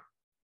ആവശ്യമില്ല.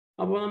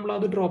 അപ്പോൾ നമ്മൾ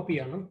അത് ഡ്രോപ്പ്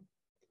ചെയ്യാണ്.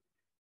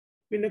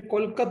 പിന്നെ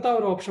കൊൽക്കത്ത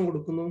ഒരു ഓപ്ഷൻ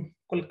കൊടുക്കുന്നു.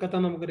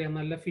 കൊൽക്കത്ത നമുക്കറിയാം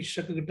നല്ല ഫിഷ്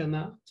ഒക്കെ കിട്ടുന്ന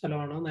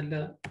സ്ഥലമാണ്, നല്ല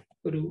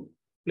ഒരു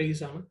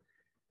പ്ലേസ് ആണ്.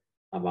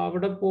 അപ്പൊ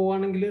അവിടെ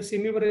പോവാണെങ്കിൽ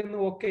സിമി പറയുന്നു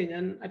ഓക്കെ,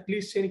 ഞാൻ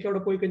അറ്റ്ലീസ്റ്റ് എനിക്ക്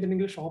അവിടെ പോയി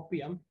കഴിഞ്ഞിട്ടുണ്ടെങ്കിൽ ഷോപ്പ്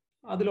ചെയ്യാം,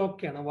 അതിൽ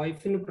ഓക്കെയാണ്,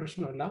 വൈഫിന്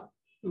പ്രശ്നമല്ല.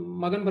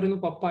 മകൻ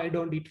പറയുന്നു പപ്പ ഐ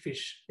ഡോണ്ട് ഈറ്റ്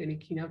ഫിഷ്,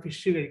 ഞാൻ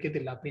ഫിഷ്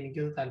കഴിക്കത്തില്ല, അപ്പൊ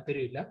എനിക്കത്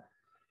താല്പര്യമില്ല.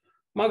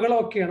 മകൾ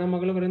ഓക്കെയാണ്,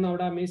 മകൾ പറയുന്നു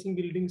അവിടെ അമേസിംഗ്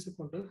ബിൽഡിങ്സ്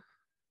ഒക്കെ ഉണ്ട്,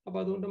 അപ്പൊ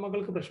അതുകൊണ്ട്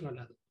മകൾക്ക് പ്രശ്നമല്ല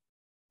അത്.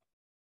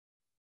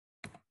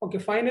 ഓക്കെ,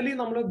 ഫൈനലി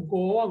നമ്മൾ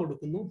ഗോവ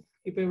കൊടുക്കുന്നു.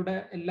 ഇപ്പൊ ഇവിടെ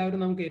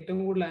എല്ലാവരും നമുക്ക് ഏറ്റവും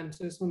കൂടുതൽ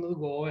ആൻസേഴ്സ് വന്നത്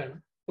ഗോവയാണ്.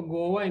 അപ്പൊ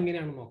ഗോവ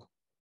എങ്ങനെയാണെന്ന് നോക്കാം.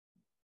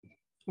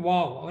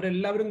 വാവ്,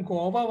 അവരെല്ലാവരും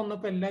ഗോവ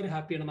വന്നപ്പോ എല്ലാവരും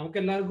ഹാപ്പിയാണ്. നമുക്ക്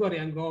എല്ലാവർക്കും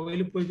അറിയാം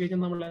ഗോവയിൽ പോയി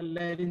കഴിഞ്ഞാൽ നമ്മൾ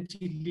എല്ലാവരും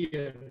ചില്ലി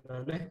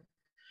അല്ലെ,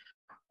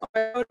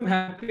 എല്ലാവരും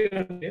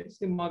ഹാപ്പിയാണ്.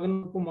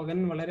 മകൻ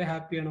വളരെ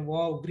ഹാപ്പിയാണ്.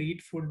 വാവ്,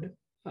 ഗ്രേറ്റ് ഫുഡ്.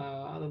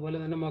 അതുപോലെ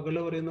തന്നെ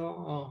മകള് പറയുന്നു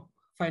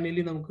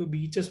ഫൈനലി നമുക്ക്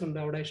ബീച്ചസ് ഉണ്ട്,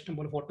 അവിടെ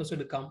ഇഷ്ടംപോലെ ഫോട്ടോസ്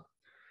എടുക്കാം.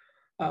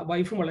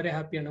 വൈഫും വളരെ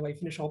ഹാപ്പിയാണ്,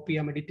 വൈഫിന് ഷോപ്പ്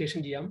ചെയ്യാം, മെഡിറ്റേഷൻ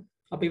ചെയ്യാം.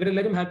 അപ്പൊ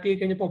ഇവരെല്ലാവരും ഹാപ്പി ആയി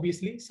കഴിഞ്ഞപ്പോൾ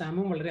ഒബിയസ്ലി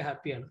സാമും വളരെ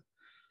ഹാപ്പിയാണ്.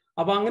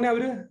 അപ്പൊ അങ്ങനെ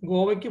അവര്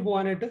ഗോവയ്ക്ക്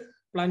പോകാനായിട്ട്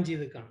പ്ലാൻ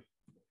ചെയ്തേക്കാണ്.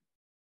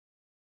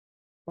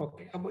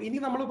 ഓക്കെ, അപ്പൊ ഇനി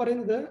നമ്മൾ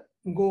പറയുന്നത്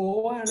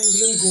ഗോവ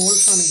ആണെങ്കിലും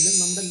ഗോൾസ് ആണെങ്കിലും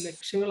നമ്മുടെ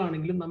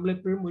ലക്ഷ്യങ്ങളാണെങ്കിലും നമ്മൾ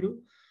എപ്പോഴും ഒരു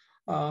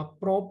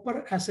പ്രോപ്പർ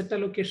അസറ്റ്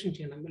അലൊക്കേഷൻ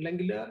ചെയ്യണം.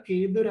 അല്ലെങ്കിൽ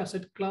ഏതൊരു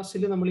അസറ്റ്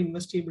ക്ലാസ്സിൽ നമ്മൾ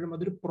ഇൻവെസ്റ്റ് ചെയ്യുമ്പോഴും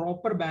അതൊരു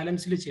പ്രോപ്പർ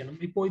ബാലൻസിൽ ചെയ്യണം.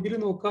 ഇപ്പോൾ ഇതിൽ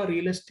നോക്കുക,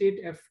 റിയൽ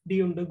എസ്റ്റേറ്റ്, FD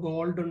ഉണ്ട്,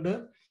 ഗോൾഡ് ഉണ്ട്,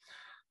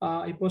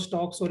 ഇപ്പോൾ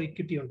സ്റ്റോക്സ് ഓർ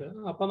ഇക്വിറ്റി ഉണ്ട്.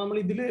 അപ്പൊ നമ്മൾ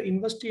ഇതിൽ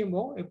ഇൻവെസ്റ്റ്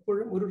ചെയ്യുമ്പോൾ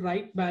എപ്പോഴും ഒരു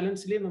റൈറ്റ്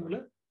ബാലൻസിലേ നമ്മൾ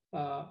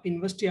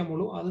ഇൻവെസ്റ്റ്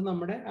ചെയ്യാമുള്ളൂ. അത്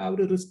നമ്മുടെ ആ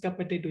ഒരു റിസ്ക്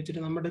അപ്പറ്റൈറ്റ്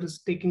വെച്ചിട്ട്, നമ്മുടെ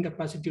റിസ്ക് ടേക്കിംഗ്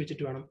കപ്പാസിറ്റി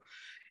വെച്ചിട്ട് വേണം.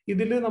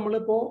 ഇതിൽ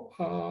നമ്മളിപ്പോ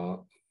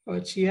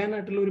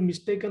ചെയ്യാനായിട്ടുള്ള ഒരു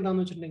മിസ്റ്റേക്ക്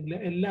എന്താണെന്ന് വെച്ചിട്ടുണ്ടെങ്കിൽ,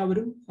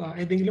 എല്ലാവരും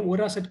ഏതെങ്കിലും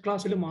ഒരു അസറ്റ്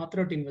ക്ലാസ്സിൽ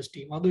മാത്രമായിട്ട് ഇൻവെസ്റ്റ്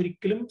ചെയ്യും.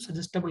 അതൊരിക്കലും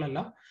സജസ്റ്റബിൾ അല്ല.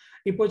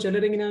 ഇപ്പോൾ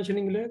ചിലരെങ്ങനെയാണെന്ന്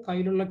വെച്ചിട്ടുണ്ടെങ്കിൽ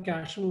കയ്യിലുള്ള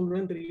ക്യാഷ്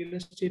മുഴുവൻ റിയൽ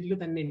എസ്റ്റേറ്റിൽ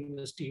തന്നെ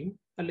ഇൻവെസ്റ്റ് ചെയ്യും,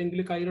 അല്ലെങ്കിൽ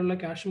കയ്യിലുള്ള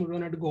ക്യാഷ്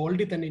മുഴുവനായിട്ട്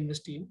ഗോൾഡിൽ തന്നെ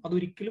ഇൻവെസ്റ്റ് ചെയ്യും.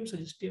 അതൊരിക്കലും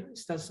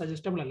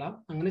സജസ്റ്റബിൾ അല്ല.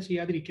 അങ്ങനെ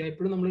ചെയ്യാതിരിക്കുക.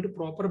 എപ്പോഴും നമ്മളൊരു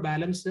പ്രോപ്പർ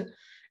ബാലൻസ്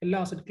എല്ലാ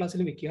അസറ്റ്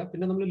ക്ലാസ്സിലും വെക്കുക.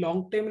 പിന്നെ നമ്മൾ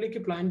ലോങ്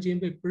ടൈമിലേക്ക് പ്ലാൻ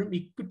ചെയ്യുമ്പോൾ എപ്പോഴും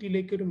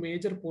ഇക്വിറ്റിയിലേക്ക് ഒരു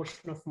major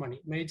portion of money,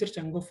 major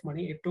chunk of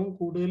money, ഏറ്റവും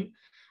കൂടുതൽ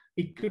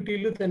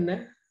ഇക്വിറ്റിയിൽ തന്നെ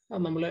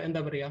നമ്മൾ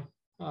എന്താ പറയാ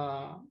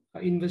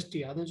ഇൻവെസ്റ്റ്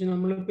ചെയ്യുക. അതെന്ന് വെച്ചാൽ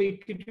നമ്മളിപ്പോൾ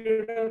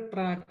ഇക്വിറ്റിയുടെ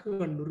ട്രാക്ക്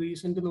കണ്ടു,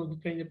 റീസെന്റ്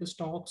നോക്കിക്കഴിഞ്ഞപ്പോൾ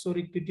സ്റ്റോക്സ് ഒരു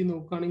ഇക്വിറ്റി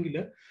നോക്കുകയാണെങ്കിൽ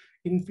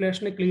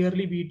ഇൻഫ്ലേഷനെ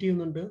ക്ലിയർലി ബീറ്റ്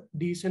ചെയ്യുന്നുണ്ട്,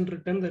 ഡീസെന്റ്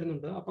റിട്ടേൺ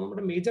തരുന്നുണ്ട്. അപ്പൊ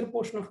നമ്മുടെ മേജർ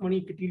പോർഷൻ ഓഫ് മണി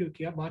ഇക്വിറ്റിയിൽ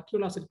വെക്കുക.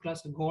 ബാക്കിയുള്ള അസറ്റ്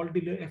ക്ലാസ്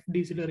ഗോൾഡിൽ,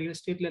 FDസിൽ, റിയൽ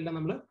എസ്റ്റേറ്റിലെല്ലാം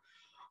നമ്മൾ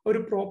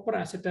ഒരു പ്രോപ്പർ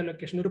അസറ്റ്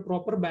അലൊക്കേഷൻ, ഒരു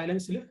പ്രോപ്പർ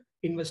ബാലൻസിൽ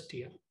ഇൻവെസ്റ്റ്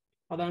ചെയ്യാം.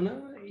 അതാണ്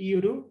ഈ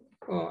ഒരു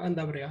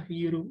എന്താ പറയാ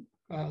ഈ ഒരു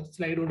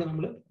സ്ലൈഡ് കൊണ്ട്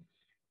നമ്മൾ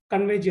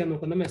കൺവേ ചെയ്യാൻ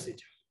നോക്കുന്ന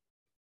മെസ്സേജ്.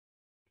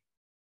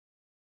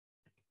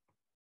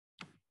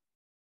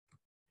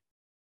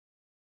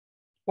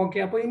 ഓക്കെ,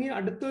 അപ്പൊ ഇനി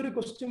അടുത്തൊരു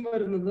ക്വസ്റ്റ്യൻ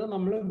വരുന്നത്,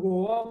 നമ്മൾ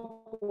ഗോവ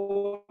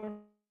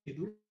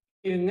ചെയ്തു,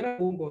 എങ്ങനെ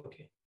പോകുമ്പോൾ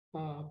ഓക്കെ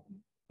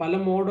പല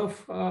മോഡ്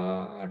ഓഫ്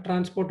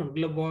ട്രാൻസ്പോർട്ട്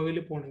ഉണ്ടല്ലോ ഗോവയിൽ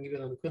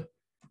പോകണമെങ്കിൽ നമുക്ക്.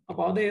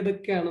 അപ്പൊ അത്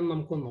ഏതൊക്കെയാണെന്ന്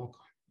നമുക്കൊന്ന്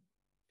നോക്കാം.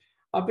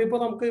 അപ്പൊ ഇപ്പൊ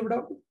നമുക്ക് ഇവിടെ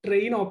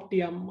ട്രെയിൻ ഓപ്റ്റ്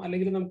ചെയ്യാം,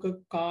 അല്ലെങ്കിൽ നമുക്ക്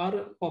കാർ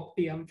ഓപ്റ്റ്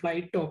ചെയ്യാം,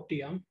 ഫ്ലൈറ്റ് ഓപ്റ്റ്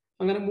ചെയ്യാം.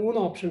 അങ്ങനെ 3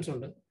 ഓപ്ഷൻസ്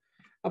ഉണ്ട്.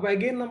 അപ്പൊ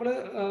അഗെയിൻ നമ്മൾ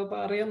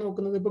പറയാൻ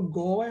നോക്കുന്നത്, ഇപ്പൊ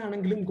ഗോവ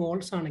ആണെങ്കിലും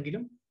ഗോൾസ്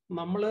ആണെങ്കിലും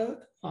നമ്മൾ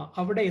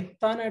അവിടെ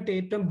എത്താനായിട്ട്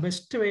ഏറ്റവും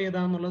ബെസ്റ്റ് വേ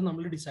ഏതാന്നുള്ളത്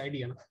നമ്മൾ ഡിസൈഡ്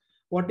ചെയ്യണം.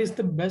 What is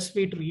the best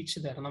way to reach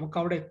there? നമുക്ക്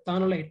അവിടെ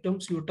എത്താനുള്ള ഏറ്റവും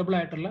സ്യൂട്ടബിൾ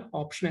ആയിട്ടുള്ള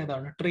ഓപ്ഷൻ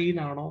ഏതാണ്? ട്രെയിൻ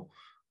ആണോ,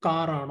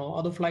 കാർ ആണോ,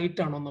 അതോ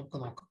ഫ്ലൈറ്റ് ആണോ നമുക്ക്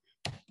നോക്കാം.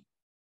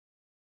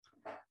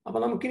 അപ്പൊ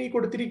നമുക്കിനി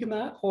കൊടുത്തിരിക്കുന്ന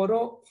ഓരോ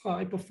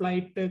ഇപ്പൊ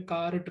ഫ്ലൈറ്റ്,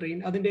 കാർ, ട്രെയിൻ,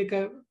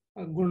 അതിന്റെയൊക്കെ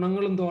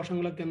ഗുണങ്ങളും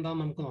ദോഷങ്ങളൊക്കെ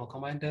എന്താണെന്ന് നമുക്ക്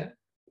നോക്കാം. അതിന്റെ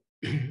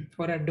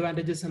ഓരോ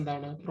അഡ്വാൻറ്റേജസ്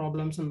എന്താണ്,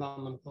 പ്രോബ്ലംസ്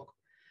എന്താണെന്ന് നമുക്ക് നോക്കാം.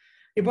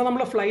 ഇപ്പൊ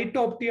നമ്മൾ ഫ്ലൈറ്റ്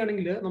ഓപ്റ്റ്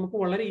ചെയ്യുകയാണെങ്കിൽ നമുക്ക്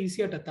വളരെ ഈസി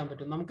ആയിട്ട് എത്താൻ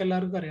പറ്റും. നമുക്ക്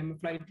എല്ലാവർക്കും അറിയാം,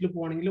 ഫ്ലൈറ്റിൽ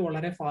പോകണമെങ്കിൽ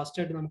വളരെ ഫാസ്റ്റ്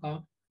ആയിട്ട് നമുക്ക് ആ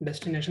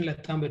ഡെസ്റ്റിനേഷനിൽ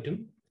എത്താൻ പറ്റും.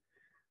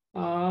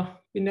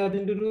 പിന്നെ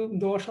അതിൻ്റെ ഒരു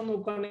ദോഷം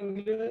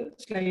നോക്കുകയാണെങ്കിൽ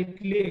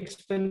സ്ലൈറ്റ്ലി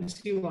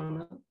എക്സ്പെൻസീവ്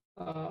ആണ്.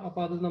 അപ്പൊ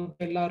അത്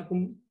നമുക്ക് എല്ലാവർക്കും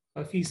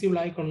ഫീസിബിൾ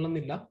ആയി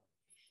കൊള്ളുന്നില്ല.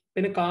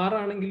 പിന്നെ കാർ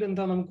ആണെങ്കിൽ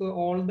എന്താ, നമുക്ക്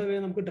ഓൾ ദ വേ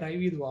നമുക്ക്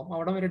ഡ്രൈവ് ചെയ്ത് പോകാം,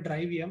 അവിടെ വരെ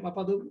ഡ്രൈവ് ചെയ്യാം.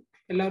 അപ്പൊ അത്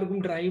എല്ലാവർക്കും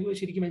ഡ്രൈവ്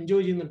ശരിക്കും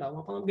എൻജോയ് ചെയ്യുന്നുണ്ടാവും.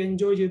 അപ്പൊ നമുക്ക്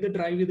എൻജോയ് ചെയ്ത്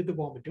ഡ്രൈവ് ചെയ്തിട്ട്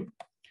പോകാൻ പറ്റും.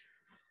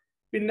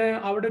 പിന്നെ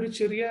അവിടെ ഒരു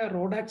ചെറിയ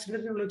റോഡ്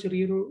ആക്സിഡന്റിനുള്ള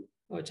ചെറിയൊരു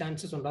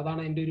ചാൻസസ് ഉണ്ട്. അതാണ്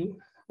അതിൻ്റെ ഒരു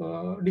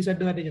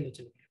ഡിസഡ്വാൻറ്റേജ് എന്ന്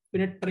വെച്ചിട്ടുണ്ടെങ്കിൽ.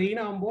 പിന്നെ ട്രെയിൻ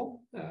ആകുമ്പോൾ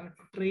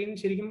ട്രെയിൻ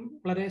ശരിക്കും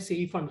വളരെ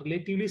സേഫ് ആണ്,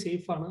 റിലേറ്റീവ്ലി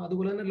സേഫ് ആണ്,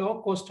 അതുപോലെ തന്നെ ലോ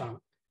കോസ്റ്റ് ആണ്.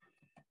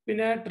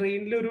 പിന്നെ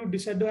ട്രെയിനിലെ ഒരു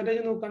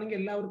ഡിസഡ്വാൻറ്റേജ് നോക്കുകയാണെങ്കിൽ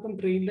എല്ലാവർക്കും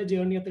ട്രെയിനിലെ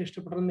ജേർണി അത്ര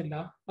ഇഷ്ടപ്പെടണമെന്നില്ല.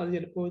 അത്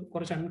ചിലപ്പോൾ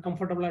കുറച്ച്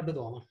അൺകംഫർട്ടബിൾ ആയിട്ട്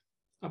തോന്നാം.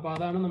 അപ്പൊ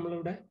അതാണ്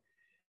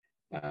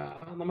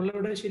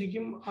നമ്മളിവിടെ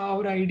ശരിക്കും ആ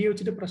ഒരു ഐഡിയ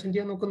വെച്ചിട്ട് പ്രസന്റ്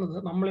ചെയ്യാൻ നോക്കുന്നത്.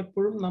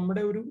 നമ്മളെപ്പോഴും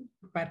നമ്മുടെ ഒരു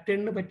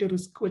പാറ്റേണിന് പറ്റിയ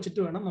റിസ്ക്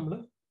വെച്ചിട്ട് വേണം നമ്മൾ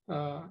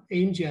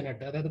എയിം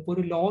ചെയ്യാനായിട്ട്. അതായത് ഇപ്പോൾ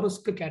ഒരു ലോ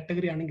റിസ്ക്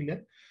കാറ്റഗറി ആണെങ്കിൽ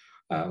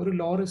ഒരു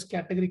ലോ റിസ്ക്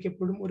കാറ്റഗറിക്ക്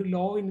എപ്പോഴും ഒരു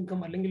ലോ ഇൻകം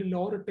അല്ലെങ്കിൽ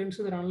ലോ റിട്ടേൺസ്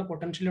തരാനുള്ള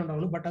പൊട്ടൻഷ്യൽ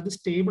ഉണ്ടാവുള്ളൂ. ബട്ട് അത്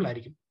സ്റ്റേബിൾ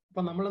ആയിരിക്കും.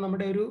 അപ്പൊ നമ്മൾ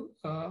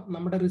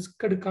നമ്മുടെ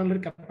റിസ്ക് എടുക്കാനുള്ള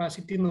ഒരു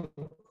കപ്പാസിറ്റി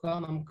നോക്കുക.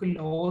 നമുക്ക്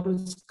ലോ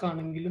റിസ്ക്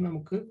ആണെങ്കിൽ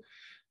നമുക്ക്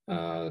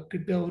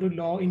കിട്ടുക ഒരു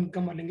ലോ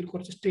ഇൻകം അല്ലെങ്കിൽ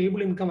കുറച്ച് സ്റ്റേബിൾ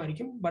ഇൻകം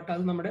ആയിരിക്കും. ബട്ട്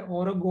അത് നമ്മുടെ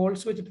ഓരോ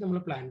ഗോൾസ് വെച്ചിട്ട് നമ്മൾ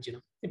പ്ലാൻ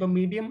ചെയ്യണം. ഇപ്പൊ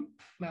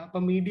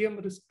മീഡിയം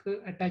റിസ്ക്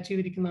അറ്റാച്ച്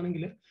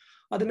ചെയ്തിരിക്കുന്നതാണെങ്കിൽ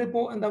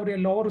അതിനിപ്പോ എന്താ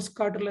പറയുക, ലോ റിസ്ക്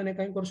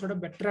ആയിട്ടുള്ളതിനേക്കാളും കുറച്ചുകൂടെ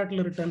ബെറ്റർ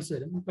ആയിട്ടുള്ള റിട്ടേൺസ്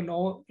തരും. ഇപ്പൊ ലോ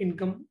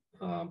ഇൻകം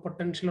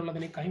പൊട്ടൻഷ്യൽ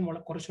ഉള്ളതിനേക്കാളും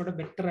കുറച്ചുകൂടെ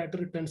ബെറ്റർ ആയിട്ട്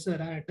റിട്ടേൺസ്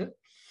തരാനായിട്ട്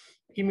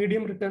ഈ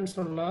മീഡിയം റിട്ടേൺസ്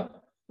ഉള്ള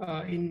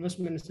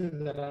ഇൻവെസ്റ്റ്മെന്റ്സ്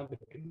തരാൻ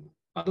പറ്റും.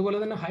 അതുപോലെ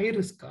തന്നെ ഹൈ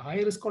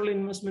റിസ്ക് ഉള്ള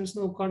ഇൻവെസ്റ്റ്മെന്റ്സ്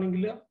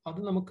നോക്കുകയാണെങ്കിൽ അത്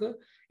നമുക്ക്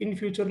ഇൻ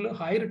ഫ്യൂച്ചറിൽ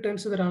ഹൈ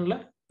റിട്ടേൺസ് തരാനുള്ള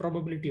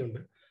പ്രോബബിലിറ്റി ഉണ്ട്.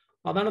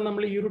 അതാണ്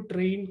നമ്മൾ ഈ ഒരു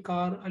ട്രെയിൻ,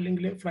 കാർ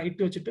അല്ലെങ്കിൽ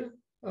ഫ്ലൈറ്റ് വെച്ചിട്ട്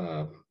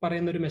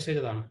പറയുന്ന ഒരു മെസ്സേജ്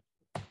അതാണ്.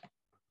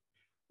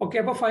 ഓക്കെ,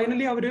 അപ്പൊ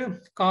ഫൈനലി അവര്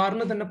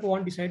കാറിന് തന്നെ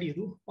പോകാൻ ഡിസൈഡ്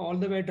ചെയ്തു. ഓൾ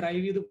ദ വേ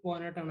ഡ്രൈവ് ചെയ്ത്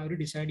പോകാനായിട്ടാണ് അവർ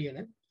ഡിസൈഡ്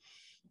ചെയ്യുന്നത്.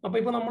 അപ്പൊ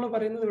ഇപ്പൊ നമ്മൾ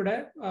പറയുന്നത് ഇവിടെ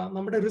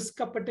നമ്മുടെ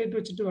റിസ്ക് അപ്പറ്റൈറ്റ്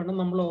വെച്ചിട്ട് വേണം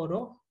നമ്മൾ ഓരോ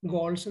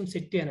ഗോൾസും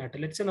സെറ്റ് ചെയ്യാനായിട്ട്.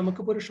 ലെറ്റ്സ്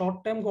നമുക്കിപ്പോൾ ഒരു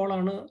ഷോർട്ട് ടൈം ഗോൾ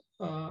ആണ്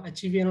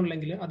അച്ചീവ്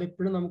ചെയ്യാനുള്ളെങ്കിൽ അത്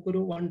എപ്പോഴും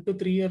നമുക്കൊരു 1 to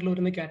 3 ഇയറിൽ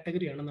വരുന്ന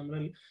കാറ്റഗറിയാണ്. നമ്മൾ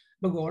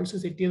ഇപ്പൊ ഗോൾസ്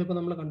സെറ്റ് ചെയ്തപ്പോൾ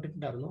നമ്മൾ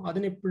കണ്ടിട്ടുണ്ടായിരുന്നു.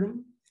 അതിനെപ്പോഴും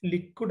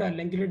ലിക്വിഡ്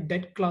അല്ലെങ്കിൽ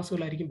ഡെറ്റ്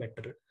ക്ലാസ്സുകളായിരിക്കും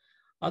ബെറ്റർ.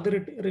 അത്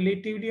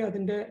റിലേറ്റീവ്ലി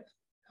അതിന്റെ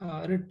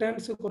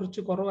റിട്ടേൺസ്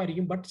കുറച്ച്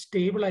കുറവായിരിക്കും, ബട്ട്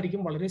സ്റ്റേബിൾ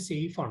ആയിരിക്കും, വളരെ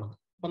സേഫ് ആണ്.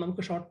 അപ്പൊ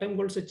നമുക്ക് ഷോർട്ട് ടൈം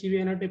ഗോൾസ് അച്ചീവ്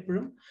ചെയ്യാനായിട്ട്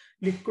എപ്പോഴും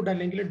ലിക്വിഡ്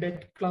അല്ലെങ്കിൽ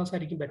ഡെറ്റ് ക്ലാസ്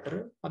ആയിരിക്കും ബെറ്റർ.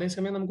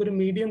 അതേസമയം നമുക്കൊരു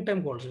മീഡിയം ടൈം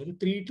ഗോൾസ്, ഒരു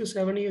 3 to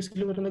 7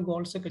 ഇയേഴ്സിൽ വരുന്ന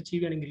ഗോൾസ് ഒക്കെ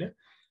അച്ചീവ് ചെയ്യണമെങ്കിൽ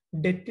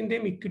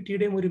ഡെറ്റിന്റെയും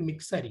ഇക്വിറ്റിയുടെയും ഒരു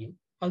മിക്സ് ആയിരിക്കും.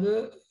 അത്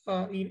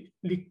ഈ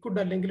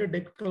ലിക്വിഡ് അല്ലെങ്കിൽ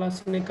ഡെറ്റ്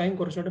ക്ലാസിനേക്കാളും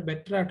കുറച്ചുകൂടെ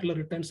ബെറ്റർ ആയിട്ടുള്ള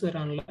റിട്ടേൺസ്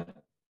തരാനുള്ള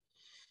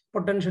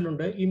പൊട്ടൻഷ്യൽ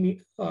ഉണ്ട് ഈ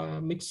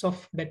മിക്സ്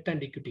ഓഫ് ഡെറ്റ്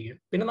ആൻഡ് ഇക്വിറ്റിക്ക്.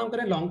 പിന്നെ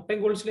നമുക്കറിയാം ലോങ് ടൈം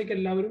ഗോൾസിലേക്ക്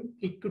എല്ലാവരും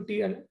equity,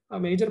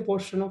 major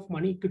portion of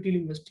money ഇക്വിറ്റിയിൽ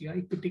invest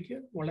ചെയ്യുക. ഇക്വിറ്റിക്ക്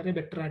വളരെ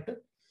ബെറ്റർ ആയിട്ട്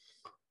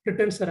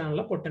റിട്ടേൺസ്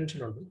തരാനുള്ള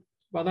പൊട്ടൻഷ്യൽ ഉണ്ട്.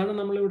 അപ്പൊ അതാണ്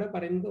നമ്മളിവിടെ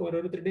പറയുന്നത്,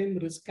 ഓരോരുത്തരുടെയും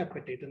റിസ്ക്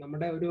അപ്പറ്റൈറ്റ്,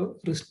 നമ്മുടെ ഒരു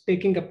റിസ്ക്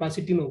ടേക്കിംഗ്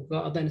കപ്പാസിറ്റി നോക്കുക.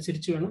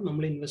 അതനുസരിച്ച് വേണം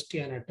നമ്മൾ ഇൻവെസ്റ്റ്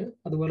ചെയ്യാനായിട്ട്.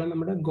 അതുപോലെ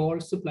നമ്മുടെ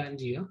ഗോൾസ് പ്ലാൻ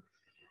ചെയ്യുക.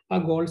 ആ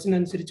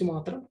ഗോൾസിനനുസരിച്ച്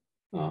മാത്രം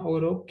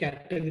ഓരോ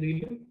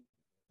കാറ്റഗറിയിലും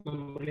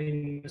നമ്മുടെ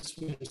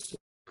ഇൻവെസ്റ്റ്മെന്റ്സ്.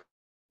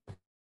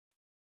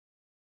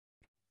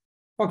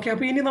 ഓക്കെ,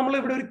 അപ്പൊ ഇനി നമ്മൾ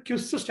ഇവിടെ ഒരു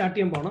ക്വിസ് സ്റ്റാർട്ട്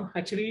ചെയ്യാൻ പോകണം.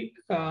 ആക്ച്വലി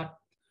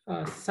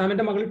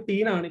സാമിന്റെ മകൾ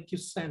ടീനാണ്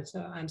ക്വിസ്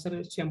ആൻസർ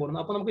ചെയ്യാൻ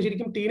പോകുന്നത്. അപ്പൊ നമുക്ക്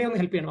ശരിക്കും ടീനെ ഒന്ന്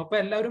ഹെൽപ്പ് ചെയ്യണം. അപ്പൊ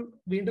എല്ലാവരും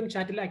വീണ്ടും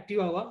ചാറ്റിൽ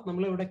ആക്റ്റീവ് ആവുക.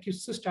 നമ്മൾ ഇവിടെ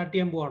ക്വിസ് സ്റ്റാർട്ട്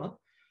ചെയ്യാൻ പോവാണ്.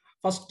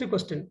 First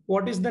question,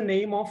 what is the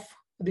name of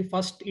the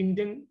first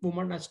Indian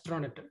woman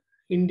astronaut?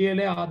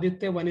 ഇന്ത്യയിലെ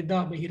ആദ്യത്തെ വനിതാ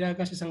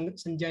ബഹിരാകാശ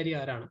സഞ്ചാരി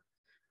ആരാണ്?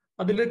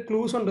 അതിൽ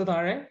ക്ലൂസ് ഉണ്ട്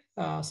താഴെ.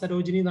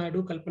 സരോജിനി നായിഡു,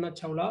 കൽപ്പന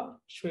ചൗള,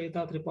 ശ്വേത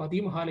ത്രിപാഠി,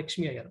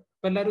 മഹാലക്ഷ്മി അയ്യർ.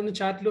 അപ്പൊ എല്ലാവരും ഒന്ന്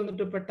ചാറ്റിൽ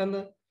വന്നിട്ട്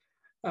പെട്ടെന്ന്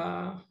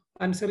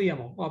ആൻസർ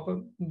ചെയ്യാമോ? അപ്പൊ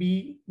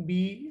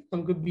ബി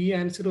നമുക്ക് ബി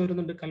ആൻസർ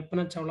വരുന്നുണ്ട്.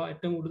 കൽപ്പന ചൗള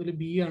ഏറ്റവും കൂടുതൽ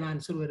ബി ആണ്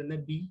ആൻസർ വരുന്നത്.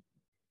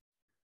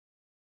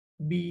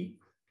 ബി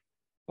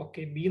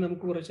ഓക്കെ, ബി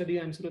നമുക്ക്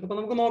കുറച്ചധികം ആൻസർ വരും. അപ്പൊ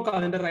നമുക്ക് നോക്കാം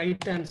അതിന്റെ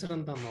റൈറ്റ് ആൻസർ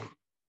എന്താണോ.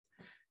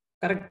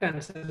 Correct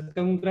answer,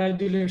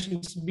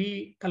 congratulations. ബി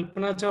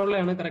കൽപ്പന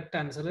ചൗളയാണ് കറക്റ്റ്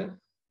ആൻസർ.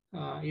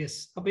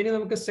 യെസ്. അപ്പൊ ഇനി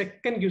നമുക്ക്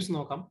സെക്കൻഡ് ക്വസ്റ്റ്യൻ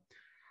നോക്കാം.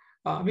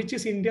 Which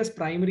is India's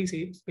primary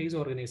space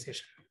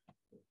organisation?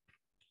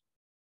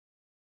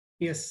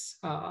 Yes,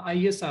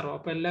 ISRO.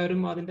 അപ്പൊ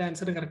എല്ലാവരും അതിന്റെ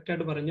ആൻസർ കറക്റ്റ്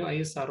ആയിട്ട് പറഞ്ഞു,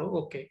 ISRO.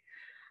 Okay.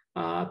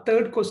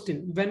 Third question,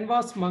 when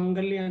was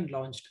Mangalyaan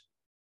launched?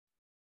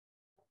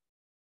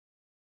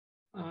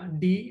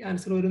 D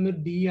answer വരുന്നത്.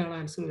 ഡി ആണ്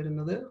ആൻസർ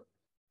വരുന്നത്.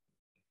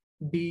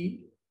 ഡി,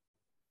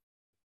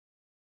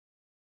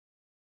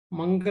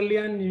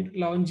 മംഗൾയാൻ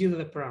ലോഞ്ച്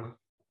ചെയ്തത് എപ്പോഴാണ്?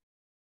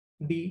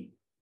 ഡി.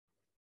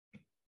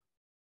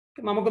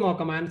 നമുക്ക്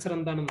നോക്കാം ആൻസർ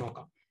എന്താണെന്ന്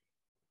നോക്കാം.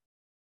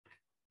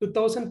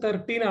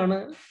 2013 ആണ്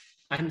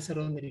ആൻസർ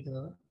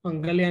വന്നിരിക്കുന്നത്.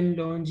 മംഗൾയാൻ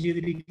ലോഞ്ച്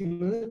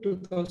ചെയ്തിരിക്കുന്നത്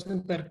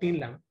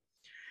 2013-ലാണ്.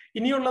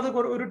 ഇനിയുള്ളത്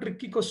ഒരു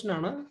ട്രിക്കി ക്വസ്റ്റ്യൻ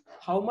ആണ്.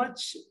 How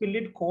much will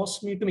it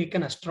cost me to make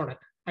an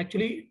astronaut?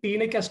 Actually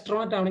ടീനയ്ക്ക്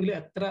astronaut ആണെങ്കിൽ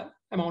എത്ര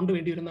എമൗണ്ട്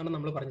വേണ്ടി വരുന്നതാണ്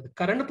നമ്മൾ പറഞ്ഞത്.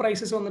 കറണ്ട്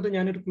പ്രൈസസ് വന്നിട്ട്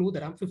ഞാനൊരു ക്ലൂ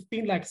തരാം.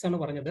 15 lakhs ആണ്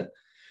പറഞ്ഞത്.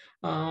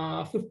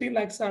 15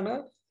 lakhs ആണ്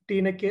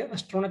ടീനയ്ക്ക്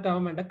അസ്ട്രോണറ്റ്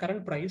ആവാൻ വേണ്ട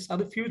കറണ്ട് പ്രൈസ്.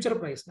 അത് ഫ്യൂച്ചർ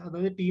പ്രൈസ്.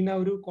 അതായത് ടീന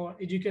ഒരു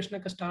എഡ്യൂക്കേഷൻ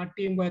ഒക്കെ സ്റ്റാർട്ട്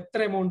ചെയ്യുമ്പോൾ എത്ര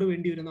എമൗണ്ട്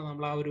വേണ്ടി വരുന്ന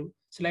നമ്മൾ ആ ഒരു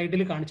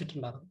സ്ലൈഡിൽ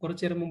കാണിച്ചിട്ടുണ്ടായിരുന്നു.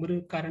 കുറച്ചു നേരം മുമ്പ് ഒരു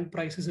കറണ്ട്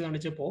പ്രൈസസ്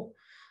കാണിച്ചപ്പോൾ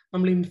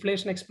നമ്മൾ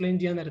ഇൻഫ്ലേഷൻ എക്സ്പ്ലെയിൻ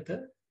ചെയ്യാൻ നേരത്ത്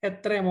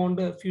എത്ര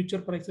എമൗണ്ട് ഫ്യൂച്ചർ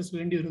പ്രൈസസ്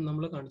വേണ്ടി വരും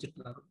നമ്മൾ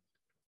കാണിച്ചിട്ടുണ്ടായിരുന്നു.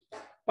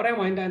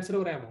 പറയാമോ അതിന്റെ ആൻസർ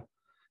പറയാമോ?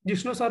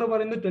 ജിഷ്ണു സാറ്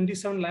പറയുന്നത്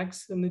 27 lakhs,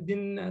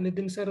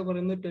 നിതിൻ സാറ്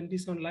പറയുന്നത്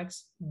 27 lakhs,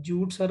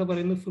 ജൂഡ് സാറ്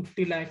പറയുന്നത്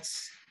 50 lakhs.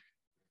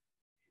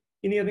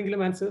 ഇനി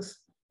ഏതെങ്കിലും ആൻസേഴ്സ്?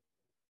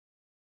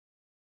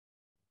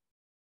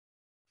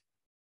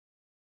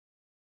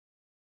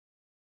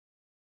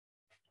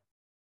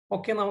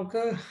 ഓക്കെ,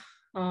 നമുക്ക്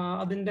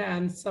അതിന്റെ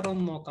ആൻസർ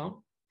ഒന്ന് നോക്കാം.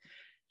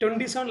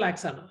 27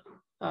 lakhs ആണ്.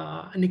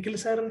 നിഖിൽ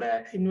സാറിന്റെ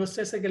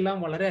ഇൻവെസ്റ്റേഴ്സ് ഒക്കെ എല്ലാം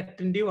വളരെ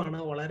അറ്റൻറ്റീവ് ആണ്,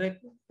 വളരെ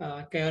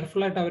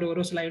കെയർഫുൾ ആയിട്ട് അവർ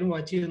ഓരോ സ്ലൈഡും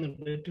വാച്ച്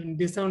ചെയ്യുന്നുണ്ട്.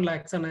 27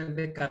 lakhs ആണ്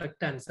അതിന്റെ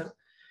കറക്റ്റ് ആൻസർ.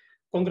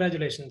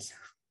 കോൺഗ്രാറ്റുലേഷൻസ്.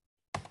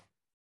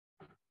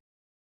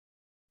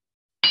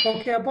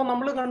 ഓക്കെ, അപ്പോൾ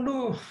നമ്മൾ കണ്ടു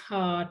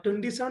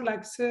 27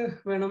 lakhs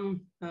വേണം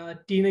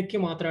ടീനയ്ക്ക്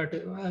മാത്രമായിട്ട്,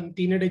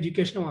 ടീനയുടെ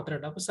എഡ്യൂക്കേഷന്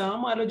മാത്രമായിട്ട്. അപ്പൊ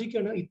സാം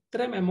ആലോചിക്കുകയാണ്,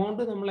 ഇത്രയും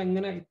എമൗണ്ട് നമ്മൾ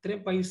എങ്ങനെ,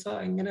 ഇത്രയും പൈസ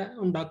എങ്ങനെ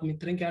ഉണ്ടാക്കും,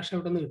 ഇത്രയും ക്യാഷ്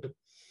എവിടെ നിന്ന് കിട്ടും?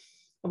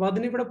 അപ്പൊ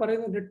അതിനിവിടെ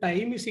പറയുന്നുണ്ട്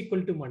time is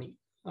equal to money.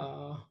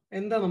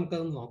 എന്താ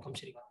നമുക്കതൊന്ന് നോക്കാം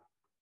ശരിക്കും.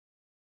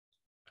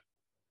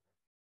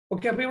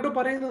 ഓക്കെ, അപ്പൊ ഇവിടെ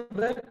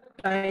പറയുന്നത്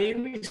time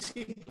is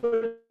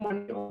equal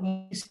to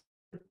money.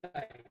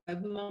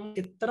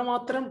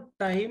 എത്രമാത്രം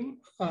ടൈം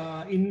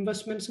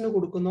ഇൻവെസ്റ്റ്മെന്റ്സിന്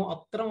കൊടുക്കുന്നോ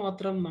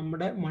അത്രമാത്രം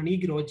നമ്മുടെ മണി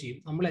ഗ്രോ ചെയ്യും.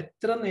 നമ്മൾ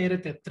എത്ര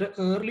നേരത്തെ, എത്ര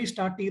ഏർലി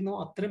സ്റ്റാർട്ട് ചെയ്യുന്നോ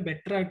അത്രയും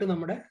ബെറ്റർ ആയിട്ട്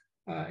നമ്മുടെ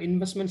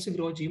ഇൻവെസ്റ്റ്മെന്റ്സ്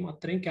ഗ്രോ ചെയ്യും,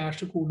 അത്രയും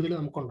ക്യാഷ് കൂടുതൽ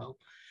നമുക്കുണ്ടാവും.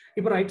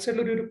 ഇപ്പൊ റൈറ്റ്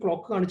സൈഡിൽ ഒരു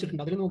ക്ലോക്ക്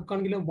കാണിച്ചിട്ടുണ്ട്. അതിൽ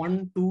നോക്കുകയാണെങ്കിൽ 1,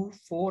 2,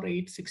 4,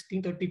 8,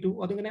 16, 32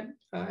 അതിങ്ങനെ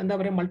എന്താ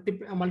പറയാ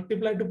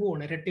മൾട്ടിപ്പിൾ ആയിട്ട്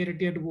പോവാണ്,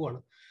 ഇരട്ടിയായിട്ട് പോവാണ്.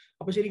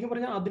 അപ്പൊ ശരിക്കും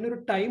പറഞ്ഞാൽ അതിനൊരു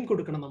ടൈം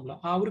കൊടുക്കണം. നമ്മൾ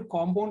ആ ഒരു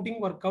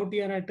കോമ്പൗണ്ടിങ് വർക്ക്ഔട്ട്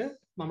ചെയ്യാനായിട്ട്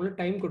നമ്മൾ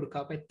ടൈം കൊടുക്കുക.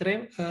 അപ്പൊ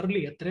എത്രയും ഏർലി,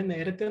 എത്രയും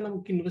നേരത്തെ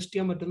നമുക്ക് ഇൻവെസ്റ്റ്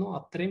ചെയ്യാൻ പറ്റുന്നോ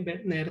അത്രയും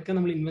നേരത്തെ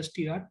നമ്മൾ ഇൻവെസ്റ്റ്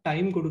ചെയ്യുക,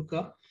 ടൈം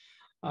കൊടുക്കുക,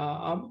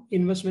 ആ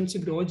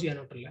ഇൻവെസ്റ്റ്മെന്റ്സ് ഗ്രോ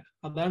ചെയ്യാനായിട്ടില്ല.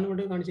 അതാണ്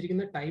ഇവിടെ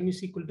കാണിച്ചിരിക്കുന്നത്. Time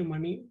is equal to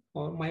money,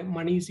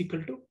 money is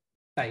equal to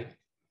time.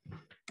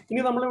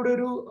 ഇനി നമ്മളിവിടെ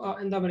ഒരു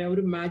എന്താ പറയാ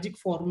ഒരു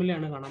മാജിക്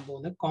ഫോർമുലയാണ് കാണാൻ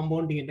പോകുന്നത്,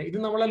 കോമ്പൗണ്ടിങ്ങിന്റെ. ഇത്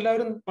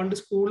നമ്മളെല്ലാവരും പണ്ട്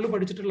സ്കൂളിൽ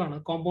പഠിച്ചിട്ടുള്ളതാണ്.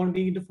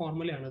 കോമ്പൗണ്ടിങ്ങിന്റെ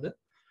ഫോർമുലയാണിത്.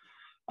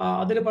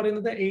 അതിൽ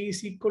പറയുന്നത് A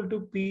is equal to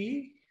P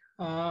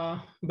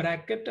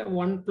bracket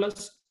 1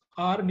 plus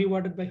R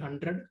divided by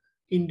 100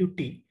 into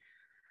T.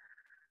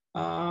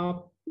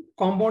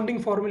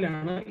 Compounding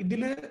ഫോർമുലയാണ്.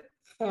 ഇതിൽ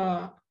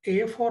A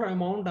ഫോർ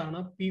എമൗണ്ട്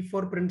ആണ്, P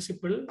ഫോർ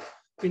പ്രിൻസിപ്പിൾ,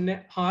 പിന്നെ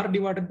R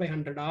ഡിവൈഡഡ് ബൈ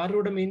 100. R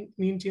ഇവിടെ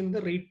മീൻ ചെയ്യുന്നത്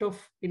റേറ്റ്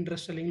ഓഫ്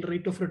ഇൻട്രസ്റ്റ് അല്ലെങ്കിൽ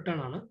റേറ്റ് ഓഫ് റിട്ടേൺ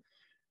ആണ്.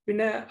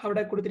 പിന്നെ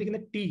അവിടെ കൊടുത്തിരിക്കുന്ന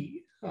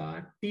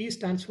T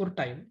stands for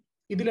time.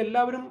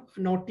 ഇതിലെല്ലാവരും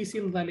notice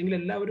ചെയ്യുന്നത് അല്ലെങ്കിൽ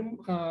എല്ലാവരും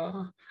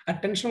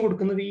അറ്റൻഷൻ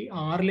കൊടുക്കുന്നത് ഈ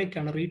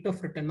ആറിലേക്കാണ്, റേറ്റ്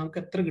ഓഫ് റിട്ടേൺ. നമുക്ക്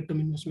എത്ര കിട്ടും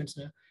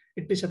ഇൻവെസ്റ്റ്മെന്റ്സിന്?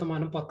 8%,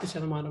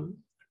 10%,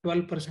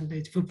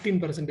 12%,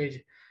 15%,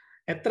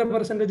 എത്ര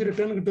പെർസെന്റേജ്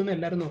റിട്ടേൺ കിട്ടുമെന്ന്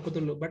എല്ലാവരും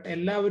നോക്കത്തുള്ളൂ. ബട്ട്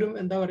എല്ലാവരും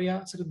എന്താ പറയാ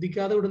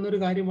ശ്രദ്ധിക്കാതെ വിടുന്ന ഒരു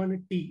കാര്യമാണ്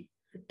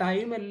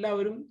ടൈം.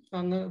 എല്ലാവരും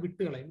അങ്ങ്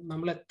വിട്ടുകളയും.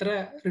 നമ്മൾ എത്ര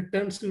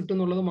റിട്ടേൺസ് കിട്ടും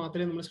എന്നുള്ളത്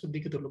മാത്രമേ നമ്മൾ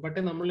ശ്രദ്ധിക്കത്തുള്ളൂ.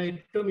 ബട്ട് നമ്മൾ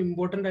ഏറ്റവും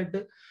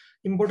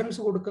ഇമ്പോർട്ടൻസ്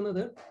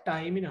കൊടുക്കുന്നത്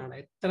ടൈമിനാണ്.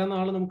 എത്ര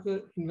നാൾ നമുക്ക്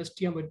ഇൻവെസ്റ്റ്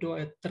ചെയ്യാൻ പറ്റുമോ,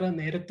 എത്ര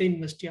നേരത്തെ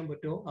ഇൻവെസ്റ്റ് ചെയ്യാൻ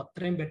പറ്റുമോ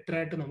അത്രയും ബെറ്റർ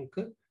ആയിട്ട്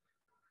നമുക്ക്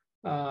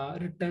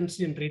റിട്ടേൺസ്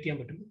ജനറേറ്റ് ചെയ്യാൻ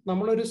പറ്റും.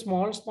 നമ്മളൊരു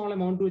സ്മോൾ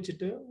എമൗണ്ട്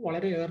വെച്ചിട്ട്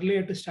വളരെ ഏർലി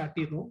ആയിട്ട് സ്റ്റാർട്ട്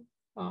ചെയ്യുന്നു.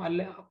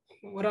 അല്ല,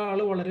 ഒരാൾ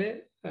വളരെ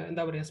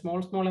എന്താ പറയുക,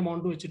 സ്മോൾ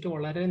എമൗണ്ട് വെച്ചിട്ട്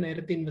വളരെ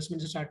നേരത്തെ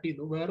ഇൻവെസ്റ്റ്മെന്റ് സ്റ്റാർട്ട്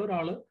ചെയ്യുന്നു.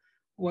 വേറൊരാൾ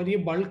വലിയ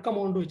ബൾക്ക്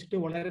എമൗണ്ട് വെച്ചിട്ട്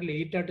വളരെ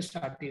ലേറ്റ് ആയിട്ട്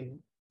സ്റ്റാർട്ട് ചെയ്യുന്നു.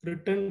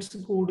 റിട്ടേൺസ്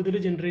കൂടുതൽ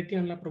ജനറേറ്റ്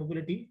ചെയ്യാനുള്ള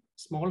പ്രോബിലിറ്റി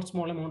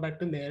സ്മോൾ എമൗണ്ട്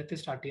ആയിട്ട് നേരത്തെ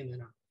സ്റ്റാർട്ട്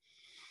ചെയ്യുന്നതിനാണ്.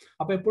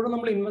 അപ്പൊ എപ്പോഴും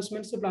നമ്മൾ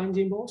ഇൻവെസ്റ്റ്മെന്റ്സ് പ്ലാൻ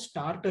ചെയ്യുമ്പോൾ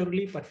സ്റ്റാർട്ട്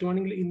ഏർലി,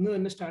 പറ്റുവാണെങ്കിൽ ഇന്ന്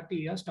തന്നെ സ്റ്റാർട്ട്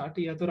ചെയ്യുക. സ്റ്റാർട്ട്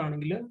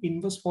ചെയ്യാത്തവരാണെങ്കിൽ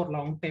ഇൻവെസ്റ്റ് ഫോർ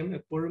ലോങ് ടൈം.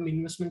 എപ്പോഴും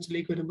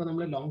ഇൻവെസ്റ്റ്മെന്റ്സിലേക്ക് വരുമ്പോൾ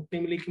നമ്മൾ ലോങ്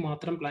ടൈമിലേക്ക്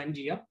മാത്രം പ്ലാൻ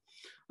ചെയ്യുക.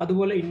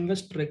 അതുപോലെ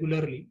ഇൻവെസ്റ്റ്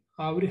റെഗുലർലി,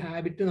 ആ ഒരു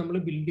ഹാബിറ്റ് നമ്മൾ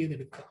ബിൽഡ്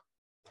ചെയ്തെടുക്കുക.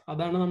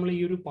 അതാണ് നമ്മൾ ഈ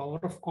ഒരു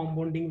പവർ ഓഫ്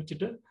കോമ്പൗണ്ടിങ്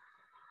വെച്ചിട്ട്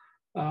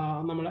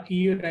നമ്മൾ ഈ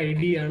ഒരു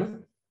ഐഡിയ ആണ്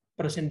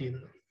പ്രസന്റ്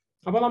ചെയ്യുന്നത്.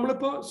 അപ്പൊ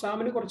നമ്മളിപ്പോ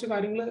സാമിന് കുറച്ച്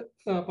കാര്യങ്ങൾ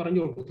പറഞ്ഞു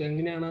കൊടുത്തു.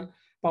 എങ്ങനെയാണ്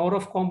പവർ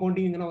ഓഫ്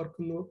കോമ്പൗണ്ടിങ് ഇങ്ങനെ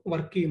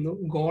വർക്ക് ചെയ്യുന്നു,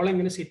 ഗോൾ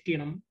എങ്ങനെ സെറ്റ്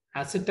ചെയ്യണം,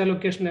 അസറ്റ്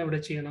അലൊക്കേഷൻ എവിടെ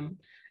ചെയ്യണം,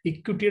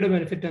 ഇക്വിറ്റിയുടെ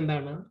ബെനിഫിറ്റ്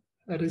എന്താണ്,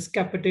 റിസ്ക്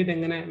അപ്പറ്റൈറ്റ്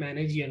എങ്ങനെ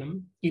മാനേജ് ചെയ്യണം,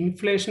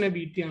 ഇൻഫ്ലേഷനെ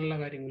ബീറ്റ് ചെയ്യാനുള്ള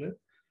കാര്യങ്ങൾ,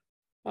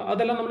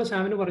 അതെല്ലാം നമ്മൾ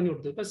സാമിന് പറഞ്ഞു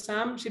കൊടുത്തു. ഇപ്പൊ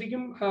സാം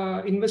ശരിക്കും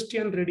ഇൻവെസ്റ്റ്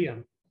ചെയ്യാൻ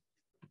റെഡിയാണ്.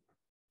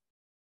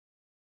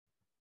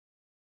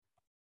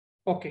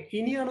 ഓക്കെ,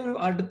 ഇനിയാണ്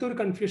അടുത്തൊരു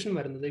കൺഫ്യൂഷൻ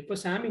വരുന്നത്. ഇപ്പൊ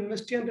സാം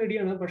ഇൻവെസ്റ്റ് ചെയ്യാൻ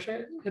റെഡിയാണ്, പക്ഷെ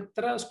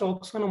എത്ര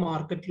സ്റ്റോക്സ് ആണ്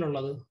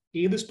മാർക്കറ്റിലുള്ളത്,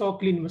 ഏത്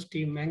സ്റ്റോക്കിൽ ഇൻവെസ്റ്റ്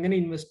ചെയ്യും, എങ്ങനെ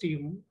ഇൻവെസ്റ്റ്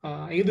ചെയ്യും,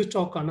 ഏത്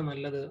സ്റ്റോക്കാണ്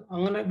നല്ലത്,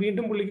 അങ്ങനെ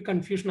വീണ്ടും പുള്ളിക്ക്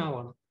കൺഫ്യൂഷൻ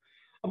ആവാണ്.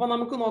 അപ്പൊ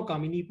നമുക്ക്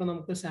നോക്കാം ഇനിയിപ്പോ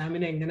നമുക്ക്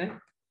സാമിനെ എങ്ങനെ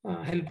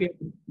ഹെൽപ്പ്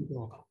ചെയ്യാൻ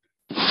നോക്കാം.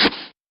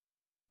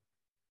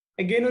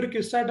 അഗെയിൻ ഒരു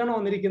ക്വിസ് ആയിട്ടാണ്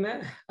വന്നിരിക്കുന്നത്.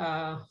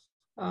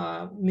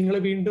 നിങ്ങൾ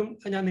വീണ്ടും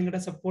ഞാൻ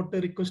നിങ്ങളുടെ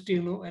സപ്പോർട്ട് റിക്വസ്റ്റ്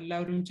ചെയ്യുന്നു.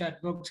 എല്ലാവരും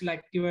ചാറ്റ് ബോക്സിൽ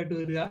ആക്റ്റീവായിട്ട്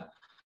വരിക.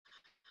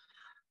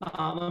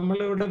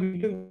 നമ്മളിവിടെ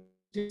വീണ്ടും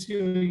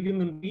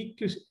ചോദിക്കുന്നുണ്ട്.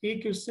 ഈ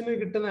ക്വസ്റ്റിന്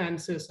കിട്ടുന്ന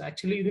ആൻസേഴ്സ്,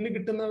 ആക്ച്വലി ഇതിന്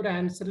കിട്ടുന്ന ഒരു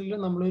ആൻസറിൽ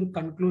നമ്മളൊരു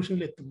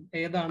കൺക്ലൂഷനിൽ എത്തും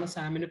ഏതാണ്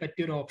സാമിന്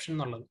പറ്റിയ ഒരു ഓപ്ഷൻ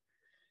എന്നുള്ളത്.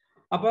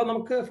 അപ്പോൾ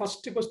നമുക്ക്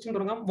ഫസ്റ്റ് ക്വസ്റ്റ്യൻ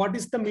തുടങ്ങാം. What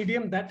is the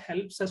medium that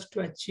helps us to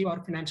achieve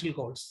our financial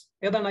goals?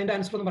 ഏതാണ് അതിന്റെ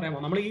ആൻസർ എന്ന് പറയാമോ?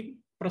 നമ്മൾ ഈ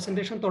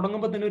പ്രസന്റേഷൻ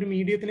തുടങ്ങുമ്പോൾ തന്നെ ഒരു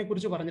മീഡിയത്തിനെ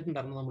കുറിച്ച്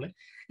പറഞ്ഞിട്ടുണ്ടായിരുന്നു. നമ്മൾ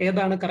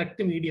ഏതാണ്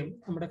കറക്റ്റ് മീഡിയം,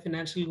 നമ്മുടെ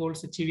ഫിനാൻഷ്യൽ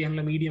ഗോൾസ് അച്ചീവ്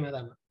ചെയ്യാനുള്ള മീഡിയം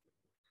ഏതാണ്?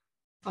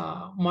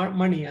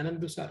 മണി,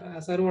 അനന്തു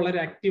സാർ വളരെ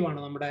ആക്റ്റീവ് ആണ്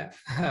നമ്മുടെ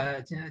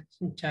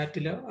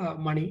ചാറ്റില്.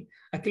 മണി,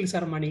 അഖിൽ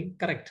സാർ മണി,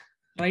 കറക്റ്റ്,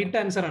 റൈറ്റ്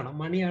ആൻസർ ആണ്.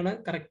 മണിയാണ്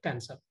കറക്റ്റ്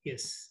ആൻസർ.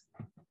 യെസ്.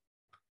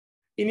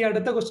 ഇനി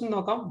അടുത്ത ക്വസ്റ്റ്യൻ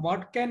നോക്കാം.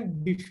 What can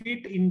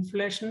defeat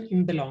inflation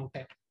in the long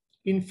time?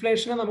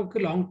 ഇൻഫ്ലേഷനെ നമുക്ക്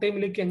ലോങ്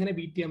ടൈമിലേക്ക് എങ്ങനെ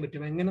ബീറ്റ് ചെയ്യാൻ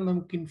പറ്റും, എങ്ങനെ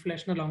നമുക്ക്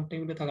ഇൻഫ്ലേഷനെ ലോങ്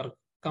ടൈമിൽ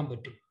തകർക്കാൻ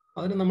പറ്റും?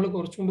 അതിന് നമ്മൾ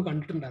കുറച്ചു മുമ്പ്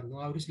കണ്ടിട്ടുണ്ടായിരുന്നു,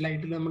 ആ ഒരു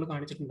സ്ലൈഡിൽ നമ്മൾ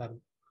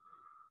കാണിച്ചിട്ടുണ്ടായിരുന്നു.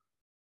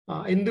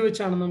 എന്ത്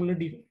വെച്ചാണ് നമ്മൾ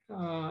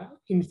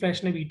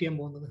ഇൻഫ്ലേഷനെ ബീറ്റ് ചെയ്യാൻ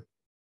പോകുന്നത്?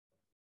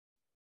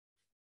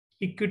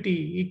 Equity.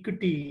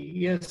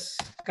 Yes,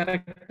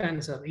 correct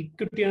answer.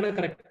 ഇക്വിറ്റിയാണ്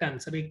correct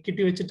answer.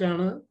 Equity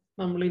വെച്ചിട്ടാണ്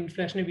നമ്മൾ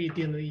ഇൻഫ്ലേഷനെ ബീറ്റ്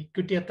ചെയ്യുന്നത്.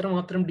 ഇക്വിറ്റി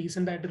എത്രമാത്രം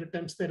ഡീസെന്റ് ആയിട്ട്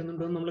റിട്ടേൺസ്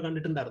തരുന്നുണ്ടോ എന്ന് നമ്മൾ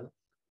കണ്ടിട്ടുണ്ടായിരുന്നു.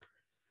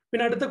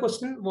 പിന്നെ അടുത്ത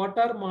question, what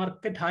are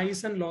market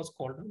high and loss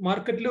called?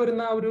 മാർക്കറ്റിൽ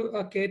വരുന്ന ഒരു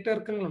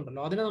കയറ്റിറക്കങ്ങൾ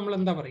ഉണ്ടല്ലോ, അതിനെ നമ്മൾ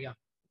എന്താ പറയാ?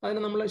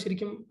 അതിന് നമ്മൾ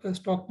ശരിക്കും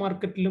സ്റ്റോക്ക്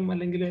മാർക്കറ്റിലും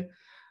അല്ലെങ്കിൽ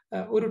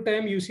ഒരു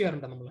ടൈം യൂസ്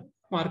ചെയ്യാറുണ്ട്. നമ്മൾ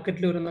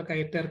മാർക്കറ്റിൽ വരുന്ന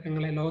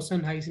കയറ്റിറക്കങ്ങളെ, ലോസ്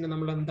ആൻഡ് ഹൈസിനെ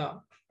നമ്മൾ എന്താ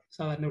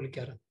സാധാരണ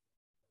വിളിക്കാറ്?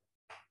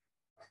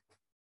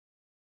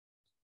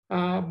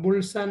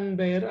 ബുൾസ് ആൻഡ്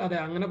ബെയർ, അതെ,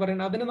 അങ്ങനെ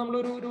പറയുന്നത്. അതിന് നമ്മൾ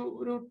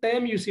ഒരു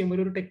ടേം യൂസ്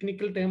ചെയ്യുമ്പോൾ ഒരു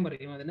ടെക്നിക്കൽ ടേം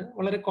പറയും. അതിന്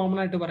വളരെ കോമൺ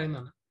ആയിട്ട്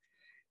പറയുന്നതാണ്.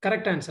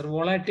 Correct answer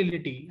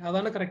volatility.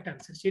 അതാണ് കറക്റ്റ്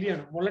ആൻസർ.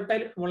 ശരിയാണ്,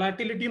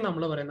 വോളാറ്റിലിറ്റി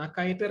നമ്മൾ പറയുന്നത്. ആ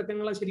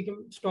കയറ്റിറക്കങ്ങളെ ശരിക്കും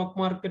സ്റ്റോക്ക്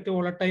മാർക്കറ്റ്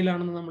വോളറ്റൈൽ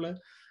ആണെന്ന് നമ്മൾ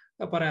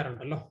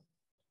പറയാറുണ്ടല്ലോ.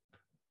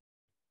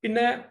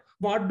 പിന്നെ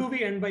what do we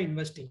earn by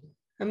investing?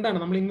 എന്താണ്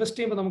നമ്മൾ ഇൻവെസ്റ്റ്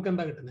ചെയ്യുമ്പോൾ നമുക്ക്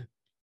എന്താ കിട്ടുന്നത്?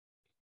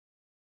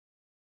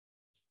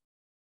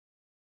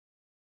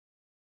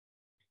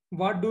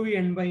 What do we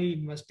earn by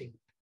investing?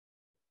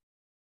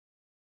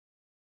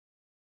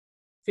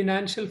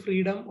 Financial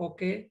freedom,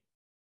 okay.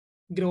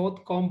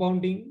 Growth,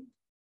 compounding,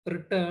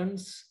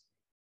 returns,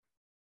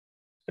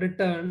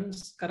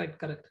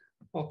 correct.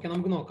 Okay,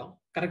 നമുക്ക് നോക്കാം.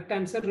 കറക്റ്റ്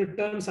ആൻസർ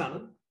റിട്ടേൺസ് ആണ്.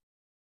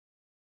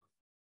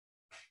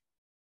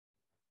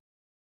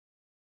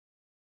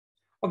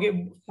 Okay,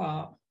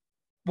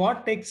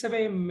 what takes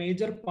away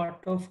major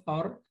part of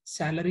our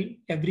salary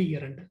every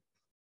year end?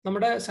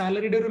 നമ്മുടെ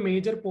സാലറിയുടെ ഒരു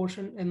മേജർ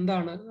പോർഷൻ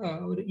എന്താണ്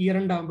ഒരു year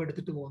end ആകുമ്പോൾ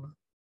എടുത്തിട്ട് പോകുന്നത്?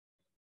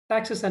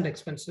 Taxes and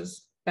expenses.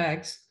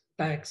 Tax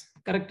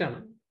correct ആണ്.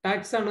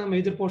 ടാക്സ് ആണ്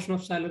മേജർ പോർഷൻ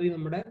ഓഫ് സാലറി.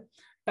 നമ്മുടെ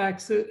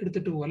ടാക്സ്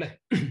എടുത്തിട്ട് പോകും അല്ലെ.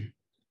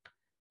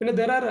 പിന്നെ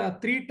there are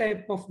 3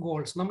 type of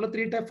goals. നമ്മൾ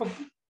 3 type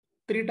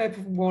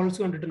of goals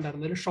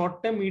കണ്ടിട്ടുണ്ടായിരുന്നു. ഒരു short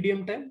time, medium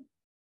time,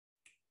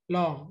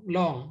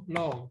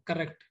 long.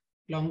 Correct,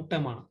 long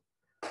time ആണ്.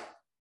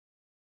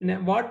 പിന്നെ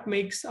what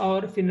makes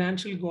our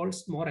financial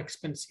goals more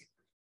expensive?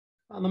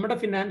 നമ്മുടെ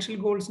ഫിനാൻഷ്യൽ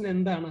ഗോൾസിന്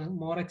എന്താണ്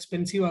മോർ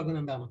എക്സ്പെൻസീവ് ആകുന്നത്?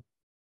 എന്താണ്?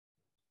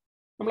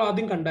 നമ്മൾ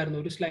ആദ്യം കണ്ടായിരുന്നു,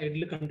 ഒരു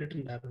സ്ലൈഡിൽ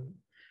കണ്ടിട്ടുണ്ടായിരുന്നു.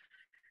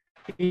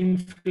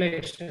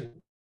 ഇൻഫ്ലേഷൻ.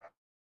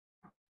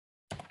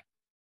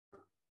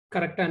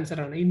 കറക്റ്റ് ആൻസർ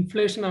ആണ്.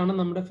 ഇൻഫ്ലേഷൻ ആണ്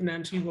നമ്മുടെ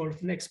ഫിനാൻഷ്യൽ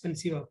ഗോൾസിനെ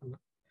എക്സ്പെൻസീവ് ആക്കുന്നത്.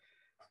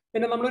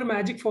 പിന്നെ നമ്മളൊരു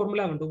മാജിക്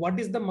ഫോർമുല കണ്ടു. What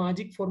is the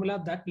magic formula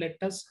that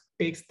let us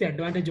takes the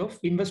advantage of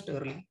invest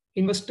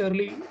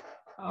early?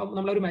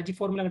 നമ്മളൊരു മാജിക്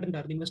ഫോർമുല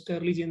കണ്ടിട്ടുണ്ടായിരുന്നു. ഇൻവെസ്റ്റ്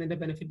ഏർലി ചെയ്യുന്നതിന്റെ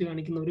ബെനിഫിറ്റ്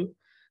കാണിക്കുന്ന ഒരു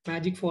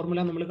മാജിക് ഫോർമുല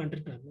നമ്മൾ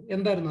കണ്ടിട്ടുണ്ടായിരുന്നു.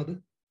 എന്തായിരുന്നു അത്?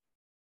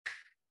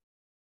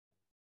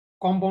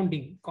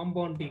 കോമ്പൗണ്ടിങ്.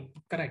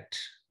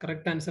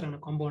 കറക്റ്റ് ആൻസർ ആണ്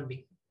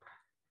കോമ്പൗണ്ടിങ്.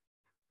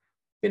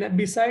 പിന്നെ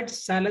besides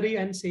salary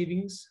and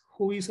savings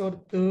who is our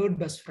third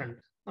best friend.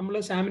 നമ്മൾ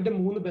സാമിന്റെ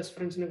 3 ബെസ്റ്റ്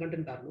ഫ്രണ്ട്സിനെ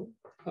കണ്ടിട്ടുണ്ടായിരുന്നു.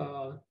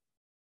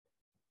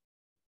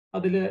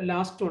 അതിൽ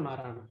ലാസ്റ്റ് വൺ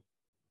ആരാണ്?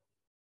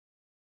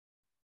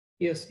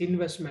 Yes,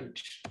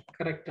 investment.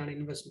 കറക്റ്റ് ആണ്,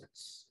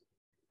 ഇൻവെസ്റ്റ്മെന്റ്സ്.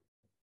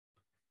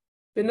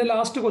 പിന്നെ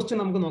ലാസ്റ്റ് ക്വസ്റ്റ്യൻ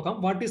നമുക്ക് നോക്കാം.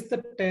 What is the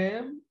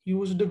term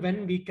used when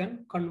we can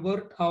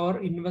convert our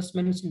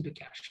investments in to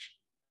cash?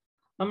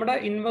 നമ്മുടെ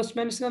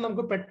ഇൻവെസ്റ്റ്മെന്റ്സിനെ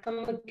നമുക്ക്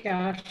പെട്ടെന്ന്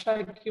ക്യാഷ്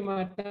ആക്കി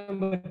മാറ്റാൻ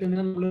പറ്റുന്ന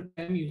നമ്മൾ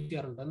ടേം യൂസ്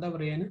ചെയ്യാറുണ്ട്. എന്താ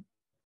പറയാൻ?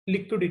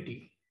 Liquidity.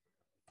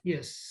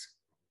 Yes,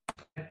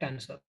 correct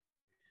answer,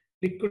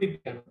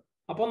 liquidity ആണ്.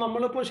 അപ്പോൾ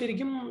നമ്മളിപ്പോ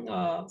ശരിക്കും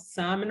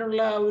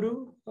സാമിനുള്ള ഒരു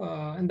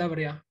എന്താ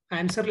പറയാ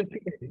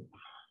ആൻസറിലെത്തിക്കഴിഞ്ഞു.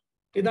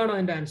 ഇതാണ്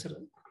അതിന്റെ ആൻസർ.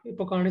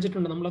 ഇപ്പൊ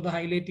കാണിച്ചിട്ടുണ്ട്, നമ്മളത്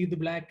ഹൈലൈറ്റ് ചെയ്ത്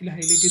ബ്ലാക്കിൽ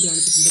ഹൈലൈറ്റ് ചെയ്ത്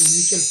കാണിച്ചിട്ടുണ്ട്.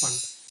 Mutual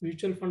fund.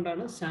 മ്യൂച്വൽ ഫണ്ട്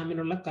ആണ്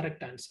സാമിനുള്ള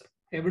കറക്റ്റ് ആൻസർ.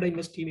 എവിടെ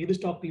ഇൻവെസ്റ്റ് ചെയ്യും, ഏത്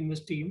സ്റ്റോക്കിൽ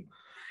ഇൻവെസ്റ്റ് ചെയ്യും,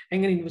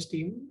 എങ്ങനെ ഇൻവെസ്റ്റ്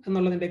ചെയ്യും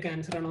എന്നുള്ളതിന്റെ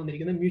ആൻസർ ആണ്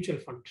വന്നിരിക്കുന്നത്, മ്യൂച്വൽ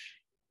ഫണ്ട്.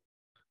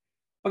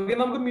 ഓക്കെ,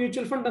 നമുക്ക്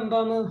മ്യൂച്വൽ ഫണ്ട്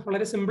എന്താണെന്ന്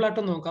വളരെ സിമ്പിൾ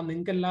ആയിട്ട് നോക്കാം.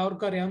 നിങ്ങൾക്ക്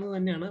എല്ലാവർക്കും അറിയാവുന്നത്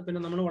തന്നെയാണ്. പിന്നെ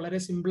നമ്മൾ വളരെ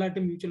സിമ്പിൾ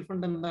ആയിട്ട് മ്യൂച്വൽ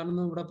ഫണ്ട്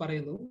എന്താണെന്ന് ഇവിടെ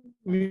പറയുന്നു.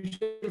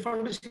 മ്യൂച്വൽ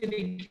ഫണ്ട്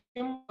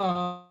ശരിക്കും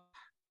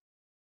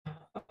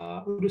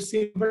ഒരു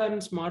simple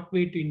and smart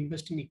way to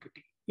invest in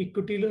equity.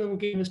 ഇക്വിറ്റിയിൽ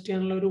നമുക്ക് ഇൻവെസ്റ്റ്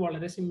ചെയ്യാനുള്ള ഒരു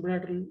വളരെ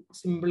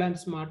സിമ്പിൾ ആൻഡ്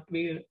സ്മാർട്ട്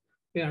വേ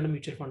ആണ്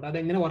മ്യൂച്വൽ ഫണ്ട്.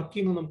 അതെങ്ങനെ വർക്ക്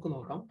ചെയ്യുന്നു നമുക്ക്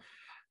നോക്കാം.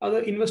 അത്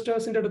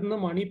ഇൻവെസ്റ്റേഴ്സിന്റെ അടുത്ത് നിന്ന്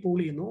മണി പൂൾ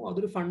ചെയ്യുന്നു.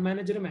 അതൊരു ഫണ്ട്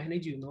മാനേജർ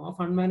മാനേജ് ചെയ്യുന്നു. ആ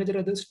ഫണ്ട് മാനേജർ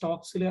അത്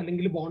സ്റ്റോക്സിൽ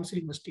അല്ലെങ്കിൽ ബോൺസിൽ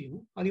ഇൻവെസ്റ്റ് ചെയ്യുന്നു.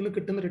 അതിൽ നിന്ന്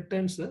കിട്ടുന്ന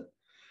റിട്ടേൺസ്,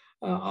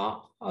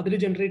 അതിൽ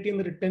ജനറേറ്റ്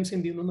ചെയ്യുന്ന റിട്ടേൺസ്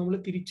എന്ത് ചെയ്യുന്നു, നമ്മൾ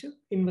തിരിച്ച്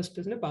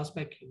ഇൻവെസ്റ്റേഴ്സിന് പാസ്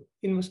ബാക്ക് ചെയ്യുന്നു,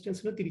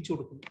 ഇൻവെസ്റ്റേഴ്സിന് തിരിച്ചു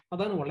കൊടുക്കുന്നു.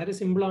 അതാണ്, വളരെ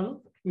സിമ്പിൾ ആണ്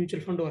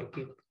മ്യൂച്വൽ ഫണ്ട് വർക്ക്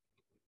ചെയ്യുന്നത്.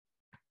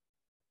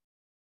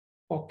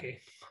 ഓക്കെ,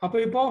 അപ്പൊ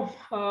ഇപ്പോ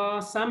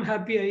സാം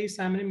ഹാപ്പി ആയി.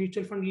 സാമിന്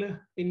മ്യൂച്വൽ ഫണ്ടിൽ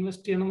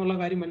ഇൻവെസ്റ്റ് ചെയ്യണം എന്നുള്ള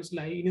കാര്യം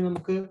മനസ്സിലായി. ഇനി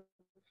നമുക്ക്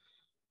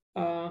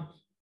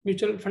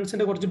മ്യൂച്വൽ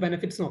ഫണ്ട്സിന്റെ കുറച്ച്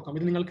ബെനിഫിറ്റ്സ് നോക്കാം.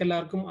 ഇത് നിങ്ങൾക്ക്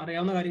എല്ലാവർക്കും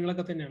അറിയാവുന്ന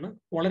കാര്യങ്ങളൊക്കെ തന്നെയാണ്.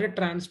 വളരെ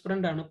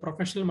ട്രാൻസ്പെറന്റ് ആണ്,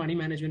 പ്രൊഫഷണൽ മണി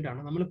മാനേജ്മെന്റ്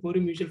ആണ്. നമ്മളിപ്പോൾ ഒരു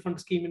മ്യൂച്വൽ ഫണ്ട്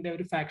സ്കീമിന്റെ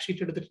ഒരു ഫാക്ട്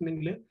ഷീറ്റ്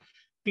എടുത്തിട്ടുണ്ടെങ്കിൽ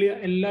ക്ലിയർ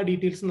എല്ലാ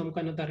ഡീറ്റെയിൽസും നമുക്ക്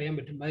അതിനകത്ത് അറിയാൻ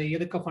പറ്റും. അത്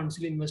ഏതൊക്കെ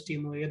ഫണ്ട്സിൽ ഇൻവെസ്റ്റ്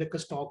ചെയ്യുന്നു, ഏതൊക്കെ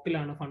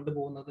സ്റ്റോക്കിലാണ് ഫണ്ട്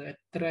പോകുന്നത്,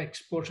 എത്ര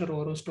എക്സ്പോഷർ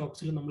ഓരോ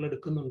സ്റ്റോക്സിലും നമ്മൾ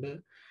എടുക്കുന്നുണ്ട്,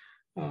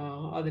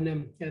 അതിന്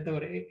എന്താ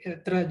പറയുക,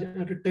 എത്ര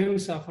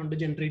റിട്ടേൺസ് ആ ഫണ്ട്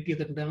ജനറേറ്റ്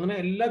ചെയ്തിട്ടുണ്ട്, അങ്ങനെ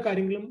എല്ലാ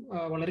കാര്യങ്ങളും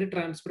വളരെ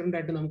ട്രാൻസ്പെറന്റ്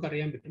ആയിട്ട് നമുക്ക്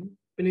അറിയാൻ പറ്റും.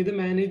 പിന്നെ ഇത്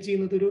മാനേജ്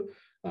ചെയ്യുന്നത് ഒരു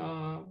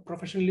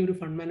പ്രൊഫഷണലി ഒരു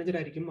ഫണ്ട് മാനേജർ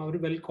ആയിരിക്കും. അവർ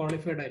വെൽ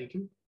ക്വാളിഫൈഡ്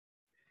ആയിരിക്കും.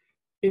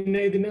 പിന്നെ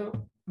ഇതിന്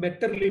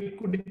ബെറ്റർ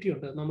ലിക്വിഡിറ്റി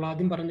ഉണ്ട്. നമ്മൾ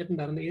ആദ്യം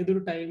പറഞ്ഞിട്ടുണ്ടായിരുന്നു,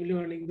 ഏതൊരു ടൈമിൽ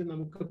വേണമെങ്കിൽ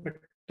നമുക്ക്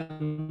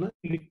പെട്ടെന്ന്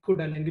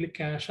ലിക്വിഡ് അല്ലെങ്കിൽ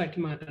ക്യാഷ്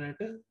ആക്കി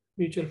മാറ്റാനായിട്ട്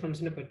മ്യൂച്വൽ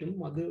ഫണ്ട്സിന് പറ്റും.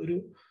 അത് ഒരു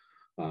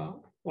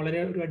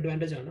വളരെ ഒരു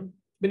അഡ്വാൻറ്റേജ് ആണ്.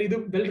 പിന്നെ ഇത്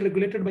well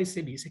regulated by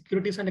SEBI,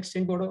 securities and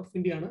exchange board of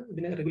India ആണ്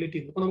ഇതിനെ റെഗുലേറ്റ്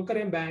ചെയ്യുന്നത്. അപ്പോൾ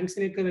നമുക്കറിയാം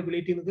ബാങ്ക്സിനെയൊക്കെ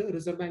റെഗുലേറ്റ് ചെയ്യുന്നത്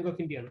റിസർവ് ബാങ്ക്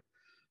ഓഫ് ഇന്ത്യ ആണ്.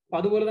 അപ്പൊ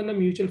അതുപോലെ തന്നെ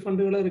മ്യൂച്വൽ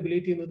ഫണ്ടുകളെ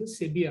റെഗുലേറ്റ് ചെയ്യുന്നത്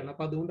സെബി ആണ്.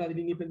 അപ്പൊ അതുകൊണ്ട് അതിൽ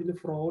ഇനിയിപ്പോൾ ഇതിൽ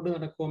ഫ്രോഡ്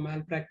നടക്കുമോ,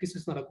 മാൽ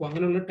പ്രാക്ടീസസ് നടക്കുമോ,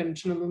 അങ്ങനെയുള്ള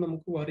ടെൻഷൻ ഒന്നും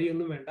നമുക്ക്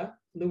വറിയൊന്നും വേണ്ട.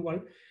 അത്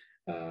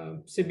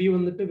സെബി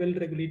വന്നിട്ട് വെൽ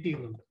റെഗുലേറ്റ്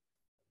ചെയ്യുന്നുണ്ട്.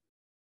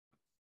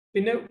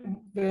 പിന്നെ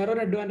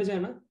വേറൊരു അഡ്വാൻറ്റേജ്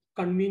ആണ്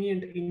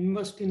convenient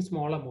invest in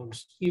small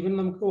amounts. Even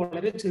നമുക്ക്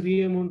വളരെ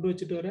ചെറിയ എമൗണ്ട്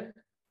വെച്ചിട്ട് വരെ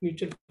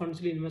മ്യൂച്വൽ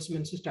ഫണ്ട്സിൽ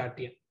ഇൻവെസ്റ്റ്മെന്റ്സ് സ്റ്റാർട്ട്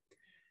ചെയ്യാം.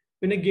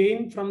 പിന്നെ gain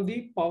from the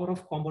power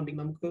of compounding.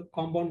 നമുക്ക്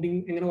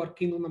കോമ്പൗണ്ടിങ് എങ്ങനെ വർക്ക്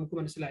ചെയ്യുന്നു നമുക്ക്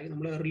മനസ്സിലായി.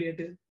 നമ്മൾ ഏർലി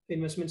ആയിട്ട്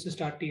ഇൻവെസ്റ്റ്മെന്റ്സ്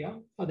സ്റ്റാർട്ട് ചെയ്യുക,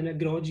 അതിനെ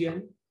ഗ്രോ ചെയ്യാൻ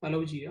അലോ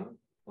ചെയ്യുക,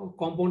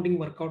 കോമ്പൗണ്ടിങ്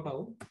വർക്ക്ഔട്ട്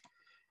ആവും.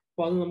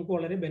 അപ്പോൾ അത് നമുക്ക്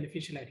വളരെ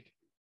ബെനിഫിഷ്യൽ ആയിരിക്കും.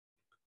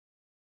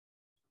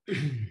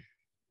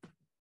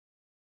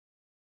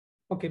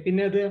 ഓക്കെ,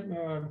 പിന്നെ അത്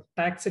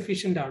ടാക്സ്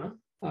എഫിഷ്യന്റ് ആണ്.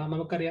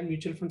 നമുക്കറിയാം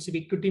mutual funds,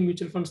 equity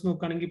mutual funds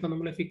നോക്കുകയാണെങ്കിൽ ഇപ്പൊ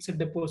നമ്മൾ ഫിക്സഡ്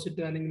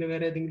ഡെപ്പോസിറ്റ് അല്ലെങ്കിൽ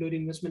വേറെ ഏതെങ്കിലും ഒരു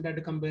ഇൻവെസ്റ്റ്മെന്റ്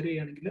ആയിട്ട് കമ്പയർ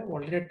ചെയ്യുകയാണെങ്കിൽ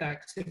വളരെ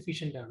ടാക്സ്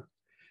എഫിഷ്യന്റ് ആണ്.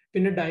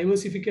 പിന്നെ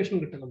ഡൈവേഴ്സിഫിക്കേഷൻ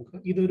കിട്ടും നമുക്ക്.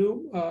 ഇതൊരു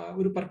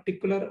ഒരു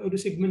പർട്ടിക്കുലർ ഒരു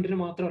സെഗ്മെന്റിന്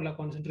മാത്രമല്ല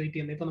കോൺസെൻട്രേറ്റ്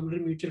ചെയ്യുന്നത്. ഇപ്പൊ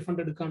നമ്മളൊരു മ്യൂച്വൽ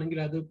ഫണ്ട്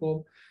എടുക്കുകയാണെങ്കിൽ അതിപ്പോ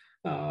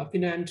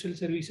ഫിനാൻഷ്യൽ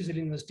സർവീസസിൽ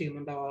ഇൻവെസ്റ്റ്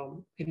ചെയ്യുന്നുണ്ടാവാം,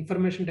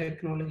 ഇൻഫർമേഷൻ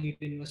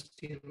ടെക്നോളജിയിൽ ഇൻവെസ്റ്റ്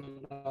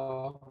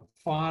ചെയ്യുന്നുണ്ടാവാം,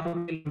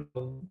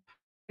 ഫാർമിലുണ്ടാവും,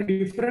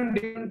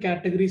 ഡിഫറെന്റ്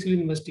കാറ്റഗറീസിൽ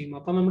ഇൻവെസ്റ്റ് ചെയ്യും.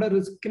 അപ്പൊ നമ്മുടെ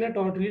റിസ്കിനെ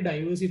ടോട്ടലി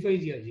ഡൈവേഴ്സിഫൈ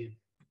ചെയ്യാം.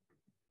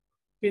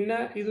 പിന്നെ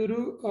ഇതൊരു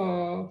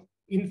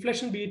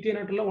ഇൻഫ്ലേഷൻ ബീറ്റ്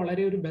ചെയ്യാനായിട്ടുള്ള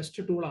വളരെ ഒരു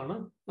ബെസ്റ്റ് ടൂൾ ആണ്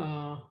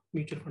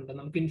മ്യൂച്വൽ ഫണ്ട്.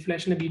 നമുക്ക്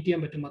ഇൻഫ്ലേഷനെ ബീറ്റ്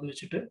ചെയ്യാൻ പറ്റും അത്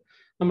വെച്ചിട്ട്.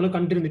 നമ്മൾ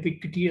കണ്ടിരുന്നു ഇപ്പൊ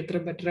ഇക്വിറ്റി എത്ര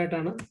ബെറ്റർ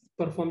ആയിട്ടാണ്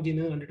പെർഫോം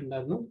ചെയ്യുന്നത്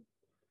കണ്ടിട്ടുണ്ടായിരുന്നു.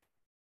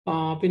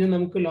 പിന്നെ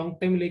നമുക്ക് ലോങ്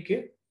ടൈമിലേക്ക്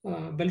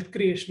വെൽത്ത്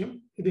ക്രിയേഷനും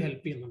ഇത്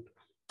ഹെൽപ്പ് ചെയ്യുന്നുണ്ട്.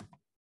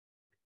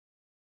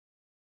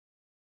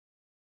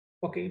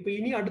 ഓക്കെ, ഇപ്പൊ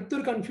ഇനി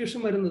അടുത്തൊരു കൺഫ്യൂഷൻ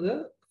വരുന്നത്,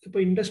 ഇപ്പൊ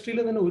ഇൻഡസ്ട്രിയിൽ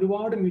തന്നെ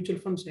ഒരുപാട് മ്യൂച്വൽ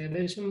ഫണ്ട്സ്,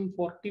 ഏകദേശം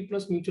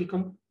 40+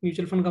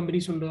 മ്യൂച്വൽ ഫണ്ട്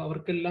കമ്പനീസ് ഉണ്ട്.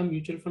 അവർക്കെല്ലാം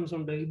മ്യൂച്വൽ ഫണ്ട്സ്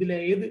ഉണ്ട്. ഇതിൽ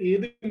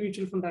ഏത്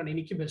മ്യൂച്വൽ ഫണ്ടാണ്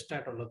എനിക്ക് ബെസ്റ്റ്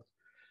ആയിട്ടുള്ളത്?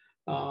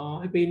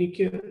 ഇപ്പൊ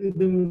എനിക്ക്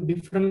ഇത്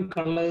ഡിഫറെന്റ്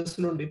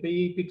കളേഴ്സിലുണ്ട്. ഇപ്പൊ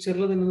ഈ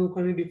പിക്ചറിൽ തന്നെ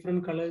നോക്കുകയാണെങ്കിൽ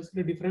ഡിഫറെന്റ്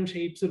കളേഴ്സിൽ ഡിഫറെന്റ്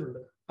ഷേപ്സിലുണ്ട്.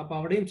 അപ്പൊ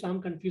അവിടെയും സാം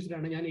കൺഫ്യൂസ്ഡ്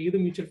ആണ്. ഞാൻ ഏത്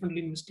മ്യൂച്വൽ ഫണ്ടിൽ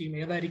ഇൻവെസ്റ്റ് ചെയ്യും,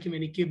 ഏതായിരിക്കും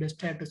എനിക്ക്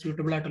ബെസ്റ്റ് ആയിട്ട്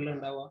സ്യൂട്ടബിൾ ആയിട്ടുള്ള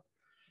ഉണ്ടാവുക?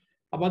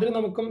 അപ്പൊ അതിന്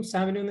നമുക്കും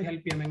സാമിനെ ഒന്ന്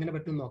ഹെൽപ്പ് ചെയ്യാം, എങ്ങനെ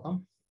പറ്റും നോക്കാം.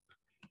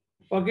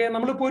 ഓക്കെ,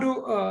 നമ്മളിപ്പോ ഒരു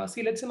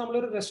സിലക്ഷൻ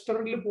നമ്മളൊരു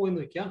റെസ്റ്റോറന്റിൽ പോയി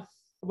നോക്കിയാൽ,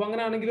 അപ്പൊ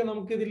അങ്ങനെയാണെങ്കിൽ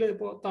നമുക്ക് ഇതിൽ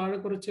ഇപ്പോൾ താഴെ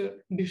കുറച്ച്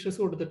ഡിഷസ്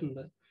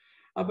കൊടുത്തിട്ടുണ്ട്.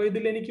 അപ്പൊ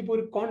ഇതിൽ എനിക്കിപ്പോ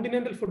ഒരു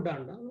കോണ്ടിനെന്റൽ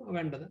ഫുഡാണ്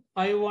വേണ്ടത്.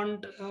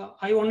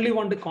 I only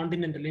want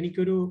continental.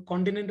 എനിക്കൊരു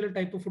കോണ്ടിനെന്റൽ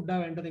ടൈപ്പ്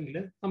ഫുഡാണ് വേണ്ടതെങ്കിൽ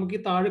നമുക്ക്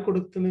ഈ താഴെ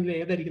കൊടുക്കുന്നതിൽ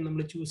ഏതായിരിക്കും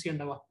നമ്മൾ ചൂസ്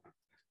ചെയ്യേണ്ടവ?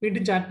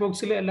 വീണ്ടും ചാറ്റ്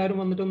ബോക്സിൽ എല്ലാവരും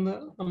വന്നിട്ടൊന്ന്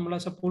നമ്മളെ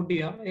സപ്പോർട്ട്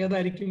ചെയ്യുക.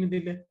 ഏതായിരിക്കും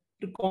ഇതിൽ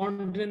ഒരു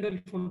കോണ്ടിനെന്റൽ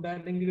ഫുഡ്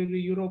അല്ലെങ്കിൽ ഒരു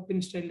European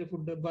style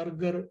food,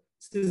 burger,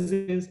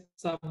 സിസിലീസ്,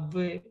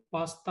 subway,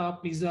 pasta,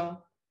 pizza,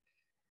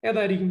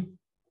 ഏതായിരിക്കും?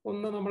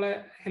 ഒന്ന് നമ്മളെ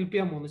ഹെൽപ്പ്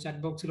ചെയ്യാൻ പോകുന്നു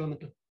ചാറ്റ് ബോക്സിൽ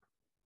വന്നിട്ട്.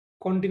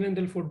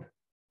 Continental food,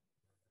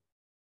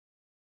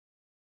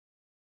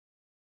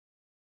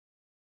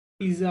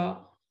 pizza.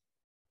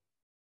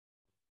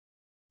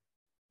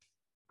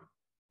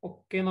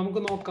 ഓക്കെ,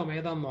 നമുക്ക് നോക്കാം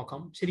ഏതാന്ന്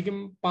നോക്കാം. ശരിക്കും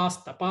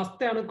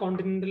പാസ്തയാണ്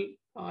കോണ്ടിനെന്റൽ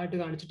ആയിട്ട്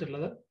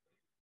കാണിച്ചിട്ടുള്ളത്.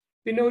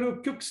 പിന്നെ ഒരു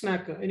quick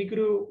snack,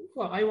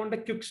 I won't A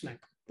quick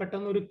snack.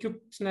 പെട്ടെന്ന് ഒരു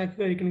ക്വിക്ക് സ്നാക്ക്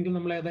കഴിക്കണമെങ്കിൽ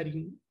നമ്മൾ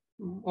ഏതായിരിക്കും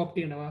ഓപ്റ്റ്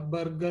ചെയ്യേണ്ടവ?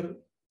 ബർഗർ,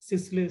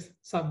 സിസ്ലിസ്,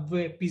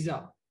 സബ്വേ, പിസ്സ,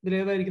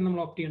 ഇതിലേതായിരിക്കും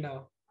നമ്മൾ ഓപ്റ്റ് ചെയ്യേണ്ടവ?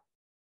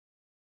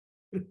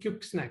 ഒരു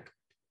ക്വിക്ക് സ്നാക്ക്.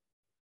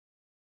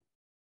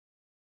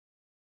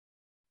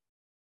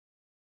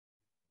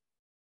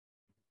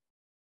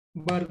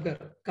 ബർഗർ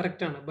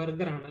കറക്റ്റ് ആണ്,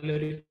 ബർഗർ ആണ് അല്ലെ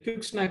ഒരു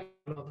ക്വിക്ക് സ്നാക്ക്.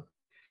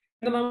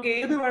 പിന്നെ നമുക്ക്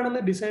ഏത്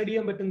വേണമെന്ന് ഡിസൈഡ്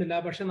ചെയ്യാൻ പറ്റുന്നില്ല,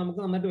 പക്ഷെ നമുക്ക്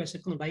നന്നായിട്ട്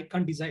വിശക്കുന്നുണ്ട്, ഐ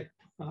കാൻ ഡിസൈഡ്.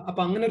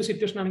 അപ്പൊ അങ്ങനെ ഒരു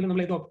സിറ്റുവേഷൻ ആണെങ്കിൽ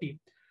നമ്മൾ ഏത് ഓപ്റ്റ് ചെയ്യും?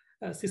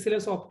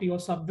 സിസിലസ് ഓപ്റ്റ് ചെയ്യോ,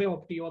 സബ്വേ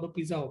ഓപ്റ്റ് ചെയ്യോ, അതോ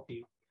പിസ്സ ഓപ്റ്റ്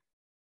ചെയ്യോ?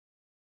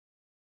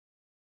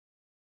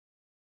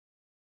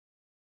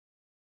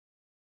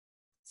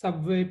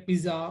 Subway,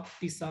 pizza.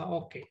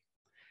 ഓക്കെ,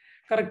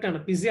 കറക്റ്റ് ആണ്,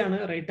 പിസ്സ ആണ്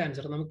റൈറ്റ്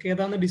ആൻസർ. നമുക്ക്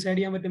ഏതാന്ന് ഡിസൈഡ്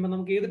ചെയ്യാൻ പറ്റുമ്പോൾ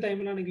നമുക്ക് ഏത്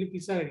ടൈമിലാണെങ്കിലും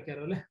പിസ്സ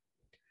കഴിക്കാറോ അല്ലെ.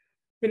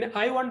 പിന്നെ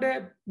I want A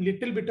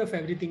little bit of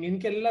everything,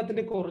 എനിക്ക്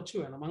എല്ലാത്തിന്റെ കുറച്ച്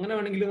വേണം. അങ്ങനെ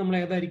വേണമെങ്കിൽ നമ്മൾ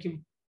ഏതായിരിക്കും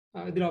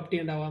ഇതിൽ ഓപ്റ്റ്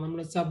ചെയ്യേണ്ടാവുക? നമ്മൾ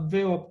സബ്വേ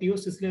ഓപ്റ്റ് ചെയ്യോ,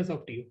 സിസിലേഴ്സ്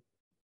ഓപ്റ്റ് ചെയ്യോ?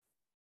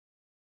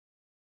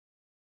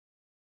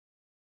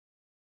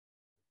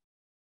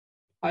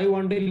 I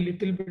want A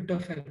little bit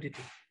of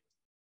everything.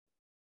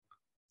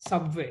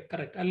 Subway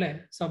correct അല്ലെ.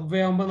 സബ്വേ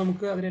ആകുമ്പോൾ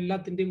നമുക്ക്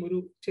അതിനെല്ലാത്തിന്റെയും ഒരു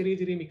ചെറിയ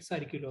ചെറിയ മിക്സ്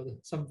ആയിരിക്കുമല്ലോ അത്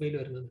സബ്വേയിൽ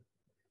വരുന്നത്.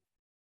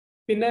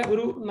 പിന്നെ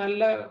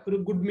ഒരു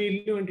ഗുഡ്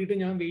മീലിന് വേണ്ടിയിട്ട്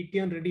ഞാൻ വെയിറ്റ്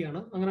ചെയ്യാൻ റെഡിയാണ്.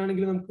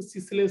 അങ്ങനെയാണെങ്കിൽ നമുക്ക്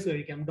സിസിലേഴ്സ്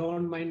കഴിക്കാം.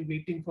 Don't mind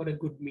waiting for A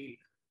good meal.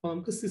 അപ്പൊ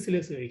നമുക്ക്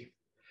സിസിലേഴ്സ് കഴിക്കാം.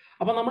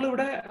 അപ്പൊ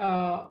നമ്മളിവിടെ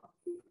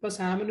ഇപ്പൊ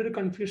സാമിന് ഒരു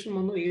കൺഫ്യൂഷൻ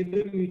വന്നു, ഏത്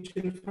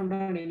മ്യൂച്വൽ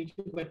ഫണ്ടാണ്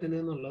എനിക്ക് പറ്റുന്നത്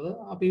എന്നുള്ളത്.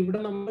 അപ്പൊ ഇവിടെ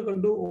നമ്മൾ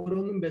കണ്ടു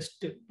ഓരോന്നും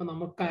ബെസ്റ്റ്. ഇപ്പൊ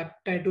നമുക്ക്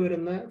ആപ്റ്റ് ആയിട്ട്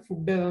വരുന്ന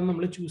ഫുഡ് ഏതാണെന്ന്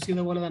നമ്മൾ ചൂസ്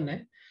ചെയ്ത പോലെ തന്നെ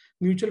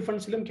മ്യൂച്വൽ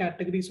ഫണ്ട്സിലും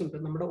കാറ്റഗറീസ് ഉണ്ട്.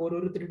 നമ്മുടെ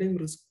ഓരോരുത്തരുടെയും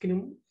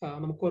റിസ്കിനും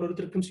നമുക്ക്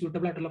ഓരോരുത്തർക്കും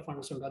സ്യൂട്ടബിൾ ആയിട്ടുള്ള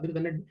ഫണ്ട്സ് ഉണ്ട്. അതിൽ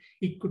തന്നെ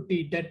equity,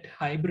 debt,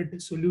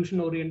 hybrid, solution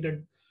oriented,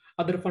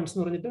 other funds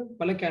എന്ന് പറഞ്ഞിട്ട്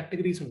പല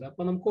കാറ്റഗറീസ് ഉണ്ട്.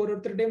 അപ്പൊ നമുക്ക്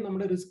ഓരോരുത്തരുടെയും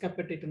നമ്മുടെ റിസ്ക്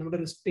അപ്പറ്റൈറ്റ്,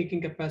 നമ്മുടെ റിസ്ക്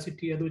ടേക്കിംഗ്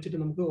കപ്പാസിറ്റി, അത് വെച്ചിട്ട്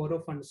നമുക്ക് ഓരോ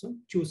ഫണ്ട്സും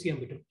ചൂസ് ചെയ്യാൻ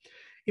പറ്റും.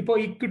 ഇപ്പോൾ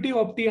ഇക്വിറ്റി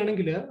ഓപ്റ്റ്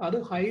ചെയ്യുകയാണെങ്കിൽ അത്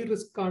ഹൈ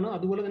റിസ്ക് ആണ്,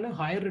 അതുപോലെ തന്നെ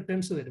ഹൈ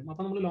റിട്ടേൺസ് തരും.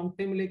 അപ്പൊ നമ്മൾ ലോങ്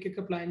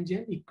ടൈമിലേക്കൊക്കെ പ്ലാൻ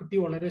ചെയ്യാൻ ഇക്വിറ്റി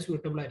വളരെ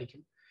സ്യൂട്ടബിൾ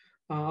ആയിരിക്കും.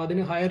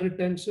 അതിന് ഹൈ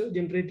റിട്ടേൺസ്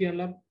ജനറേറ്റ്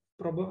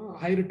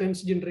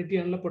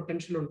ചെയ്യാനുള്ള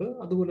പൊട്ടൻഷ്യൽ ഉണ്ട്.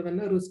 അതുപോലെ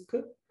തന്നെ റിസ്ക്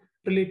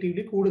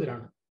റിലേറ്റീവ്ലി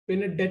കൂടുതലാണ്.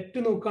 പിന്നെ ഡെറ്റ്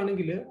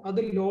നോക്കുകയാണെങ്കിൽ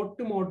അത് ലോ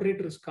ടു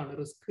മോഡറേറ്റ് റിസ്ക് ആണ്.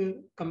 റിസ്ക്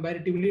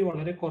കമ്പാരിറ്റീവ്ലി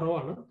വളരെ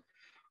കുറവാണ്.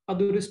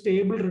 അതൊരു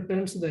സ്റ്റേബിൾ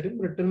റിട്ടേൺസ് തരും.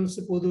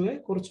 റിട്ടേൺസ് പൊതുവെ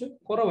കുറച്ച്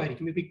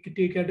കുറവായിരിക്കും. ഇപ്പൊ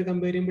ഇക്വിറ്റി ഒക്കെ ആയിട്ട്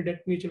കമ്പയർ ചെയ്യുമ്പോൾ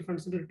ഡെറ്റ് മ്യൂച്വൽ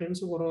ഫണ്ട്സിന്റെ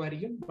റിട്ടേൺസ്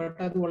കുറവായിരിക്കും. ബട്ട്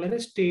അത് വളരെ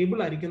സ്റ്റേബിൾ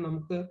ആയിരിക്കും.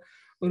 നമുക്ക്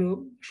ഒരു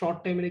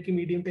ഷോർട്ട് ടൈമിലേക്ക്,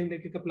 മീഡിയം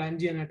ടൈമിലേക്കൊക്കെ പ്ലാൻ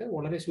ചെയ്യാനായിട്ട്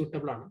വളരെ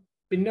സ്യൂട്ടബിൾ ആണ്.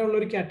 പിന്നെ ഉള്ള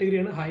ഒരു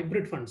കാറ്റഗറിയാണ്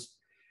ഹൈബ്രിഡ് ഫണ്ട്സ്.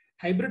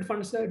 ഹൈബ്രിഡ്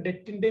ഫണ്ട്സ്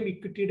ഡെറ്റിന്റെയും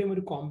ഇക്വിറ്റിയുടെയും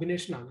ഒരു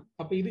കോമ്പിനേഷൻ ആണ്.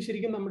 അപ്പൊ ഇത്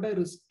ശരിക്കും നമ്മുടെ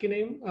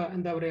റിസ്കിനെയും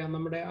എന്താ പറയാ,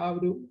 നമ്മുടെ ആ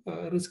ഒരു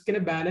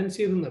റിസ്കിനെ ബാലൻസ്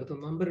ചെയ്ത് നിർത്തും.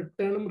 നമ്മുടെ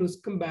റിട്ടേണും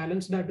റിസ്ക്കും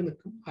ബാലൻസ്ഡ് ആയിട്ട്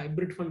നിൽക്കും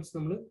ഹൈബ്രിഡ് ഫണ്ട്സ്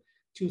നമ്മൾ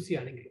ചൂസ്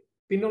ചെയ്യുകയാണെങ്കിൽ.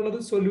 പിന്നെ ഉള്ളത്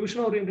സൊല്യൂഷൻ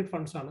ഓറിയന്റഡ്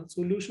ഫണ്ട്സ് ആണ്.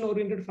 സൊല്യൂഷൻ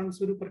ഓറിയന്റഡ് ഫണ്ട്സ്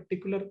ഒരു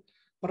പെർട്ടിക്കുലർ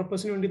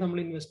പർപ്പസിന് വേണ്ടി നമ്മൾ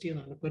ഇൻവെസ്റ്റ്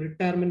ചെയ്യുന്നതാണ്. ഇപ്പൊ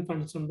റിട്ടയർമെന്റ്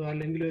ഫണ്ട്സ് ഉണ്ട്,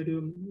 അല്ലെങ്കിൽ ഒരു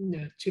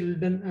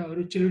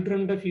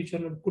ചിൽഡ്രന്റെ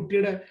ഫ്യൂച്ചറിന്,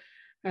 കുട്ടിയുടെ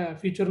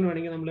ഫ്യൂച്ചറിന്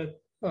വേണമെങ്കിൽ നമ്മൾ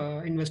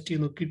ഇൻവെസ്റ്റ്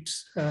ചെയ്യുന്നു.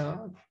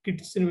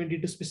 കിഡ്സിന്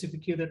വേണ്ടിയിട്ട്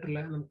സ്പെസിഫിക് ചെയ്തിട്ടുള്ള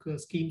നമുക്ക്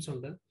സ്കീംസ്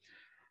ഉണ്ട്.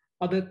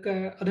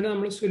 അതിനെ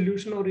നമ്മൾ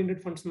സൊല്യൂഷൻ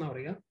ഓറിയന്റഡ് ഫണ്ട്സ് എന്ന്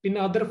പറയുക. പിന്നെ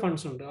അതർ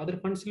ഫണ്ട്സ് ഉണ്ട്. അതർ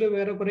ഫണ്ട്സിൽ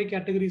വേറെ കുറെ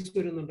കാറ്റഗറീസ്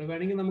വരുന്നുണ്ട്.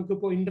 വേണമെങ്കിൽ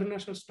നമുക്കിപ്പോൾ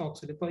ഇന്റർനാഷണൽ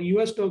സ്റ്റോക്സിൽ, ഇപ്പൊ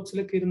US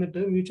സ്റ്റോക്സിലൊക്കെ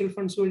ഇരുന്നിട്ട് മ്യൂച്വൽ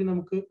ഫണ്ട്സ് വഴി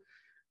നമുക്ക്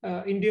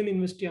ഇന്ത്യയിൽ നിന്ന്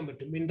ഇൻവെസ്റ്റ് ചെയ്യാൻ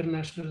പറ്റും.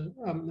 ഇന്റർനാഷണൽ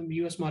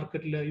US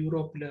മാർക്കറ്റിൽ,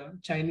 യൂറോപ്പില്,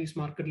 ചൈനീസ്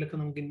മാർക്കറ്റിലൊക്കെ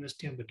നമുക്ക്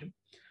ഇൻവെസ്റ്റ് ചെയ്യാൻ പറ്റും.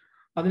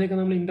 അതിനൊക്കെ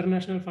നമ്മൾ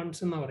ഇന്റർനാഷണൽ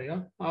ഫണ്ട്സ് എന്നാ പറയുക.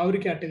 ആ ഒരു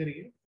കാറ്റഗറി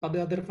അത്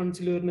അതർ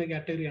ഫണ്ട്സിൽ വരുന്ന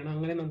കാറ്റഗറിയാണ്.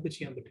 അങ്ങനെ നമുക്ക്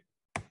ചെയ്യാൻ പറ്റും.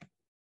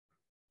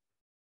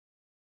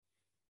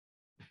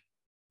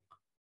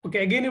 ഓക്കെ,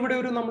 അഗൈൻ ഇവിടെ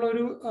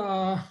നമ്മളൊരു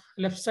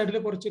ലെഫ്റ്റ് സൈഡിൽ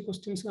കുറച്ച്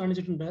ക്വസ്റ്റ്യൻസ്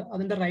കാണിച്ചിട്ടുണ്ട്.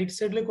 അതിന്റെ റൈറ്റ്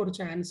സൈഡിൽ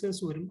കുറച്ച്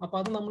ആൻസേഴ്സ് വരും. അപ്പൊ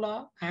അത് നമ്മൾ ആ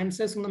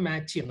ആൻസേഴ്സ് ഒന്ന്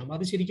മാച്ച് ചെയ്യണം.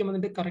 അത് ശരിക്കും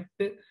അതിന്റെ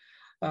കറക്റ്റ്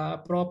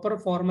പ്രോപ്പർ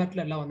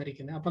ഫോർമാറ്റിലല്ല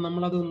വന്നിരിക്കുന്നത്. അപ്പൊ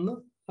നമ്മൾ അതൊന്ന്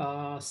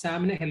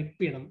സാമിനെ ഹെൽപ്പ്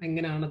ചെയ്യണം.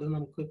 എങ്ങനെയാണ് അത്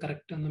നമുക്ക്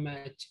കറക്റ്റ് ഒന്ന്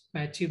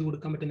മാച്ച് ചെയ്ത്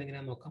കൊടുക്കാൻ പറ്റുന്ന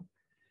എങ്ങനെയാണെന്ന് നോക്കാം.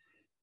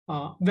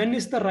 When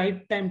is the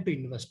right time to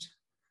invest?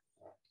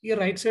 ഈ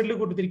റൈറ്റ് സൈഡിൽ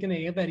കൊടുത്തിരിക്കുന്ന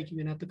ഏതായിരിക്കും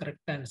ഇതിനകത്ത്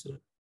കറക്റ്റ് ആൻസർ?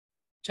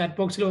 ചാറ്റ്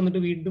ബോക്സിൽ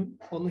വന്നിട്ട് വീണ്ടും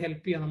ഒന്ന്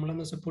ഹെൽപ്പ് ചെയ്യുക,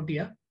 നമ്മളൊന്ന് സപ്പോർട്ട്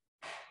ചെയ്യുക.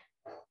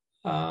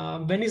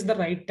 When is the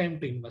right time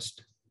to invest?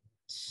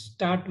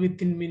 Start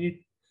within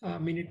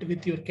minute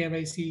with your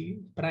KYC.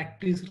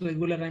 Practice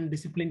regular and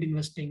disciplined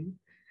investing.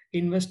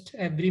 Invest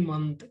every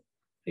month.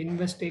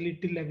 Invest a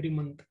little every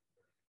month.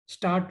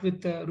 Start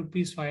with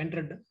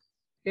 ₹500.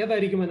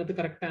 ഏതായിരിക്കും അതിനകത്ത്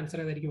correct answer?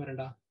 ഏതായിരിക്കും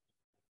വരേണ്ട?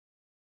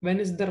 When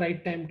is the right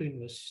time to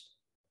invest?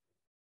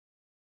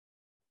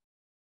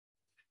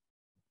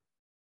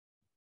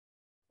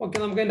 Okay,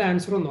 നമുക്ക് അതിന്റെ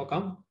answer ഒന്ന്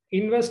നോക്കാം.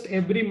 Invest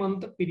every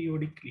month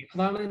periodically.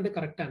 അതാണ് അതിന്റെ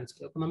കറക്റ്റ്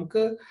ആൻസർ. അപ്പൊ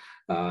നമുക്ക്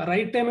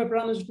റൈറ്റ് ടൈം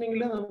എപ്പോഴാണെന്ന്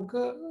വെച്ചിട്ടുണ്ടെങ്കിൽ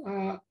നമുക്ക്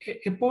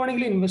എപ്പോ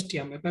വേണമെങ്കിലും ഇൻവെസ്റ്റ്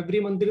ചെയ്യാം. ഇപ്പൊ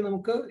എവറി മന്തിൽ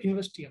നമുക്ക്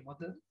ഇൻവെസ്റ്റ് ചെയ്യാം.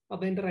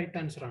 അതിന്റെ റൈറ്റ്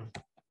ആൻസർ ആണ്.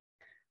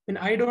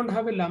 പിന്നെ I don't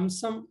have A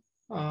lump sum.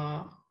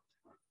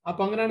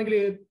 അപ്പൊ അങ്ങനെയാണെങ്കിൽ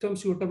ഏറ്റവും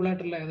സ്യൂട്ടബിൾ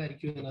ആയിട്ടുള്ള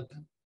ഏതായിരിക്കും ഇതിനകത്ത്?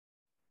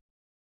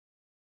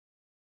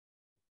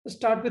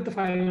 Start with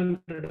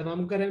 500.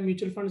 നമുക്കറിയാം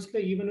മ്യൂച്വൽ ഫണ്ട്സിൽ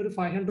ഈവൻ ഒരു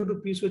 500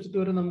 റുപ്പീസ് വെച്ചിട്ട്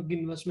വരെ നമുക്ക്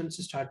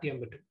ഇൻവെസ്റ്റ്മെന്റ്സ് സ്റ്റാർട്ട് ചെയ്യാൻ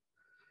പറ്റും.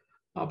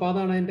 അപ്പൊ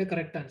അതാണ് അതിന്റെ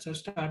correct answer.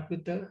 Start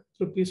with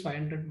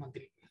 ₹500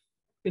 monthly.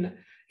 പിന്നെ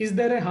is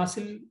there A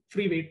hassle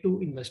free way to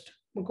invest?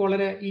 നമുക്ക്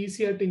വളരെ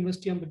ഈസി ആയിട്ട്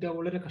ഇൻവെസ്റ്റ് ചെയ്യാൻ പറ്റുക,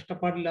 വളരെ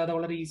കഷ്ടപ്പാടില്ലാതെ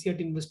വളരെ ഈസി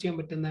ആയിട്ട് ഇൻവെസ്റ്റ് ചെയ്യാൻ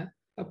പറ്റുന്ന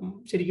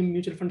ശരിക്കും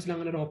മ്യൂച്വൽ ഫണ്ട്സിൽ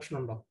അങ്ങനെ ഒരു ഓപ്ഷൻ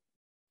ഉണ്ടോ?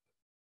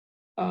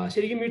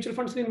 ശരിക്കും മ്യൂച്വൽ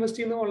ഫണ്ട്സിൽ ഇൻവെസ്റ്റ്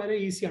ചെയ്യുന്നത് വളരെ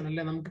ഈസിയാണ്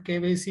അല്ലേ? നമുക്ക്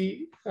KYC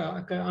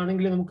ഒക്കെ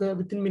ആണെങ്കിൽ നമുക്ക്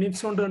വിത്തിൻ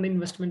മിനിറ്റ്സ് കൊണ്ട് തന്നെ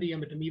ഇൻവെസ്റ്റ്മെന്റ് ചെയ്യാൻ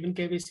പറ്റും. ഈവൻ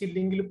KYC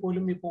ഇല്ലെങ്കിൽ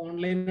പോലും ഇപ്പോൾ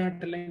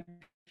ഓൺലൈനായിട്ടല്ല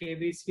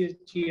KYC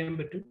ചെയ്യാൻ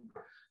പറ്റും.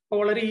 അപ്പോൾ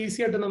വളരെ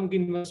ഈസി ആയിട്ട് നമുക്ക്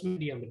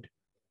ഇൻവെസ്റ്റ്മെന്റ് ചെയ്യാൻ പറ്റും.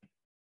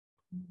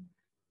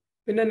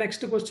 പിന്നെ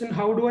next question,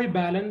 how do I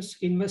balance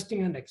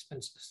investing and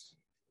expenses?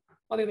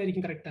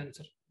 അതേതായിരിക്കും correct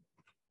answer?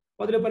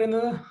 അതിൽ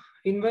പറയുന്നത്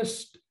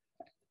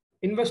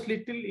invest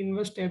little,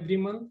 invest every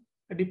month,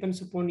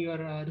 depends upon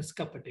your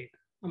risk apatite.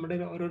 നമ്മുടെ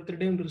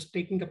ഓരോരുത്തരുടെയും റിസ്ക്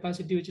ടേക്കിംഗ്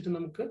കപ്പാസിറ്റി വെച്ചിട്ട്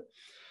നമുക്ക്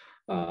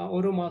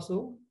ഓരോ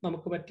മാസവും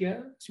നമുക്ക് പറ്റിയ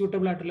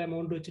സ്യൂട്ടബിൾ ആയിട്ടുള്ള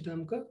എമൗണ്ട് വെച്ചിട്ട്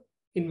നമുക്ക്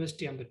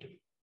ഇൻവെസ്റ്റ് ചെയ്യാൻ പറ്റും.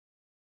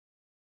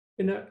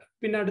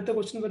 പിന്നെ അടുത്ത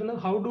ക്വസ്റ്റ്യൻ വരുന്നത്,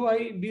 how do I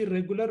B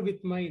regular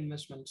with my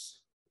investments?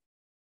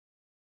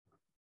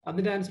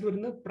 അതിന്റെ ആൻസർ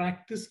വരുന്നത്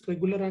practice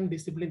regular and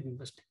discipline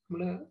invest.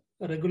 നമ്മൾ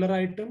റെഗുലർ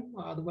ആയിട്ടും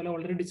അതുപോലെ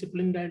വളരെ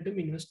ഡിസിപ്ലിൻഡ് ആയിട്ടും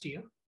ഇൻവെസ്റ്റ്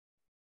ചെയ്യുക.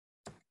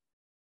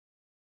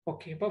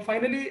 ഓക്കെ, അപ്പൊ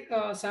ഫൈനലി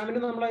സാമിന്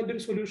നമ്മൾ അതിന്റെ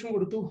ഒരു സൊല്യൂഷൻ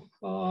കൊടുത്തു.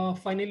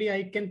 Finally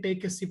I can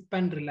take A zip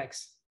and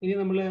relax. ഇനി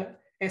നമ്മൾ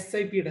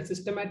SIPയുടെ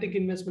സിസ്റ്റമാറ്റിക്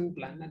ഇൻവെസ്റ്റ്മെന്റ്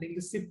പ്ലാൻ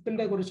അല്ലെങ്കിൽ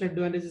സിപ്പിന്റെ കുറച്ച്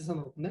അഡ്വാൻറ്റേജസ്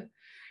നോക്കുന്നത്.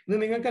 ഇത്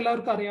നിങ്ങൾക്ക്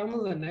എല്ലാവർക്കും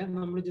അറിയാവുന്നത് തന്നെ,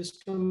 നമ്മൾ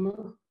ജസ്റ്റ് ഒന്ന്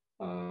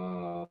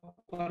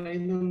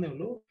പറയുന്നതേ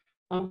ഉള്ളൂ.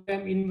 നമുക്ക്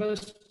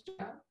ഇൻവെസ്റ്റ്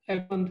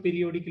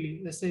പീരിയോഡിക്കലി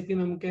SIP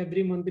നമുക്ക്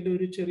എവറി മന്തിൽ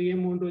ഒരു ചെറിയ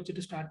എമൗണ്ട്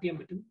വെച്ചിട്ട് സ്റ്റാർട്ട് ചെയ്യാൻ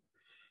പറ്റും.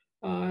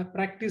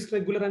 Practice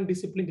regular and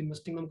discipline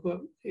investing. നമുക്ക്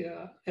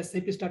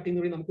SIP സ്റ്റാർട്ട്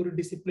ചെയ്യുന്ന വഴി നമുക്കൊരു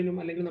ഡിസിപ്ലിനും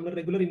അല്ലെങ്കിൽ നമ്മൾ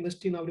റെഗുലർ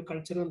ഇൻവെസ്റ്റ് ചെയ്യുന്ന ഒരു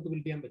കൾച്ചർ നമുക്ക്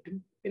ബിൽഡ് ചെയ്യാൻ പറ്റും.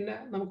 പിന്നെ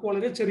നമുക്ക്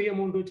വളരെ ചെറിയ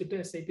എമൗണ്ട് വെച്ചിട്ട്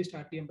SIP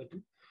സ്റ്റാർട്ട് ചെയ്യാൻ പറ്റും.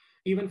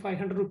 ഈവൻ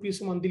 500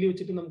 റുപ്പീസ് മന്ത്ലി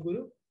വെച്ചിട്ട്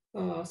നമുക്കൊരു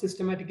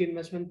സിസ്റ്റമാറ്റിക്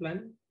ഇൻവെസ്റ്റ്മെന്റ് പ്ലാൻ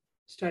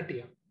സ്റ്റാർട്ട്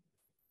ചെയ്യാം.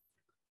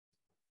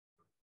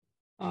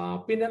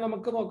 പിന്നെ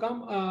നമുക്ക് നോക്കാം,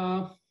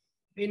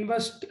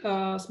 invest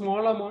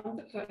small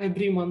amount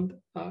every month,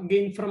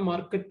 gain from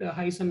market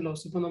high and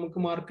loss. ഇപ്പൊ നമുക്ക്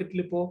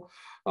മാർക്കറ്റിൽ ഇപ്പോൾ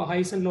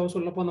ഹൈസ് ആൻഡ് ലോസ്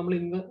ഉള്ളപ്പോൾ നമ്മൾ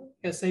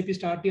SIP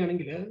സ്റ്റാർട്ട്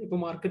ചെയ്യുകയാണെങ്കിൽ ഇപ്പോൾ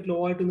മാർക്കറ്റ് ലോ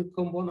ആയിട്ട്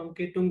നിൽക്കുമ്പോൾ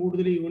നമുക്ക് ഏറ്റവും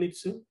കൂടുതൽ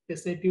യൂണിറ്റ്സ്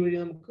SIP വഴി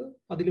നമുക്ക്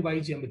അതിൽ ബൈ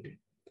ചെയ്യാൻ പറ്റും.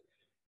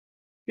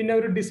 പിന്നെ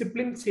ഒരു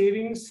ഡിസിപ്ലിൻ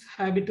സേവിങ്സ്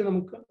ഹാബിറ്റ്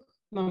നമുക്ക്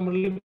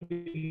നമ്മളിൽ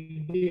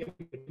ബിൽഡ് ചെയ്യാൻ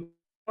പറ്റും.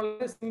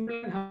 വളരെ സിമ്പിൾ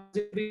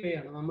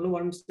ആണ്. നമ്മൾ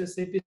വൺസ്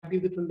SIP സ്റ്റാർട്ട്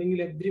ചെയ്തിട്ടുണ്ടെങ്കിൽ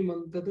എവറി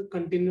മന്ത് അത്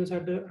കണ്ടിന്യൂസ്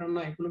ആയിട്ട് റൺ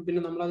ആയിക്കോളും.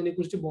 പിന്നെ നമ്മൾ അതിനെ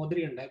കുറിച്ച് ബോധർ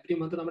ചെയ്യണ്ട. എവറി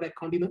മന്ത് നമ്മുടെ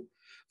അക്കൗണ്ടിൽ നിന്ന്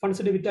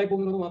ഫണ്ട്സ് ഡെബിറ്റ് ആയി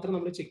പോകുന്നത് മാത്രം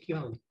നമ്മൾ ചെക്ക്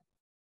ചെയ്താൽ മതി.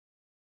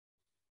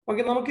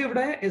 ഓക്കെ, നമുക്ക്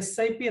ഇവിടെ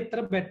SIP എത്ര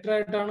ബെറ്റർ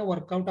ആയിട്ടാണ്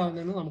വർക്ക്ഔട്ട്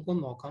ആവുന്നതെന്ന്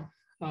നമുക്കൊന്ന് നോക്കാം.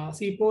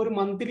 ഇപ്പോൾ ഒരു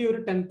മന്ത്ലി ഒരു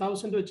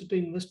 10,000 വെച്ചിട്ട്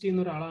ഇൻവെസ്റ്റ്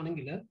ചെയ്യുന്ന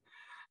ഒരാളാണെങ്കിൽ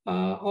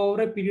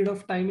ഓവർ എ പീരീഡ്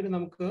ഓഫ് ടൈമിൽ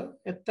നമുക്ക്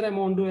എത്ര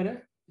എമൗണ്ട് വരെ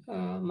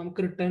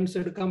നമുക്ക് റിട്ടേൺസ്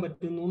എടുക്കാൻ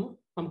പറ്റുന്നു എന്ന്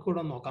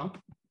നമുക്കിവിടെ നോക്കാം.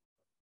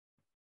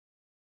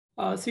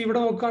 ഇവിടെ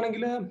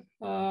നോക്കുകയാണെങ്കിൽ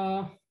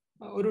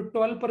ഒരു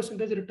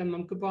 12% റിട്ടേൺ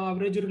നമുക്കിപ്പോൾ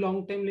ആവറേജ് ഒരു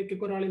ലോങ്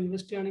ടൈമിലേക്കൊക്കെ ഒരാൾ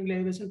ഇൻവെസ്റ്റ് ചെയ്യുകയാണെങ്കിൽ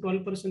ഏകദേശം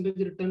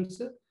 12%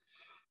 റിട്ടേൺസ്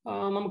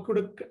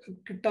നമുക്കിവിടെ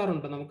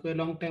കിട്ടാറുണ്ട്. നമുക്ക്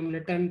ലോങ് ടൈമിൽ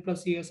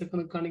 10+ ഇയേഴ്സ് ഒക്കെ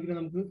നിൽക്കുകയാണെങ്കിൽ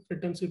നമുക്ക്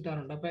റിട്ടേൺസ്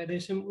കിട്ടാറുണ്ട്. അപ്പോൾ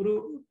ഏകദേശം ഒരു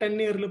 10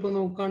 ഇയറിൽ ഇപ്പോൾ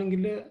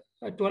നോക്കുകയാണെങ്കിൽ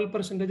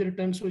 12%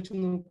 റിട്ടേൺസ് വെച്ച്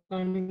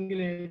നോക്കുകയാണെങ്കിൽ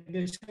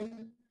ഏകദേശം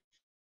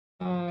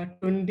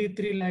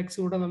 23 lakhs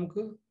കൂടെ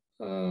നമുക്ക്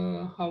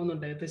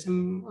ആവുന്നുണ്ട്. ഏകദേശം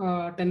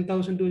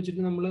 10,000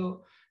 വെച്ചിട്ട് നമ്മൾ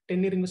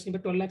 10 ഇയർ ഇൻവെസ്റ്റ്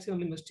ചെയ്യുമ്പോൾ 12 lakhs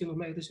നമ്മൾ ഇൻവെസ്റ്റ്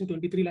ചെയ്യുമ്പോൾ ഏകദേശം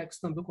 23 lakhs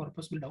നമുക്ക്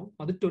കോർപ്പസ് ബിൽഡ് ആവും.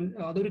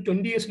 അതൊരു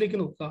 20 ഇയേഴ്സിലേക്ക്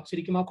നോക്കുക.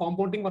 ശരിക്കും ആ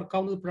കോമ്പൗണ്ടിങ് വർക്ക്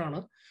ആവുന്നത് ഇപ്പോഴാണ്.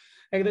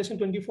 ഏകദേശം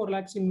 24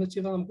 lakhs ഇൻവെസ്റ്റ്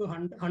ചെയ്താൽ നമുക്ക്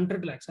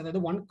 100 lakhs, അതായത്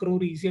 1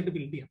 crore ഈസി ആയിട്ട്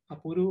ബിൽഡ് ചെയ്യാം.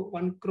 അപ്പോൾ ഒരു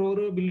 1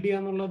 crore ബിൽഡ്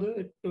ചെയ്യാന്നുള്ളത്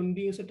 20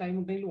 ഇയേഴ്സ് ടൈം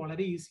ഉണ്ടെങ്കിൽ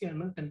വളരെ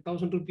ഈസിയാണ്.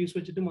 10,000 റുപ്പീസ്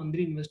വെച്ചിട്ട്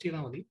മന്ത്ലി ഇൻവെസ്റ്റ്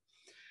ചെയ്താൽ മതി.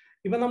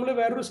 ഇപ്പൊ നമ്മൾ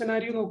വേറൊരു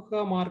സെനാരിയോ നോക്കുക,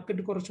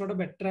 മാർക്കറ്റ് കുറച്ചുകൂടെ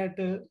ബെറ്റർ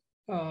ആയിട്ട്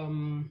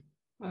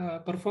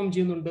പെർഫോം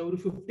ചെയ്യുന്നുണ്ട്. ഒരു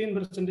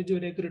 15%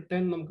 വരെയൊക്കെ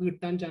റിട്ടേൺ നമുക്ക്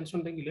കിട്ടാൻ ചാൻസ്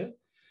ഉണ്ടെങ്കിൽ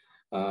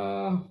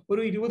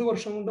ഒരു 20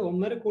 വർഷം കൊണ്ട്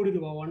 1.5 കോടി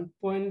രൂപ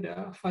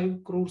 1.5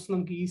 crores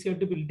നമുക്ക് ഈസി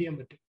ആയിട്ട് ബിൽഡ് ചെയ്യാൻ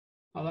പറ്റും.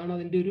 അതാണ്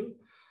അതിന്റെ ഒരു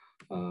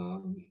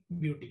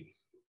ബ്യൂട്ടി.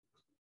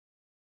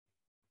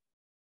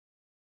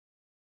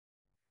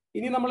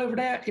 ഇനി നമ്മൾ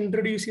ഇവിടെ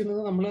ഇൻട്രൊഡ്യൂസ്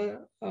ചെയ്യുന്നത് നമ്മൾ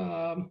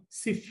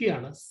SIFI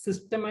ആണ്,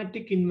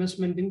 systematic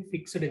investment in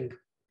fixed income.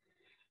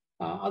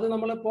 അത്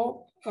നമ്മളിപ്പോ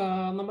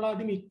നമ്മൾ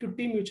ആദ്യം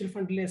ഇക്വിറ്റി മ്യൂച്വൽ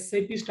ഫണ്ടിൽ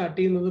SIP സ്റ്റാർട്ട്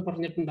ചെയ്യുന്നത്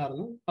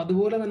പറഞ്ഞിട്ടുണ്ടായിരുന്നു.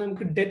 അതുപോലെ തന്നെ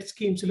നമുക്ക് ഡെറ്റ്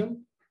സ്കീംസിലും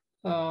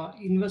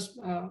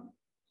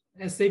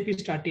SIP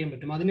സ്റ്റാർട്ട് ചെയ്യാൻ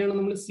പറ്റും. അതിനെയാണ്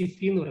നമ്മൾ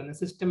SIFI എന്ന് പറയുന്നത്,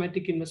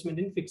 systematic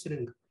investment in fixed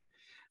income.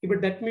 ഇപ്പൊ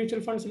ഡെറ്റ്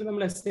മ്യൂച്വൽ ഫണ്ട്സിൽ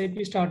നമ്മൾ SIP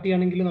സ്റ്റാർട്ട്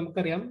ചെയ്യുകയാണെങ്കിൽ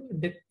നമുക്കറിയാം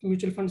ഡെറ്റ്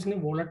മ്യൂച്വൽ ഫണ്ട്സിന്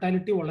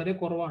വോളറ്റാലിറ്റി വളരെ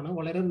കുറവാണ്,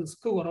 വളരെ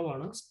റിസ്ക്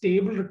കുറവാണ്,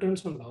 സ്റ്റേബിൾ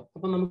റിട്ടേൺസ് ഉണ്ടാവും.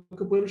 അപ്പൊ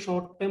നമുക്കിപ്പോൾ ഒരു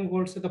ഷോർട്ട് ടൈം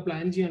ഗോൾസ് ഒക്കെ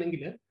പ്ലാൻ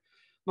ചെയ്യുകയാണെങ്കിൽ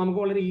നമുക്ക്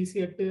വളരെ ഈസി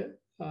ആയിട്ട്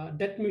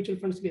ഡെറ്റ് മ്യൂച്വൽ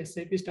ഫണ്ട്സിൽ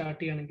SIP സ്റ്റാർട്ട്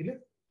ചെയ്യുകയാണെങ്കിൽ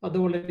അത്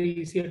വളരെ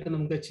ഈസി ആയിട്ട്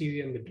നമുക്ക് അച്ചീവ്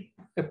ചെയ്യാൻ പറ്റും.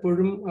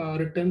 എപ്പോഴും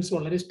റിട്ടേൺസ്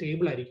വളരെ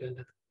സ്റ്റേബിൾ ആയിരിക്കും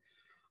അതിൻ്റെ.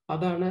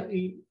 അതാണ്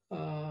ഈ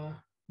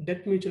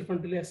ഡെറ്റ് മ്യൂച്വൽ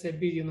ഫണ്ടിൽ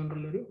SIP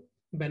ചെയ്യുന്നുണ്ടുള്ളൊരു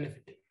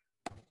ബെനിഫിറ്റ്.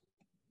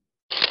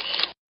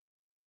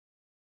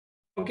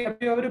 ഓക്കെ,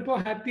 അപ്പോൾ അവരിപ്പോൾ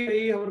ഹാപ്പി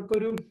ആയി,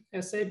 അവർക്കൊരു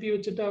SIP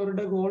വെച്ചിട്ട്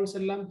അവരുടെ ഗോൾസ്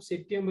എല്ലാം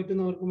സെറ്റ് ചെയ്യാൻ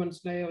പറ്റുന്ന അവർക്ക്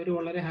മനസ്സിലായി, അവർ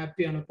വളരെ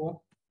ഹാപ്പിയാണ് ഇപ്പോൾ.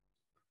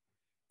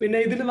 പിന്നെ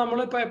ഇതിൽ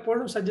നമ്മളിപ്പോൾ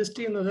എപ്പോഴും സജസ്റ്റ്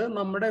ചെയ്യുന്നത്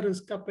നമ്മുടെ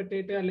റിസ്ക്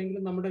അപ്പറ്റൈറ്റ് അല്ലെങ്കിൽ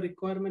നമ്മുടെ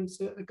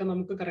റിക്വയർമെന്റ്സ് ഒക്കെ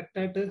നമുക്ക്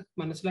കറക്റ്റായിട്ട്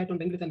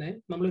മനസ്സിലായിട്ടുണ്ടെങ്കിൽ തന്നെ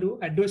നമ്മളൊരു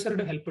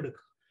അഡ്വൈസറുടെ ഹെൽപ്പ്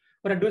എടുക്കുക.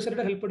 ഒരു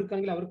അഡ്വൈസറുടെ ഹെൽപ്പ്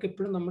എടുക്കുകയാണെങ്കിൽ അവർക്ക്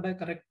എപ്പോഴും നമ്മുടെ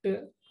കറക്റ്റ്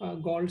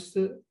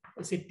ഗോൾസ്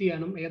സെറ്റ്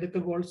ചെയ്യാനും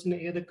ഏതൊക്കെ ഗോൾസിന്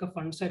ഏതൊക്കെ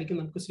ഫണ്ട്സ് ആയിരിക്കും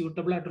നമുക്ക്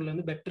സ്യൂട്ടബിൾ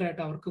ആയിട്ടുള്ളതെന്ന് ബെറ്റർ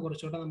ആയിട്ട് അവർക്ക്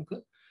കുറച്ചുകൂടെ നമുക്ക്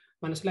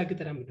മനസ്സിലാക്കി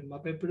തരാൻ പറ്റും.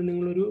 അപ്പോൾ എപ്പോഴും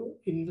നിങ്ങളൊരു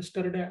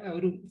ഇൻവെസ്റ്ററുടെ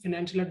ഒരു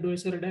ഫിനാൻഷ്യൽ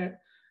അഡ്വൈസറുടെ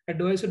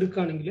അഡ്വൈസ്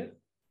എടുക്കുകയാണെങ്കിൽ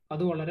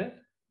അത് വളരെ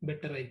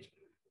ബെറ്റർ ആയിരിക്കും.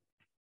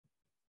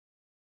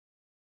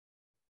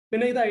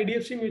 പിന്നെ ഇത്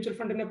IDFC മ്യൂച്വൽ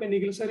ഫണ്ടിന്റെ ഇപ്പൊ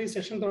നിഖിൽ സാർ ഈ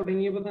സെഷൻ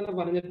തുടങ്ങിയപ്പോൾ തന്നെ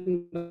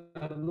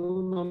പറഞ്ഞിട്ടുണ്ടായിരുന്നു,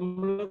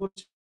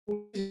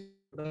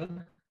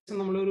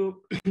 നമ്മളൊരു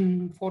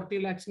 40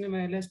 lakhs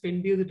മേലെ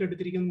സ്പെൻഡ് ചെയ്തിട്ട്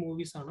എടുത്തിരിക്കുന്ന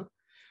മൂവീസ് ആണ്.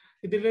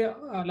 ഇതിൽ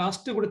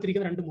ലാസ്റ്റ്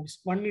കൊടുത്തിരിക്കുന്ന 2 movies,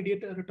 1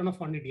 Idiot, return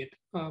of 1 Idiot.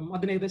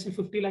 അതിന് ഏകദേശം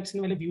 50 lakhs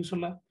മേലെ വ്യൂസ്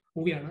ഉള്ള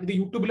മൂവിയാണ്. ഇത്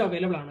യൂട്യൂബിൽ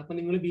അവൈലബിൾ ആണ്. അപ്പൊ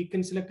നിങ്ങൾ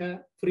വീക്കെൻഡ്സിലൊക്കെ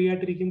ഫ്രീ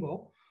ആയിട്ടിരിക്കുമ്പോൾ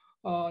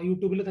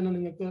യൂട്യൂബിൽ തന്നെ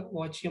നിങ്ങൾക്ക്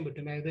വാച്ച് ചെയ്യാൻ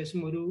പറ്റും. ഏകദേശം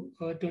ഒരു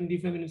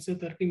 25 minutes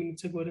 30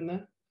 minutes ഒക്കെ വരുന്ന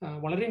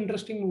വളരെ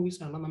ഇൻട്രസ്റ്റിംഗ്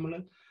മൂവീസ് ആണ്. നമ്മൾ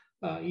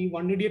ഈ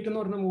 1 Idiot എന്ന്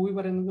പറഞ്ഞ മൂവി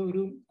പറയുന്നത്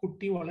ഒരു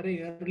കുട്ടി വളരെ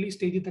ഏർലി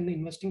സ്റ്റേജിൽ തന്നെ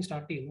ഇൻവെസ്റ്റിംഗ്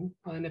സ്റ്റാർട്ട് ചെയ്യുന്നു,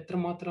 അതിന്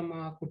എത്രമാത്രം ആ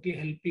കുട്ടിയെ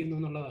ഹെൽപ്പ് ചെയ്യുന്നു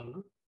എന്നുള്ളതാണ്.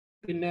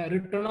 പിന്നെ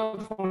റിട്ടേൺ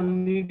ഓഫ് 1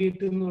 Idiot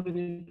എന്ന്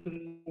പറഞ്ഞിട്ട്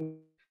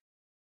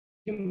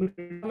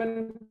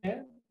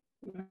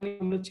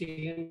നമ്മൾ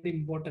ചെയ്യേണ്ട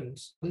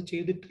ഇമ്പോർട്ടൻസ്, അത്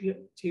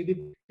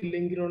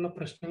ചെയ്തിട്ടില്ലെങ്കിലുള്ള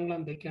പ്രശ്നങ്ങൾ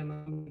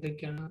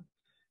എന്തൊക്കെയാണ്,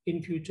 ഇൻ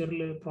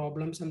ഫ്യൂച്ചറിൽ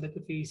പ്രോബ്ലംസ്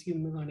എന്തൊക്കെ ഫേസ്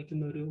ചെയ്യുന്നു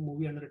കാണിക്കുന്ന ഒരു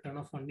മൂവിയാണ് റിട്ടേൺ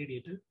ഓഫ് 1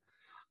 Idiot.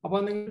 അപ്പോൾ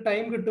നിങ്ങൾ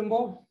ടൈം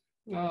കിട്ടുമ്പോൾ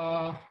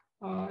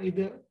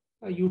ഇത്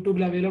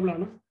യൂട്യൂബിൽ അവൈലബിൾ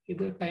ആണ്.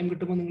 ഇത് ടൈം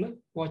കിട്ടുമ്പോൾ നിങ്ങൾ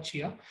വാച്ച്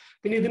ചെയ്യുക.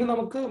 പിന്നെ ഇതിന്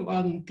നമുക്ക്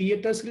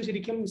തിയേറ്റേഴ്സിൽ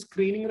ശരിക്കും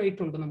സ്ക്രീനിങ്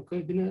റൈറ്റ് ഉണ്ട്. നമുക്ക്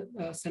ഇതിന്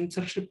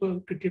സെൻസർഷിപ്പ്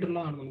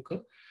കിട്ടിയിട്ടുള്ളതാണ് നമുക്ക്.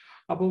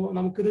 അപ്പോൾ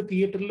നമുക്കിത്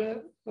തിയേറ്ററിൽ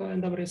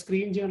എന്താ പറയുക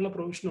സ്ക്രീൻ ചെയ്യാനുള്ള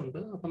പ്രൊവിഷൻ ഉണ്ട്.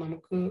 അപ്പോൾ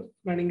നമുക്ക്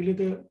വേണമെങ്കിൽ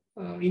ഇത്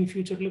ഇൻ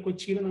ഫ്യൂച്ചറിൽ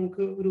കൊച്ചിയിൽ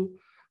നമുക്ക് ഒരു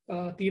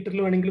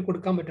തിയേറ്ററിൽ വേണമെങ്കിൽ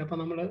കൊടുക്കാൻ പറ്റും. അപ്പോൾ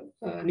നമ്മൾ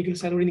നിഖിൽ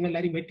സാർ വഴി നിങ്ങൾ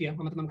എല്ലാവരും വെയിറ്റ് ചെയ്യാം,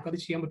 എന്നിട്ട് നമുക്കത്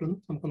ചെയ്യാൻ പറ്റുമെന്ന്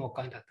നമുക്ക്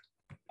നോക്കാം അതിൻ്റെ അകത്ത്.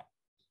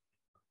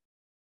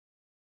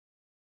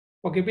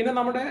 ഓക്കെ, പിന്നെ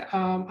നമ്മുടെ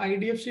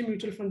IDFC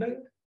mutual fund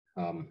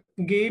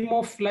game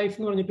of life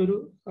എന്ന് പറഞ്ഞിട്ടൊരു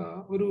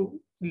ഒരു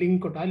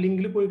ലിങ്ക് ഉണ്ട്. ആ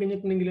ലിങ്കിൽ പോയി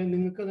കഴിഞ്ഞിട്ടുണ്ടെങ്കിൽ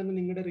നിങ്ങൾക്ക് തന്നെ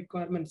നിങ്ങളുടെ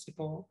റിക്വയർമെന്റ്സ്,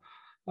 ഇപ്പോൾ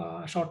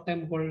short time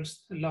goals,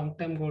 long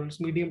time goals,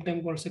 medium time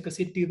goals ഒക്കെ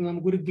സെറ്റ് ചെയ്ത്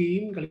നമുക്കൊരു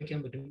ഗെയിം കളിക്കാൻ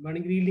പറ്റും.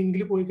 വേണമെങ്കിൽ ഈ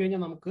ലിങ്കിൽ പോയി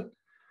കഴിഞ്ഞാൽ നമുക്ക്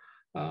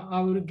ആ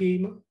ഒരു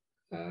ഗെയിം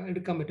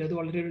എടുക്കാൻ പറ്റും. അത്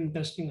വളരെ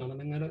ഇൻട്രസ്റ്റിംഗ് ആണ്.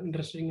 നിങ്ങൾ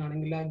ഇൻട്രസ്റ്റിംഗ്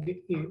ആണെങ്കിൽ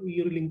ഈ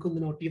ഒരു ലിങ്ക്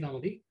ഒന്ന് നോട്ട് ചെയ്താൽ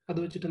മതി. അത്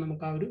വെച്ചിട്ട്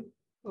നമുക്ക് ആ ഒരു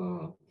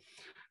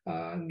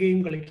ഗെയിം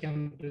കളിക്കാൻ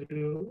പറ്റും.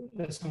 ഒരു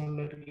രസമുള്ള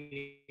ഒരു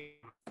ഗെയിം.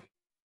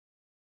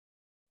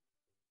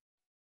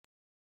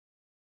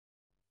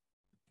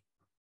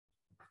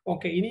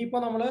 ഓക്കെ, ഇനിയിപ്പോ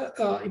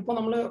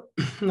നമ്മള്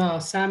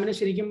സാമിനെ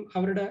ശരിക്കും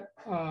അവരുടെ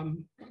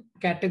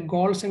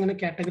ഗോൾസ് എങ്ങനെ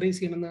കാറ്റഗറൈസ്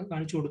ചെയ്യണമെന്ന്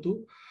കാണിച്ചു കൊടുത്തു.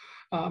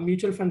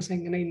 മ്യൂച്വൽ ഫണ്ട്സ്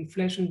എങ്ങനെ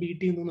ഇൻഫ്ലേഷൻ ബീറ്റ്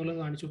ചെയ്യുന്നു എന്നുള്ളത്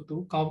കാണിച്ചു കൊടുത്തു.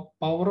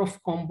 പവർ ഓഫ്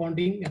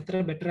കോമ്പൗണ്ടിങ്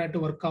എത്ര ബെറ്റർ ആയിട്ട്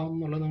വർക്ക് ആവും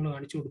എന്നുള്ളത് നമ്മൾ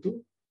കാണിച്ചു കൊടുത്തു.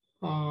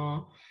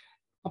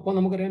 അപ്പോൾ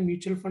നമുക്കറിയാം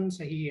മ്യൂച്വൽ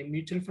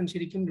ഫണ്ട്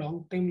ശരിക്കും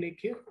ലോങ്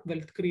ടൈമിലേക്ക്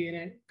വെൽത്ത്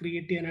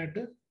ക്രിയേറ്റ്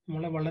ചെയ്യാനായിട്ട്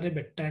നമ്മളെ വളരെ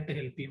ബെറ്റർ ആയിട്ട്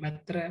ഹെൽപ്പ് ചെയ്യും.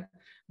 എത്ര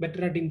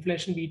ബെറ്റർ ആയിട്ട്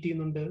ഇൻഫ്ലേഷൻ ബീറ്റ്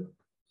ചെയ്യുന്നുണ്ട്,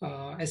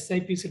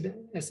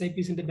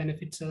 SIPസിന്റെ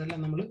ബെനിഫിറ്റ്സ് അതെല്ലാം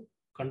നമ്മൾ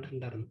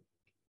കണ്ടിട്ടുണ്ടായിരുന്നു.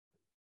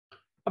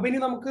 അപ്പൊ ഇനി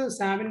നമുക്ക്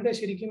സാമിന്റെ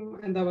ശരിക്കും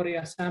എന്താ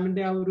പറയാ,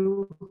 സാമിന്റെ ആ ഒരു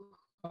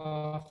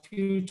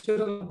ഫ്യൂച്ചർ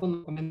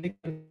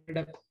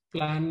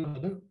പ്ലാൻ,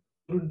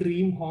 ഒരു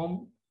ഡ്രീം ഹോം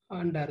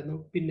ഉണ്ടായിരുന്നു.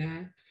 പിന്നെ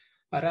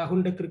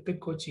രാഹുലിന്റെ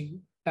ക്രിക്കറ്റ് കോച്ചിങ്,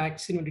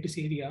 ടാക്സിന് വേണ്ടിയിട്ട്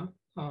സേവ് ചെയ്യുക,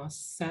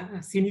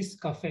 സിനിസ്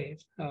കഫേ,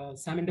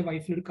 സാമിന്റെ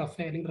വൈഫിന് ഒരു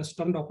കഫേ അല്ലെങ്കിൽ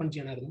റെസ്റ്റോറന്റ് ഓപ്പൺ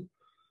ചെയ്യണമായിരുന്നു.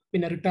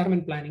 പിന്നെ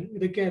റിട്ടയർമെന്റ് പ്ലാനിങ്,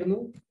 ഇതൊക്കെയായിരുന്നു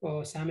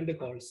സാമിന്റെ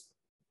ഗോൾസ്.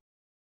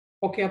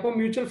 ഓക്കെ, അപ്പോൾ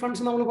മ്യൂച്വൽ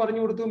ഫണ്ട്സ് നമ്മൾ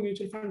പറഞ്ഞു കൊടുത്തു.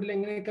 മ്യൂച്വൽ ഫണ്ടിൽ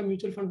എങ്ങനെയൊക്കെ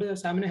മ്യൂച്വൽ ഫണ്ട്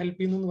സാമിനെ ഹെൽപ്പ്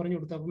ചെയ്യുന്നു എന്ന് പറഞ്ഞു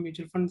കൊടുത്തു. അപ്പോൾ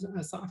mutual funds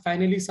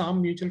finally Sam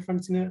mutual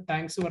ഫണ്ട്സിന്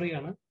thanks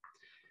പറയുകയാണ്.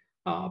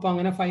 അപ്പൊ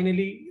അങ്ങനെ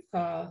ഫൈനലി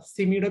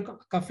സിമിയുടെ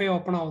കഫേ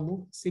ഓപ്പൺ ആവുന്നു.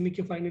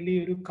 സിമിക്ക് ഫൈനലി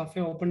ഒരു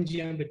കഫേ ഓപ്പൺ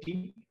ചെയ്യാൻ പറ്റി.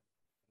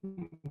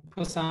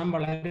 അപ്പോൾ സാം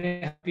വളരെ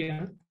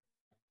ഹാപ്പിയാണ്.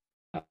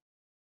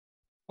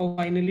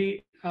 ഫൈനലി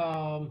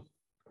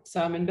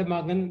സാമിന്റെ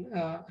മകൻ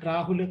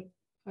രാഹുൽ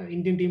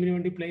ഇന്ത്യൻ ടീമിന്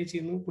വേണ്ടി പ്ലേ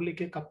ചെയ്യുന്നു.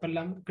 പുള്ളിക്ക്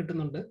കപ്പെല്ലാം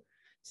കിട്ടുന്നുണ്ട്.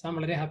 സാം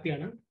വളരെ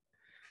ഹാപ്പിയാണ്.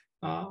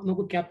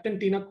 നോക്കൂ, captain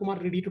Tina Kumar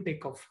ready to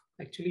take off.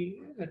 Actually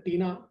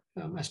Tina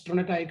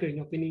astronaut ആയി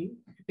കഴിഞ്ഞു. അപ്പൊ ഇനി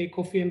ടേക്ക്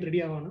ഓഫ് ചെയ്യാൻ റെഡി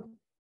ആവാണ്.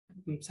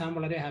 സാം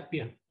വളരെ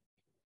ഹാപ്പിയാണ്.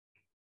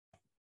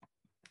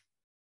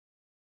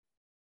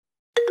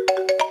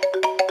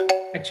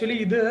 ആക്ച്വലി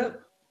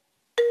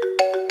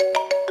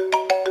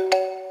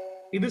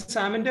ഇത്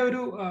സാമിന്റെ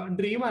ഒരു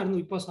ഡ്രീം ആയിരുന്നു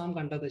ഇപ്പൊ സാം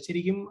കണ്ടത്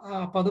ശരിക്കും.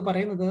 അപ്പൊ അത്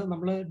പറയുന്നത്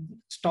നമ്മൾ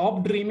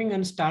stop dreaming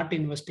and start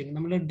investing.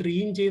 നമ്മൾ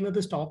ഡ്രീം ചെയ്യുന്നത്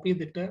സ്റ്റോപ്പ്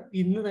ചെയ്തിട്ട്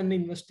ഇന്ന് തന്നെ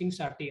ഇൻവെസ്റ്റിംഗ്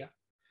സ്റ്റാർട്ട് ചെയ്യുക.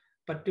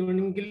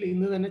 പറ്റുമെങ്കിൽ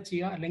ഇന്ന് തന്നെ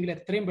ചെയ്യുക, അല്ലെങ്കിൽ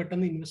എത്രയും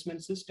പെട്ടെന്ന്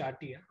ഇൻവെസ്റ്റ്മെന്റ്സ്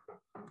സ്റ്റാർട്ട് ചെയ്യുക.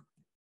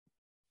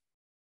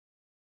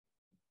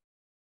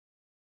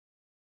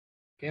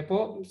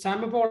 അപ്പോൾ സാം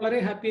ഇപ്പോൾ വളരെ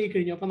ഹാപ്പി ആയി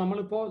കഴിഞ്ഞു. അപ്പൊ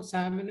നമ്മളിപ്പോ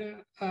സാമിന്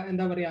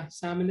എന്താ പറയാ,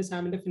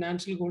 സാമിന്റെ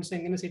ഫിനാൻഷ്യൽ ഗോൾസ്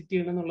എങ്ങനെ സെറ്റ്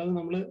ചെയ്യണം എന്നുള്ളത്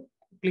നമ്മൾ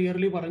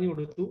ക്ലിയർലി പറഞ്ഞു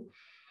കൊടുത്തു.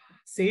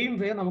 സെയിം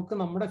വേ നമുക്ക്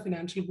നമ്മുടെ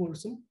ഫിനാൻഷ്യൽ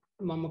ഗോൾസും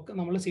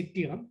നമ്മൾ സെറ്റ്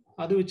ചെയ്യണം.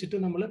 അത് വെച്ചിട്ട്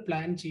നമ്മൾ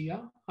പ്ലാൻ ചെയ്യുക.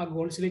 ആ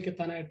ഗോൾസിലേക്ക്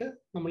എത്താനായിട്ട്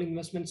നമ്മൾ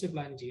ഇൻവെസ്റ്റ്മെന്റ്സ്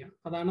പ്ലാൻ ചെയ്യുക.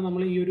 അതാണ്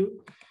നമ്മൾ ഈ ഒരു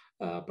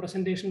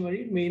പ്രസന്റേഷൻ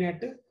വഴി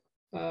മെയിനായിട്ട്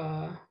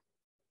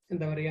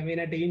എന്താ പറയുക,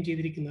 മെയിനായിട്ട് എയിം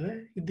ചെയ്തിരിക്കുന്നത്.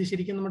 ഇത്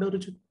ശരിക്കും നമ്മുടെ ഒരു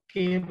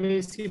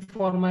KYC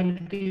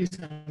ഫോർമാലിറ്റീസ്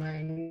ആണ്.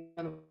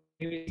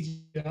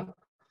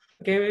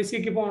 KYC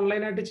ഒക്കെ ഇപ്പോൾ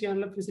ഓൺലൈനായിട്ട്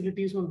ചെയ്യാനുള്ള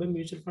ഫെസിലിറ്റീസ് ഉണ്ട്.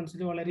 മ്യൂച്വൽ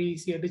ഫണ്ട്സിൽ വളരെ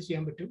ഈസി ആയിട്ട്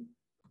ചെയ്യാൻ പറ്റും.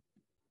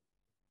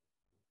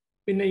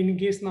 പിന്നെ ഇൻ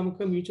കേസ്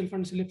നമുക്ക് മ്യൂച്വൽ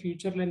ഫണ്ട്സിൽ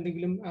ഫ്യൂച്ചറിൽ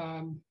എന്തെങ്കിലും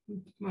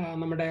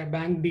നമ്മുടെ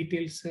ബാങ്ക്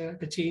ഡീറ്റെയിൽസ്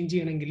ഒക്കെ ചേഞ്ച്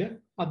ചെയ്യണമെങ്കിൽ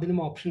അതിനും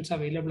ഓപ്ഷൻസ്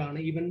അവൈലബിൾ ആണ്.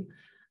 ഈവൻ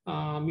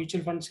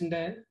മ്യൂച്വൽ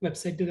ഫണ്ട്സിന്റെ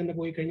വെബ്സൈറ്റിൽ തന്നെ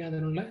പോയി കഴിഞ്ഞാൽ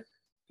അതിനുള്ള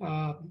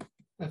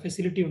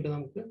ഫെസിലിറ്റി ഉണ്ട്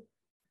നമുക്ക്.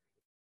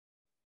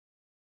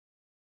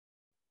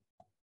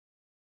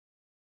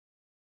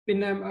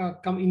 പിന്നെ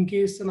ഇൻ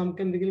കേസ്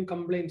നമുക്ക് എന്തെങ്കിലും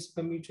കംപ്ലൈൻറ്റ്സ്,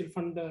 ഇപ്പം മ്യൂച്വൽ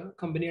ഫണ്ട്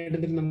കമ്പനിയായിട്ട്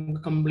എന്തെങ്കിലും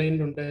നമുക്ക്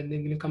കംപ്ലൈന്റ് ഉണ്ട്,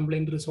 എന്തെങ്കിലും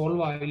കംപ്ലൈന്റ്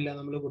റിസോൾവ് ആവില്ല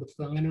നമ്മൾ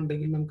കൊടുത്തത്, അങ്ങനെ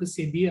ഉണ്ടെങ്കിൽ നമുക്ക്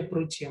സെബിയെ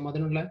അപ്രോച്ച് ചെയ്യാം.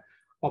 അതിനുള്ള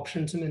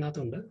ഓപ്ഷൻസും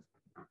ഇതിനകത്തുണ്ട്.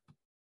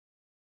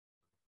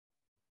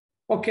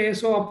 ഓക്കെ,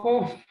 സോ അപ്പോൾ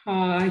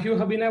you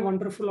have been A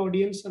wonderful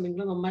audience.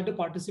 നിങ്ങൾ നന്നായിട്ട്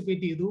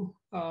പാർട്ടിസിപ്പേറ്റ് ചെയ്തു.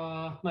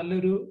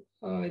 നല്ലൊരു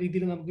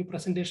രീതിയിൽ നമുക്ക്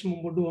പ്രസന്റേഷൻ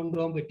മുമ്പോട്ട്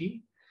കൊണ്ടുപോകാൻ പറ്റി.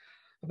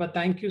 അപ്പൊ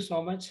thank you so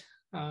much.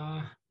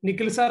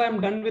 Nikhil sir, I M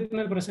done with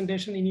my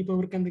presentation. ഇനിയിപ്പോൾ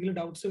ഇവർക്ക് എന്തെങ്കിലും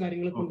ഡൗട്ട്സ്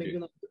കാര്യങ്ങളൊക്കെ ഉണ്ടെങ്കിൽ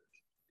നമുക്ക്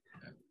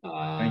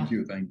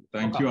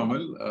thank you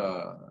Amal.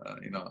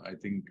 I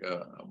think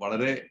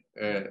വളരെ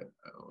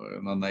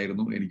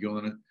നന്നായിരുന്നു. എനിക്ക്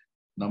തോന്നുന്നു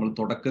നമ്മൾ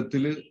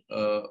തുടക്കത്തിൽ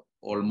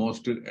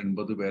ഓൾമോസ്റ്റ്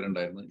 80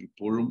 പേരുണ്ടായിരുന്നു.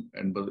 ഇപ്പോഴും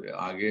 80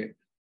 ആകെ.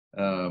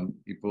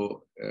 ഇപ്പോ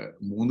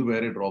 3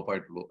 പേരെ ഡ്രോപ്പ്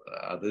ആയിട്ടുള്ളൂ.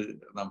 അത്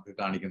നമുക്ക്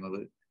കാണിക്കുന്നത്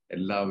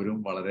എല്ലാവരും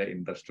വളരെ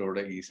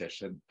ഇൻട്രസ്റ്റോടെ ഈ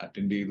സെഷൻ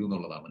അറ്റൻഡ് ചെയ്തു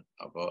എന്നുള്ളതാണ്.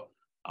 അപ്പോൾ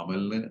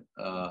അമലിന്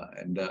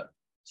എൻ്റെ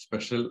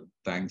സ്പെഷ്യൽ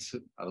താങ്ക്സ്,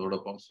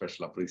 അതോടൊപ്പം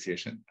സ്പെഷ്യൽ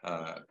അപ്രീസിയേഷൻ.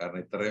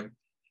 കാരണം ഇത്രയും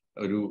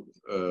ഒരു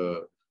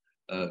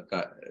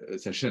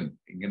സെഷൻ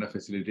ഇങ്ങനെ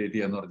ഫെസിലിറ്റേറ്റ്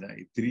ചെയ്യാന്ന് പറഞ്ഞാൽ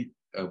ഇത്തിരി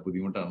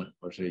ബുദ്ധിമുട്ടാണ്.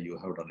 പക്ഷേ you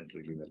have done it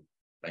really well.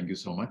 Thank you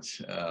so much.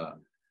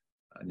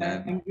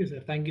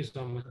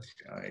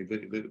 ഇത്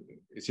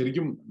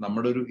ശരിക്കും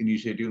നമ്മുടെ ഒരു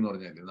ഇനീഷ്യേറ്റീവ് എന്ന്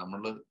പറഞ്ഞാൽ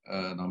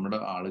നമ്മുടെ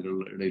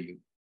ആളുകളുടെ ഇടയിൽ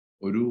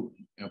ഒരു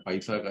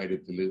പൈസ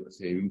കാര്യത്തിൽ,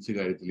 സേവിങ്സ്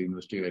കാര്യത്തിൽ,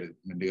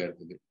 ഇൻവെസ്റ്റ്മെന്റ്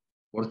കാര്യത്തിൽ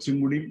കുറച്ചും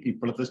കൂടി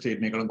ഇപ്പോഴത്തെ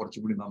സ്റ്റേറ്റിനേക്കാളും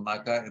കുറച്ചും കൂടി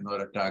നന്നാക്കുക എന്ന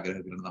ഒരൊറ്റ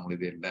ആഗ്രഹത്തിലാണ് നമ്മൾ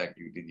ഇത് എല്ലാ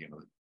ആക്ടിവിറ്റിയും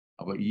ചെയ്യുന്നത്.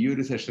 അപ്പൊ ഈ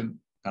ഒരു സെഷൻ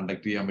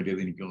കണ്ടക്ട് ചെയ്യാൻ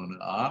പറ്റിയത് എനിക്ക് തോന്നുന്നു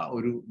ആ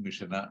ഒരു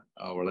മിഷനെ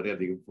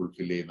വളരെയധികം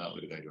ഫുൾഫിൽ ചെയ്യുന്ന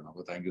ഒരു കാര്യമാണ്.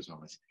 അപ്പോൾ താങ്ക് യു സോ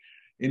മച്ച്.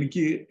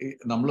 എനിക്ക്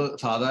നമ്മൾ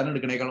സാധാരണ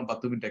എടുക്കണേക്കാളും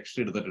 10 മിനിറ്റ്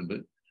എക്സ്ട്രാ എടുത്തിട്ടുണ്ട്.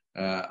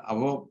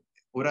 അപ്പോൾ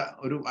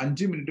ഒരു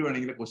 5 മിനിറ്റ്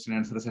വേണമെങ്കിൽ ക്വസ്റ്റ്യൻ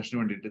ആൻസർ സെഷന്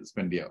വേണ്ടിയിട്ട്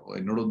സ്പെൻഡ് ചെയ്യാം.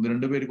 എന്നോട്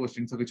 1-2 പേര്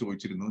ക്വസ്റ്റ്യൻസ് ഒക്കെ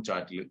ചോദിച്ചിരുന്നു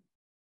ചാറ്റിൽ.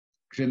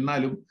 പക്ഷെ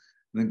എന്നാലും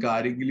നിങ്ങൾക്ക്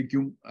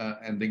ആരെങ്കിലും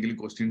എന്തെങ്കിലും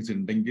ക്വസ്റ്റ്യൻസ്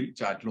ഉണ്ടെങ്കിൽ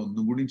ചാറ്റിൽ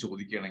ഒന്നും കൂടി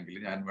ചോദിക്കുകയാണെങ്കിൽ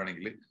ഞാൻ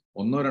വേണമെങ്കിൽ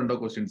 1-2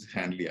 ക്വസ്റ്റ്യൻസ്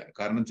ഹാൻഡിൽ ചെയ്യാം.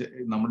 കാരണം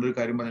നമ്മുടെ ഒരു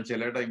കാര്യം പറഞ്ഞാൽ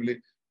ചില ടൈമിൽ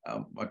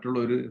മറ്റുള്ള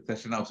ഒരു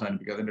സെഷൻ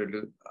അവസാനിപ്പിക്കുക, അതിൻ്റെ ഒരു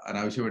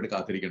അനാവശ്യമായിട്ട്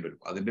കാത്തിരിക്കേണ്ടി വരും.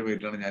 അതിന്റെ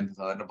പേരിലാണ് ഞാൻ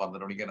സാധാരണ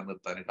 12 മണിക്ക് തന്നെ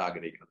നിർത്താനായിട്ട്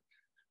ആഗ്രഹിക്കുന്നത്.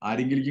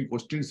 ആരെങ്കിലും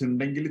ക്വസ്റ്റ്യൻസ്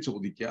ഉണ്ടെങ്കിൽ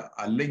ചോദിക്കുക.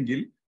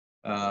 അല്ലെങ്കിൽ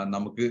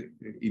നമുക്ക്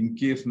ഇൻ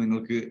കേസ്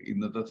നിങ്ങൾക്ക്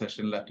ഇന്നത്തെ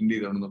സെഷനിൽ അറ്റൻഡ്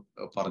ചെയ്തോണെന്ന്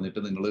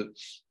പറഞ്ഞിട്ട് നിങ്ങൾ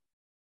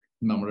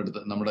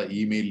നമ്മുടെ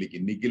ഇമെയിലിലേക്ക്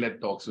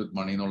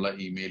nikhil@talkswithmoney എന്നുള്ള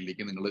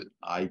ഇമെയിലിലേക്ക് നിങ്ങൾ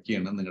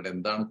അയക്കുകയാണ്. നിങ്ങളുടെ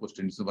എന്താണ്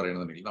ക്വസ്റ്റ്യൻസ്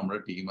പറയണമെന്നുണ്ടെങ്കിൽ നമ്മുടെ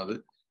ടീം അത്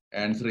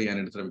ആൻസർ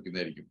ചെയ്യാനായിട്ട്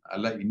ശ്രമിക്കുന്നതായിരിക്കും.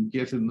 അല്ല ഇൻ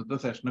കേസ് ഇന്നത്തെ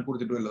സെഷനെ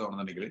കുറിച്ചിട്ട്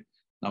വല്ലതാണെന്നുണ്ടെങ്കിൽ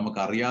നമുക്ക്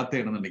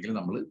അറിയാത്തതാണെന്നുണ്ടെങ്കിൽ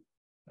നമ്മൾ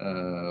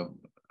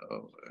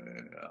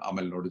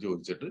അമലിനോട്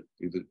ചോദിച്ചിട്ട്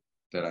ഇത്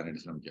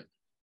തരാനായിട്ട് ശ്രമിക്കാം.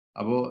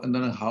 അപ്പോൾ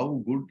എന്താണ്, how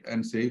good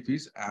and safe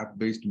is app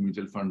based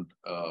mutual fund?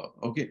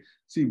 Okay,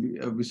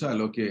 Vishal,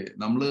 okay,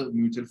 നമ്മൾ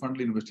മ്യൂച്വൽ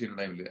ഫണ്ടിൽ ഇൻവെസ്റ്റ്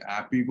ചെയ്യുന്ന ടൈമിൽ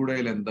ആപ്പിൽ കൂടെ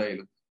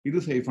എന്തായാലും ഇത്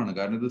സേഫ് ആണ്.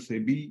 കാരണം ഇത്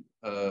സെബി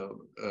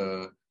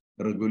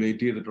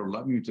റെഗുലേറ്റ് ചെയ്തിട്ടുള്ള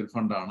മ്യൂച്വൽ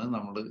ഫണ്ടാണ്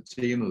നമ്മൾ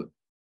ചെയ്യുന്നത്.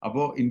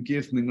 അപ്പോൾ ഇൻ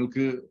കേസ്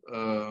നിങ്ങൾക്ക്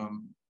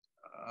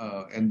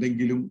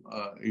എന്തെങ്കിലും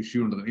ഇഷ്യൂ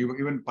ഉണ്ടെന്ന്,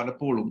 ഈവൻ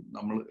പലപ്പോഴും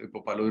നമ്മൾ ഇപ്പൊ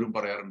പലരും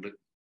പറയാറുണ്ട്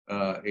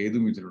ഏത്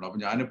മ്യൂച്വൽ ഫണ്ട്. അപ്പൊ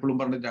ഞാനെപ്പോഴും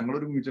പറഞ്ഞത്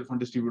ഞങ്ങളൊരു മ്യൂച്വൽ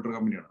ഫണ്ട് ഡിസ്ട്രിബ്യൂട്ടർ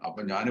കമ്പനിയാണ്. അപ്പൊ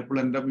ഞാനെപ്പോഴും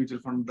എന്റെ മ്യൂച്വൽ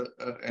ഫണ്ട്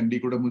എന്റെ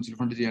കൂടെ മ്യൂച്വൽ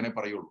ഫണ്ട് ചെയ്യാനേ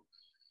പറയുള്ളൂ.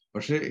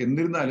 പക്ഷെ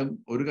എന്നിരുന്നാലും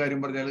ഒരു കാര്യം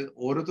പറഞ്ഞാൽ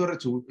ഓരോരുത്തരുടെ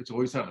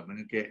ചോയ്സ് ആണ്.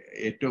 നിങ്ങൾക്ക്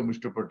ഏറ്റവും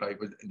ഇഷ്ടപ്പെട്ട,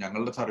 ഇപ്പൊ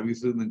ഞങ്ങളുടെ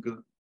സർവീസ് നിങ്ങൾക്ക്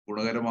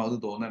ഗുണകരമാകുന്നു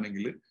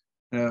തോന്നുകയാണെങ്കിൽ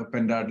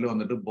പെൻഡാഡിൽ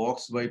വന്നിട്ട്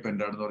ബോക്സ് ബൈ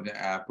പെൻഡാഡ് എന്ന് പറഞ്ഞ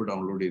ആപ്പ്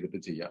ഡൗൺലോഡ് ചെയ്തിട്ട്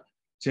ചെയ്യാം.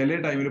 ചില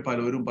ടൈമിൽ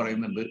പലവരും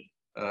പറയുന്നുണ്ട്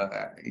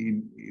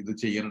ഇത്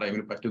ചെയ്യുന്ന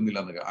ടൈമിൽ പറ്റുന്നില്ല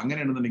എന്നൊക്കെ.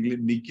 അങ്ങനെയാണെന്നുണ്ടെങ്കിൽ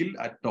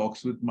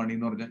nikhil@talkswithmoney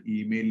എന്ന് പറഞ്ഞ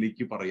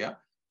ഇമെയിലിലേക്ക് പറയാം,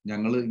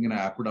 ഞങ്ങൾ ഇങ്ങനെ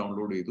ആപ്പ്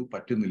ഡൗൺലോഡ് ചെയ്തു,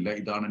 പറ്റുന്നില്ല,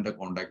 ഇതാണ് എന്റെ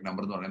കോൺടാക്ട്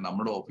നമ്പർ എന്ന് പറഞ്ഞാൽ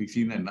നമ്മുടെ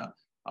ഓഫീസിൽ നിന്ന് തന്നെ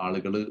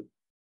ആളുകൾ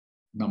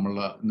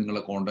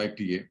നിങ്ങളെ കോൺടാക്ട്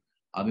ചെയ്യുകയും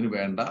അതിന്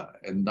വേണ്ട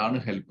എന്താണ്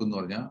ഹെൽപ്പ് എന്ന്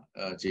പറഞ്ഞാൽ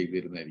ചെയ്തു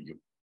തരുന്നതായിരിക്കും.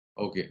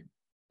 ഓക്കെ,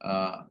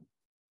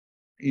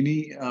 ഇനി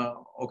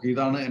ഓക്കെ,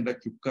 ഇതാണ് എന്റെ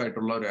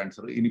ക്വിക്കായിട്ടുള്ള ഒരു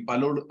ആൻസർ. ഇനി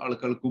പല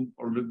ആൾക്കാർക്കും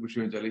ഉള്ളൊരു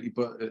വിഷയം വെച്ചാൽ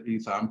ഇപ്പൊ ഈ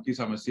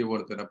സമസ്യ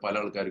പോലെ തന്നെ പല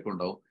ആൾക്കാർക്കും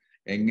ഉണ്ടാവും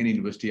എങ്ങനെ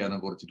ഇൻവെസ്റ്റ് ചെയ്യാനെ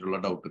കുറിച്ചിട്ടുള്ള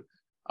ഡൗട്ട്.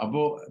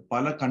 അപ്പോൾ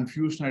പല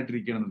കൺഫ്യൂഷൻ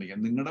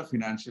ആയിട്ടിരിക്കുകയാണെന്നുണ്ടെങ്കിൽ നിങ്ങളുടെ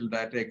ഫിനാൻഷ്യൽ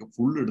ഡാറ്റയൊക്കെ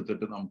ഫുൾ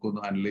എടുത്തിട്ട്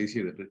നമുക്കൊന്ന് അനലൈസ്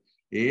ചെയ്തിട്ട്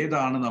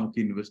ഏതാണ് നമുക്ക്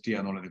ഇൻവെസ്റ്റ്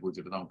ചെയ്യാന്നുള്ളതിനെ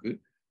കുറിച്ചിട്ട് നമുക്ക്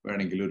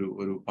വേണമെങ്കിൽ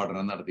ഒരു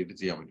പഠനം നടത്തിയിട്ട്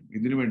ചെയ്യാൻ പറ്റും.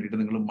 ഇതിനു വേണ്ടിയിട്ട്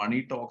നിങ്ങൾ മണി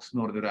ടോക്സ്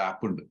എന്ന് പറഞ്ഞൊരു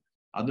ആപ്പ് ഉണ്ട്.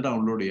 അത്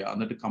ഡൗൺലോഡ് ചെയ്യുക.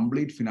 എന്നിട്ട്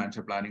കംപ്ലീറ്റ്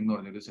ഫിനാൻഷ്യൽ പ്ലാനിംഗ് എന്ന്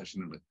പറഞ്ഞൊരു സെഷൻ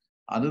ഉണ്ട്.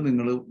 അത്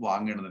നിങ്ങൾ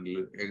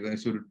വാങ്ങണമെന്നുണ്ടെങ്കിൽ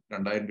ഏകദേശം ഒരു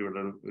 2000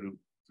 രൂപയുടെ ഒരു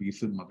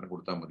ഫീസ് മാത്രം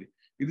കൊടുത്താൽ മതി.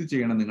 ഇത്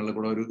ചെയ്യണം നിങ്ങളുടെ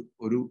കൂടെ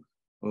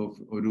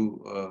ഒരു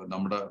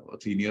നമ്മുടെ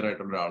സീനിയർ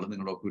ആയിട്ടുള്ള ഒരാൾ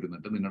നിങ്ങളുടെ ഒപ്പം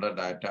ഇരുന്നിട്ട് നിങ്ങളുടെ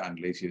ഡാറ്റ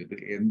അനലൈസ് ചെയ്തിട്ട്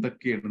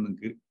എന്തൊക്കെയാണ്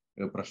നിങ്ങൾക്ക്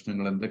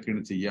പ്രശ്നങ്ങൾ,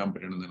 എന്തൊക്കെയാണ് ചെയ്യാൻ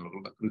പറ്റണം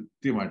എന്നുള്ള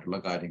കൃത്യമായിട്ടുള്ള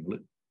കാര്യങ്ങൾ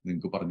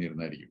നിങ്ങൾക്ക് പറഞ്ഞു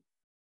തരുന്നതായിരിക്കും.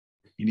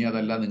 ഇനി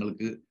അതല്ല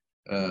നിങ്ങൾക്ക്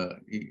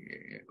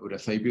ഒരു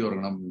SIP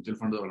തുടങ്ങണം, മ്യൂച്വൽ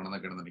ഫണ്ട് തുടങ്ങണം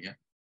എന്നൊക്കെ ആണെന്നുണ്ടെങ്കിൽ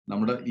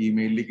നമ്മുടെ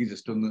ഇമെയിലിലേക്ക്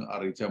ജസ്റ്റ് ഒന്ന്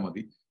അറിയിച്ചാൽ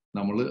മതി.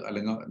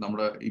 അല്ലെങ്കിൽ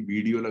നമ്മുടെ ഈ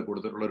വീഡിയോയിലൊക്കെ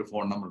കൊടുത്തിട്ടുള്ള ഒരു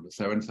ഫോൺ നമ്പർ ഉണ്ട്,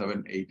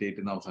 7788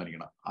 എന്ന്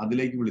അവസാനിക്കണം.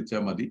 അതിലേക്ക്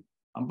വിളിച്ചാൽ മതി.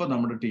 അപ്പൊ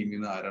നമ്മുടെ ടീമിൽ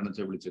നിന്ന് ആരാണെന്ന്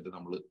വെച്ചാൽ വിളിച്ചിട്ട്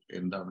നമ്മൾ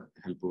എന്താണ്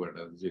ഹെൽപ്പ്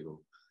വേണ്ടത്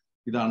ചെയ്തോളൂ.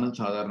 ഇതാണ്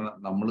സാധാരണ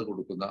നമ്മൾ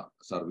കൊടുക്കുന്ന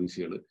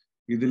സർവീസുകൾ.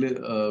 ഇതിൽ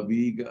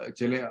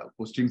ചില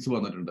ക്വസ്റ്റ്യൻസ്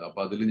വന്നിട്ടുണ്ട്. അപ്പൊ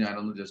അതിൽ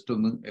ഞാനൊന്ന് ജസ്റ്റ്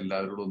ഒന്ന്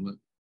എല്ലാവരോടും ഒന്ന്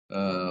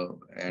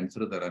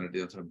ആൻസർ തരാനായിട്ട്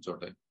ഞാൻ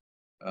ശ്രമിച്ചോട്ടെ.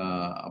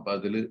 അപ്പൊ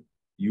അതില്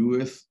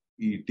US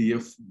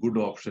ETF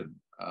ഗുഡ് ഓപ്ഷൻ.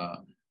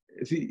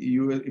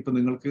 ഇപ്പൊ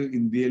നിങ്ങൾക്ക്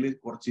ഇന്ത്യയിൽ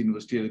കുറച്ച്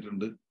ഇൻവെസ്റ്റ്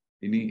ചെയ്തിട്ടുണ്ട്.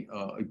 ഇനി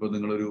ഇപ്പൊ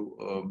നിങ്ങളൊരു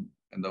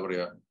എന്താ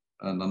പറയാ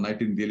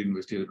നന്നായിട്ട് ഇന്ത്യയിൽ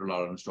ഇൻവെസ്റ്റ് ചെയ്തിട്ടുള്ള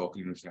ആളാണ്,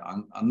 സ്റ്റോക്കിൽ ഇൻവെസ്റ്റ്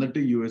ചെയ്യുക. എന്നിട്ട്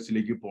US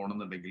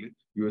പോകണമെന്നുണ്ടെങ്കിൽ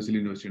US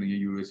ഇൻവെസ്റ്റ് ചെയ്യണമെങ്കിൽ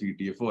US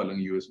ETF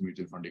അല്ലെങ്കിൽ US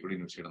മ്യൂച്വൽ ഫണ്ടിൽ കൂടെ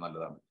ഇൻവെസ്റ്റ് ചെയ്യണം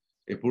നല്ലതാണ്.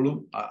 എപ്പോഴും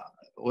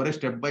ഓരോ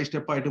സ്റ്റെപ്പ് ബൈ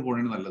സ്റ്റെപ്പ് ആയിട്ട്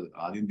പോകണതാണ് നല്ലത്.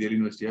 ആദ്യം ഇന്ത്യയിൽ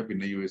ഇൻവെസ്റ്റ് ചെയ്യുക,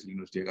 പിന്നെ US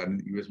ഇൻവെസ്റ്റ് ചെയ്യുക. കാരണം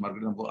US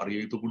മാർക്കറ്റ് നമുക്ക്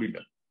അറിയാത്ത കൂടി ഇല്ല.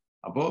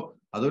 അപ്പോ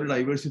അതൊരു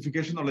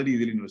ഡൈവേഴ്സിഫിക്കേഷൻ എന്നുള്ള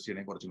രീതിയിൽ ഇൻവെസ്റ്റ്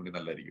ചെയ്യണമെങ്കിൽ കുറച്ചും കൂടി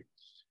നല്ലതായിരിക്കും.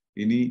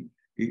 ഇനി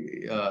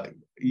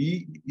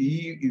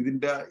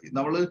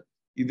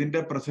ഇതിന്റെ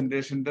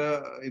പ്രസന്റേഷന്റെ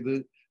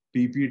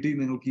PPT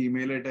നിങ്ങൾക്ക്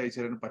ഇമെയിലായിട്ട് അയച്ചു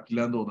തരാൻ പറ്റില്ല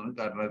എന്ന് തോന്നുന്നു.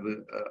 കാരണം ഇത്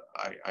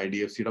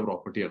IDFCയുടെ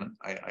പ്രോപ്പർട്ടിയാണ്,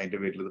 അതിന്റെ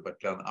പേരിൽ ഇത്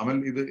പറ്റില്ല. അമൽ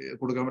ഇത്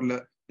കൊടുക്കാൻ പറ്റില്ല.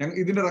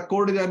 ഇതിന്റെ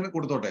റെക്കോർഡ് ഞാൻ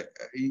കൊടുത്തോട്ടെ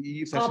ഈ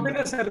സെഷൻ.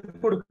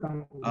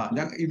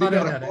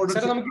 ഇതിന്റെ റെക്കോർഡ്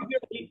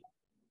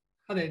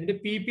അതെ, ഇതിന്റെ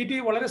PPT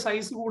വളരെ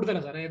സൈസ്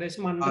കൂടുതലാണ് സാർ,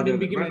 ഏകദേശം 100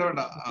 MB.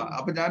 വേണ്ട.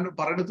 അപ്പൊ ഞാൻ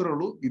പറയണത്രേ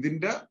ഉള്ളൂ,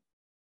 ഇതിന്റെ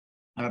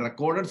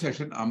റെക്കോർഡഡ്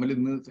സെഷൻ, അമൽ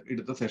ഇന്ന്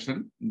എടുത്ത സെഷൻ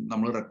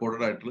നമ്മൾ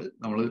റെക്കോർഡഡ് ആയിട്ട്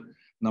നമ്മൾ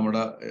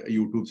നമ്മുടെ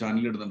യൂട്യൂബ്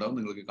ചാനലിൽ ഇടുന്നുണ്ടാവും,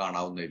 നിങ്ങൾക്ക്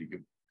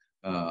കാണാവുന്നതായിരിക്കും.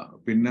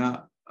 പിന്നെ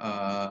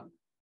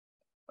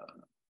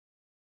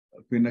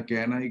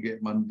can I get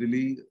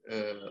monthly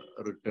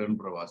return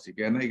പ്രവാസി,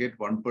 can I get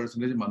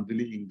 1%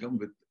 monthly income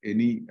with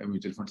any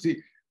mutual fund? See,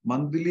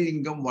 monthly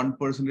income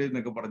 1%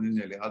 എന്നൊക്കെ പറഞ്ഞു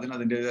കഴിഞ്ഞാൽ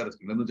അതിൻ്റെതായ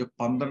റിസ്ക് ഉണ്ട്. എന്ന് വെച്ചാൽ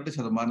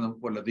 12%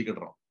 നമുക്ക് കൊല്ലത്തിൽ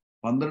കിട്ടണം.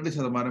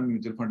 12%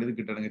 മ്യൂച്വൽ ഫണ്ടിൽ നിന്ന്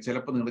കിട്ടണമെങ്കിൽ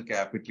ചിലപ്പോൾ നിങ്ങൾ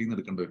ക്യാപിറ്റലിൽ നിന്ന്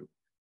എടുക്കേണ്ടി വരും.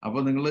 അപ്പൊ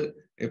നിങ്ങൾ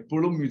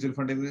എപ്പോഴും മ്യൂച്വൽ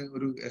ഫണ്ടിൽ നിന്ന്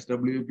ഒരു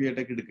SWP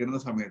ആയിട്ടൊക്കെ എടുക്കുന്ന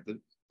സമയത്ത്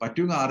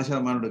പറ്റുമെങ്കിൽ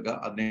 6% എടുക്കുക.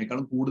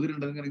 അതിനേക്കാളും കൂടുതൽ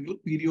ഉണ്ടെങ്കിൽ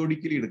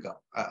പീരിയോഡിക്കലി എടുക്കാം.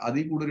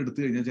 അതിൽ കൂടുതൽ എടുത്തു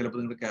കഴിഞ്ഞാൽ ചിലപ്പോൾ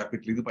നിങ്ങളുടെ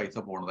ക്യാപിറ്റലിൽ നിന്ന് പൈസ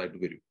പോണതായിട്ട്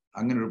വരും.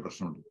 അങ്ങനെ ഒരു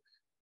പ്രശ്നമുണ്ട്.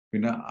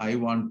 പിന്നെ I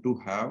want to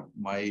have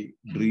my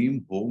dream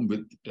home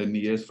with 10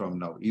 years from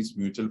now. Is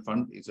mutual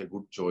fund is a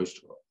good choice?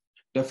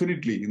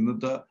 Definitely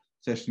ഇന്നത്തെ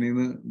സെഷനിൽ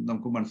നിന്ന്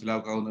നമുക്ക്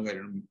മനസ്സിലാക്കാവുന്ന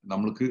കാര്യമാണ്,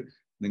 നമ്മൾക്ക്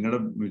നിങ്ങളുടെ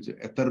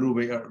എത്ര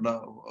രൂപയുടെ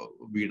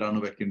വീടാണ്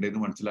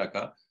വെക്കേണ്ടതെന്ന്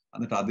മനസ്സിലാക്കുക.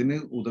 എന്നിട്ട് അതിന്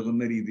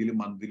ഉതകുന്ന രീതിയിൽ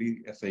മന്ത്ലി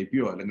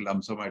SIPയോ അല്ലെങ്കിൽ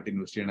അംശമായിട്ട്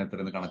ഇൻവെസ്റ്റ് ചെയ്യണം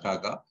എത്രയെന്ന്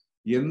കണക്കാക്കുക.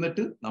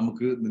 എന്നിട്ട്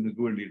നമുക്ക്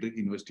നിങ്ങൾക്ക് വേണ്ടിയിട്ട്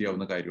ഇൻവെസ്റ്റ്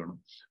ചെയ്യാവുന്ന കാര്യമാണ്.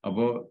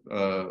 അപ്പോ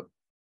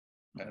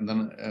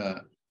എന്താണ്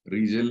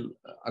റീജൽ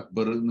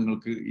അക്ബർ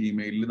നിങ്ങൾക്ക്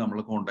ഇമെയിലിൽ നമ്മൾ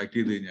കോൺടാക്ട്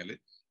ചെയ്ത് കഴിഞ്ഞാൽ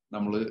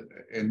നമ്മൾ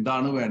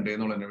എന്താണ്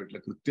വേണ്ടതെന്നുള്ള വീട്ടിലെ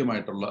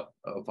കൃത്യമായിട്ടുള്ള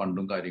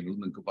ഫണ്ടും കാര്യങ്ങളും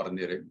നിങ്ങൾക്ക്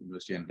പറഞ്ഞു തരാൻ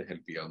ഇൻവെസ്റ്റ് ചെയ്യാനായിട്ട്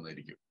ഹെൽപ്പ്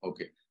ചെയ്യാവുന്നതായിരിക്കും.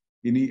 ഓക്കെ,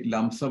 ഇനി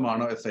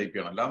ലംസമാണോ SIP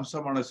ആണോ?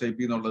 ലംസമാണോ SIP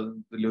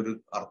എന്നുള്ളതിലൊരു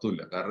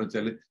അർത്ഥമില്ല. കാരണം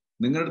വെച്ചാൽ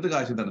നിങ്ങളുടെ അടുത്ത്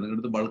കാശ് എന്താണ്, നിങ്ങളുടെ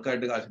അടുത്ത്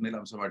ബൾക്കായിട്ട് കാശ് ഉണ്ടെങ്കിൽ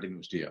ലംസമായിട്ട്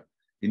ഇൻവെസ്റ്റ് ചെയ്യാം.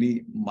 ഇനി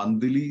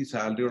മന്ത്ലി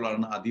സാലറി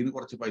ഉള്ളതാണ്, അതിൽ നിന്ന്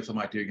കുറച്ച് പൈസ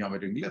മാറ്റി വയ്ക്കാൻ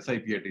പറ്റുമെങ്കിൽ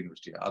SIP ആയിട്ട്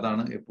ഇൻവെസ്റ്റ് ചെയ്യുക.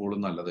 അതാണ്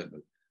എപ്പോഴും നല്ലത്.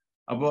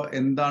 അപ്പോൾ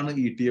എന്താണ്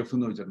ETF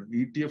എന്ന് വെച്ചിട്ടുണ്ടെങ്കിൽ,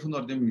 ETF എന്ന്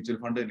പറഞ്ഞാൽ മ്യൂച്വൽ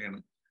ഫണ്ട്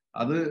തന്നെയാണ്.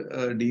 അത്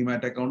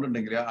ഡിമാറ്റ് അക്കൗണ്ട്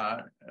ഉണ്ടെങ്കിൽ ആ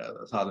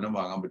സാധനം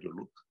വാങ്ങാൻ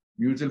പറ്റുള്ളൂ.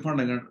 മ്യൂച്വൽ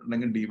ഫണ്ട്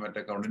ഉണ്ടെങ്കിൽ ഡിമാറ്റ്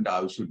അക്കൗണ്ടിന്റെ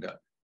ആവശ്യമില്ല.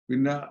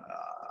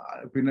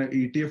 പിന്നെ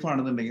ETF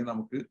ആണെന്നുണ്ടെങ്കിൽ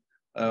നമുക്ക്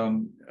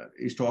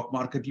ഈ സ്റ്റോക്ക്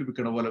മാർക്കറ്റിൽ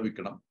വിൽക്കണ പോലെ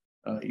വിൽക്കണം.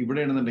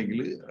 ഇവിടെയാണെന്നുണ്ടെങ്കിൽ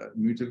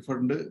mutual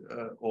fund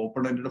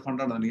open ended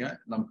fund ആണെന്നുണ്ടെങ്കിൽ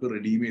നമുക്ക്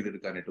റെഡീം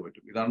ചെയ്തെടുക്കാനായിട്ട്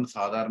പറ്റും. ഇതാണ്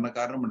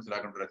സാധാരണക്കാരന്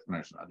മനസ്സിലാക്കേണ്ട ഒരു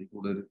എക്സ്പ്ലനേഷൻ. അതിൽ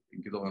കൂടുതൽ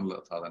എനിക്ക് തോന്നുന്നില്ല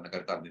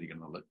സാധാരണക്കാർക്ക്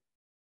അറിഞ്ഞിരിക്കുന്നുള്ളത്.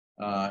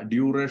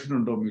 ഡ്യൂറേഷൻ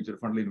ഉണ്ടോ മ്യൂച്വൽ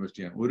ഫണ്ടിൽ ഇൻവെസ്റ്റ്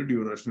ചെയ്യാൻ? ഒരു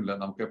ഡ്യൂറേഷനും ഇല്ല.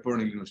 നമുക്ക്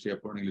എപ്പോഴെങ്കിലും ഇൻവെസ്റ്റ് ചെയ്യാം,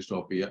 എപ്പോഴെങ്കിലും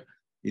സ്റ്റോപ്പ് ചെയ്യാം.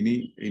 ഇനി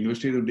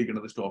ഇൻവെസ്റ്റ്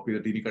ചെയ്തുകൊണ്ടിരിക്കുന്നത് സ്റ്റോപ്പ്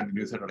ചെയ്തിട്ട് ഇനി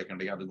കണ്ടിന്യൂസ് ആയിട്ട്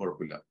അടയ്ക്കണ്ടെങ്കിൽ അതും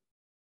കുഴപ്പമില്ല.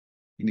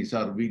 ഇനി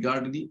സാർ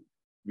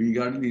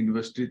വിഗാർഡിൽ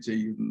ഇൻവെസ്റ്റ്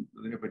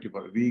ചെയ്യുന്നതിനെ പറ്റി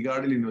പറയും.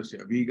 വിഗാർഡിൽ ഇൻവെസ്റ്റ്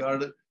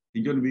ചെയ്യാം.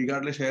 എനിക്കൊന്ന്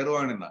വിഗാർഡിലെ ഷെയർ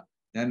വാങ്ങണമെന്നാ.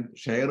 ഞാൻ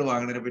ഷെയർ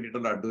വാങ്ങുന്നതിനെ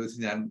പറ്റിയിട്ടുള്ള അഡ്വൈസ്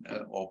ഞാൻ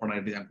ഓപ്പൺ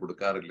ആയിട്ട് ഞാൻ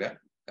കൊടുക്കാറില്ല.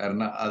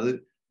 കാരണം അത്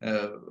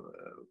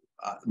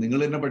നിങ്ങൾ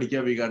തന്നെ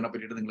പഠിക്കുക. വിഗാർഡിനെ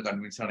പറ്റിയിട്ട് നിങ്ങൾ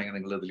കൺവിൻസ് ആണെങ്കിൽ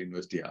നിങ്ങൾ അതിൽ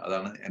ഇൻവെസ്റ്റ് ചെയ്യുക.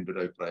 അതാണ് എൻ്റെ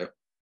ഒരു അഭിപ്രായം.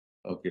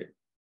 ഓക്കെ,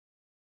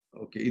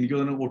 എനിക്ക്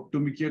തോന്നുന്നു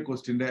ഒട്ടുമിക്ക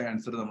ക്വസ്റ്റ്യന്റെ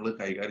ആൻസർ നമ്മൾ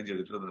കൈകാര്യം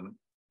ചെയ്തിട്ടുള്ളതാണ്.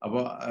 അപ്പൊ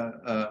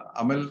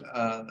അമൽ,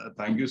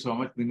 താങ്ക് യു സോ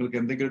മച്ച്. നിങ്ങൾക്ക്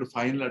എന്തെങ്കിലും ഒരു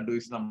ഫൈനൽ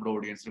അഡ്വൈസ് നമ്മുടെ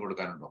ഓഡിയൻസിന്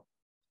കൊടുക്കാനുണ്ടോ?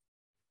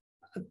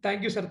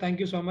 Thank you sir,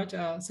 thank you so much.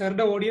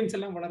 സാറിന്റെ ഓഡിയൻസ്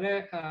എല്ലാം വളരെ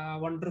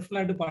വണ്ടർഫുൾ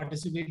ആയിട്ട്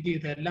പാർട്ടിസിപ്പേറ്റ്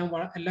ചെയ്ത്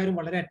എല്ലാവരും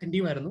വളരെ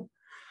അറ്റൻറ്റീവ് ആയിരുന്നു.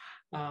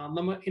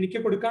 എനിക്ക്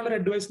കൊടുക്കാനുള്ള ഒരു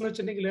അഡ്വൈസ് എന്ന്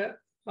വെച്ചിട്ടുണ്ടെങ്കിൽ,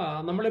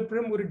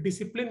 നമ്മളെപ്പോഴും ഒരു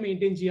ഡിസിപ്ലിൻ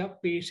മെയിൻറ്റെയിൻ ചെയ്യുക,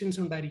 പേഷ്യൻസ്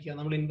ഉണ്ടായിരിക്കുക.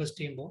 നമ്മൾ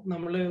ഇൻവെസ്റ്റ് ചെയ്യുമ്പോൾ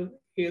നമ്മൾ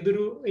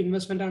ഏതൊരു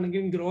ഇൻവെസ്റ്റ്മെന്റ്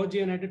ആണെങ്കിലും ഗ്രോ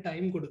ചെയ്യാനായിട്ട്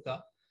ടൈം കൊടുക്കുക.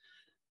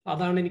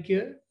 അതാണ് എനിക്ക്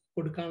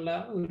കൊടുക്കാനുള്ള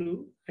ഒരു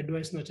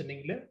അഡ്വൈസ് എന്ന്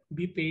വെച്ചിട്ടുണ്ടെങ്കിൽ.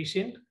 ബി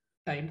പേഷ്യൻറ്റ്,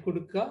 ടൈം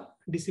കൊടുക്കുക,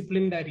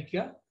 ഡിസിപ്ലിൻഡ്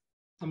ആയിരിക്കുക,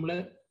 നമ്മൾ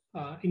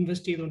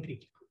ഇൻവെസ്റ്റ്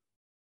ചെയ്തുകൊണ്ടിരിക്കുക.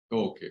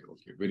 Okay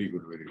okay, very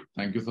good very good.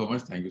 Thank you so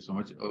much, thank you so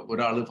much.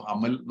 ഒരാൾ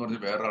അമൽ എന്ന് പറഞ്ഞ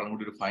വേറെ ആളും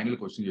കൂടി ഒരു ഫൈനൽ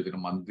ക്വസ്റ്റ്യൻ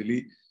ചോദിച്ചിട്ടുണ്ട്. മന്ത്ലി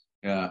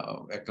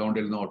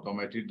അക്കൗണ്ടിൽ നിന്ന്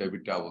ഓട്ടോമാറ്റിക്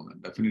ഡെബിറ്റ് ആവുന്നത്?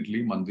 ഡെഫിനറ്റ്ലി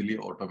മന്ത്ലി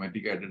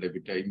ഓട്ടോമാറ്റിക് ആയിട്ട്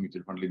ഡെബിറ്റ് ആയി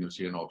മ്യൂച്വൽ ഫണ്ടിൽ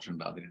ഇൻവെസ്റ്റ് ചെയ്യുന്ന ഓപ്ഷൻ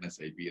ഉണ്ട്. അതിനാണ്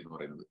SIP എന്ന്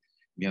പറയുന്നത്.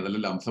 ഇനി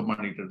അതെല്ലാം ലംസം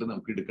പണിയിട്ടിട്ട്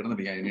നമുക്ക്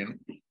എടുക്കണമെന്നുണ്ടെങ്കിൽ അതിനെയാണ്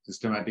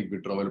സിസ്റ്റമാറ്റിക്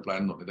വിഡ്രോവൽ പ്ലാൻ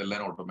എന്ന് പറയുന്നത്.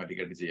 ഇതെല്ലാം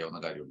ഓട്ടോമാറ്റിക് ആയിട്ട്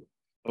ചെയ്യാവുന്ന കാര്യമുള്ളൂ.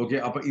 ഓക്കെ,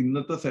 അപ്പൊ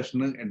ഇന്നത്തെ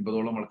സെഷന്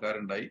 80ഓളം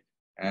ആൾക്കാരുണ്ടായി.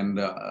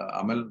 ആൻഡ്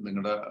അമൽ,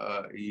 നിങ്ങളുടെ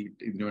ഈ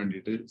ഇതിനു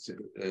വേണ്ടിയിട്ട്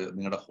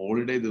നിങ്ങളുടെ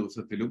ഹോളിഡേ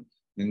ദിവസത്തിലും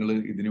നിങ്ങൾ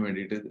ഇതിനു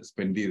വേണ്ടിയിട്ട്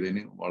സ്പെൻഡ്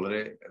ചെയ്തതിന്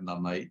വളരെ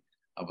നന്നായി.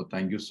 അപ്പൊ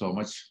thank you so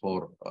much for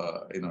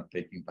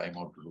taking time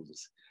out to do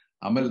this.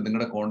 അമൽ,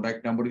 നിങ്ങളുടെ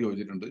കോൺടാക്ട് നമ്പർ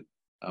ചോദിച്ചിട്ടുണ്ട്.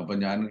 അപ്പൊ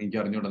എനിക്ക്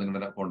അറിഞ്ഞുകൊണ്ട്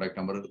നിങ്ങളുടെ കോൺടാക്ട്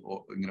നമ്പർ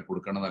ഇങ്ങനെ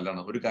കൊടുക്കണം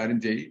നല്ലതാണ്. ഒരു കാര്യം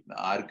ചെയ്യ്,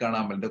 ആർക്കാണ്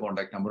അമലിന്റെ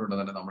കോൺടാക്ട് നമ്പർ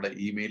ഉണ്ടെന്നുണ്ടെങ്കിൽ നമ്മുടെ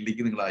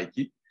ഇമെയിലിലേക്ക് നിങ്ങൾ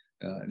അയക്കി.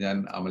 ഞാൻ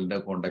അമലിന്റെ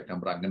കോൺടാക്ട്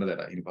നമ്പർ അങ്ങനെ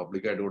തരാം. ഇനി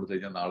പബ്ലിക്കായിട്ട് കൊടുത്തു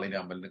കഴിഞ്ഞാൽ നാളെ ഇനി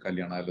അമലിന്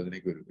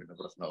കല്യാണാലോചനയ്ക്ക് വരും, പിന്നെ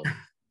പ്രശ്നമാവും.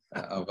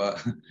 അപ്പൊ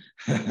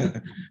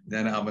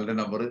ഞാൻ അമലിന്റെ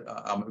നമ്പർ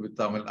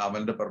വിത്ത്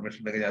അമലിന്റെ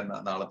പെർമിഷൻ ഉണ്ടെങ്കിൽ ഞാൻ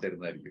നാളെ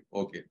തരുന്നതായിരിക്കും.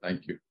 Okay,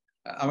 thank you.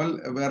 അമൽ,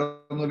 വേറെ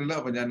ഒന്നുമില്ല.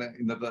 അപ്പൊ ഞാൻ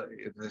ഇന്നത്തെ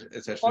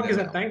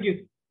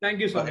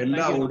സെഷൻ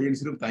എല്ലാ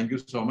ഓഡിയൻസിനും താങ്ക് യു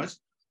സോ മച്ച്.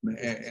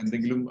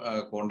 എന്തെങ്കിലും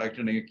കോൺടാക്ട്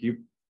ഉണ്ടെങ്കിൽ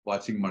keep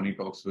watching money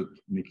talks with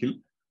Nikhil.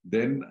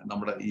 Then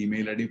നമ്മുടെ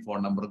ഇമെയിൽ ID ഫോൺ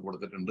നമ്പറും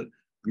കൊടുത്തിട്ടുണ്ട്.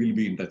 Will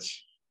be in touch.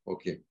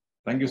 Okay,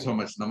 thank you so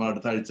much. നമ്മൾ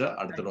അടുത്ത ആഴ്ച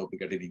അടുത്ത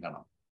ടോപ്പിക്കായിട്ട് ഇനി കാണാം.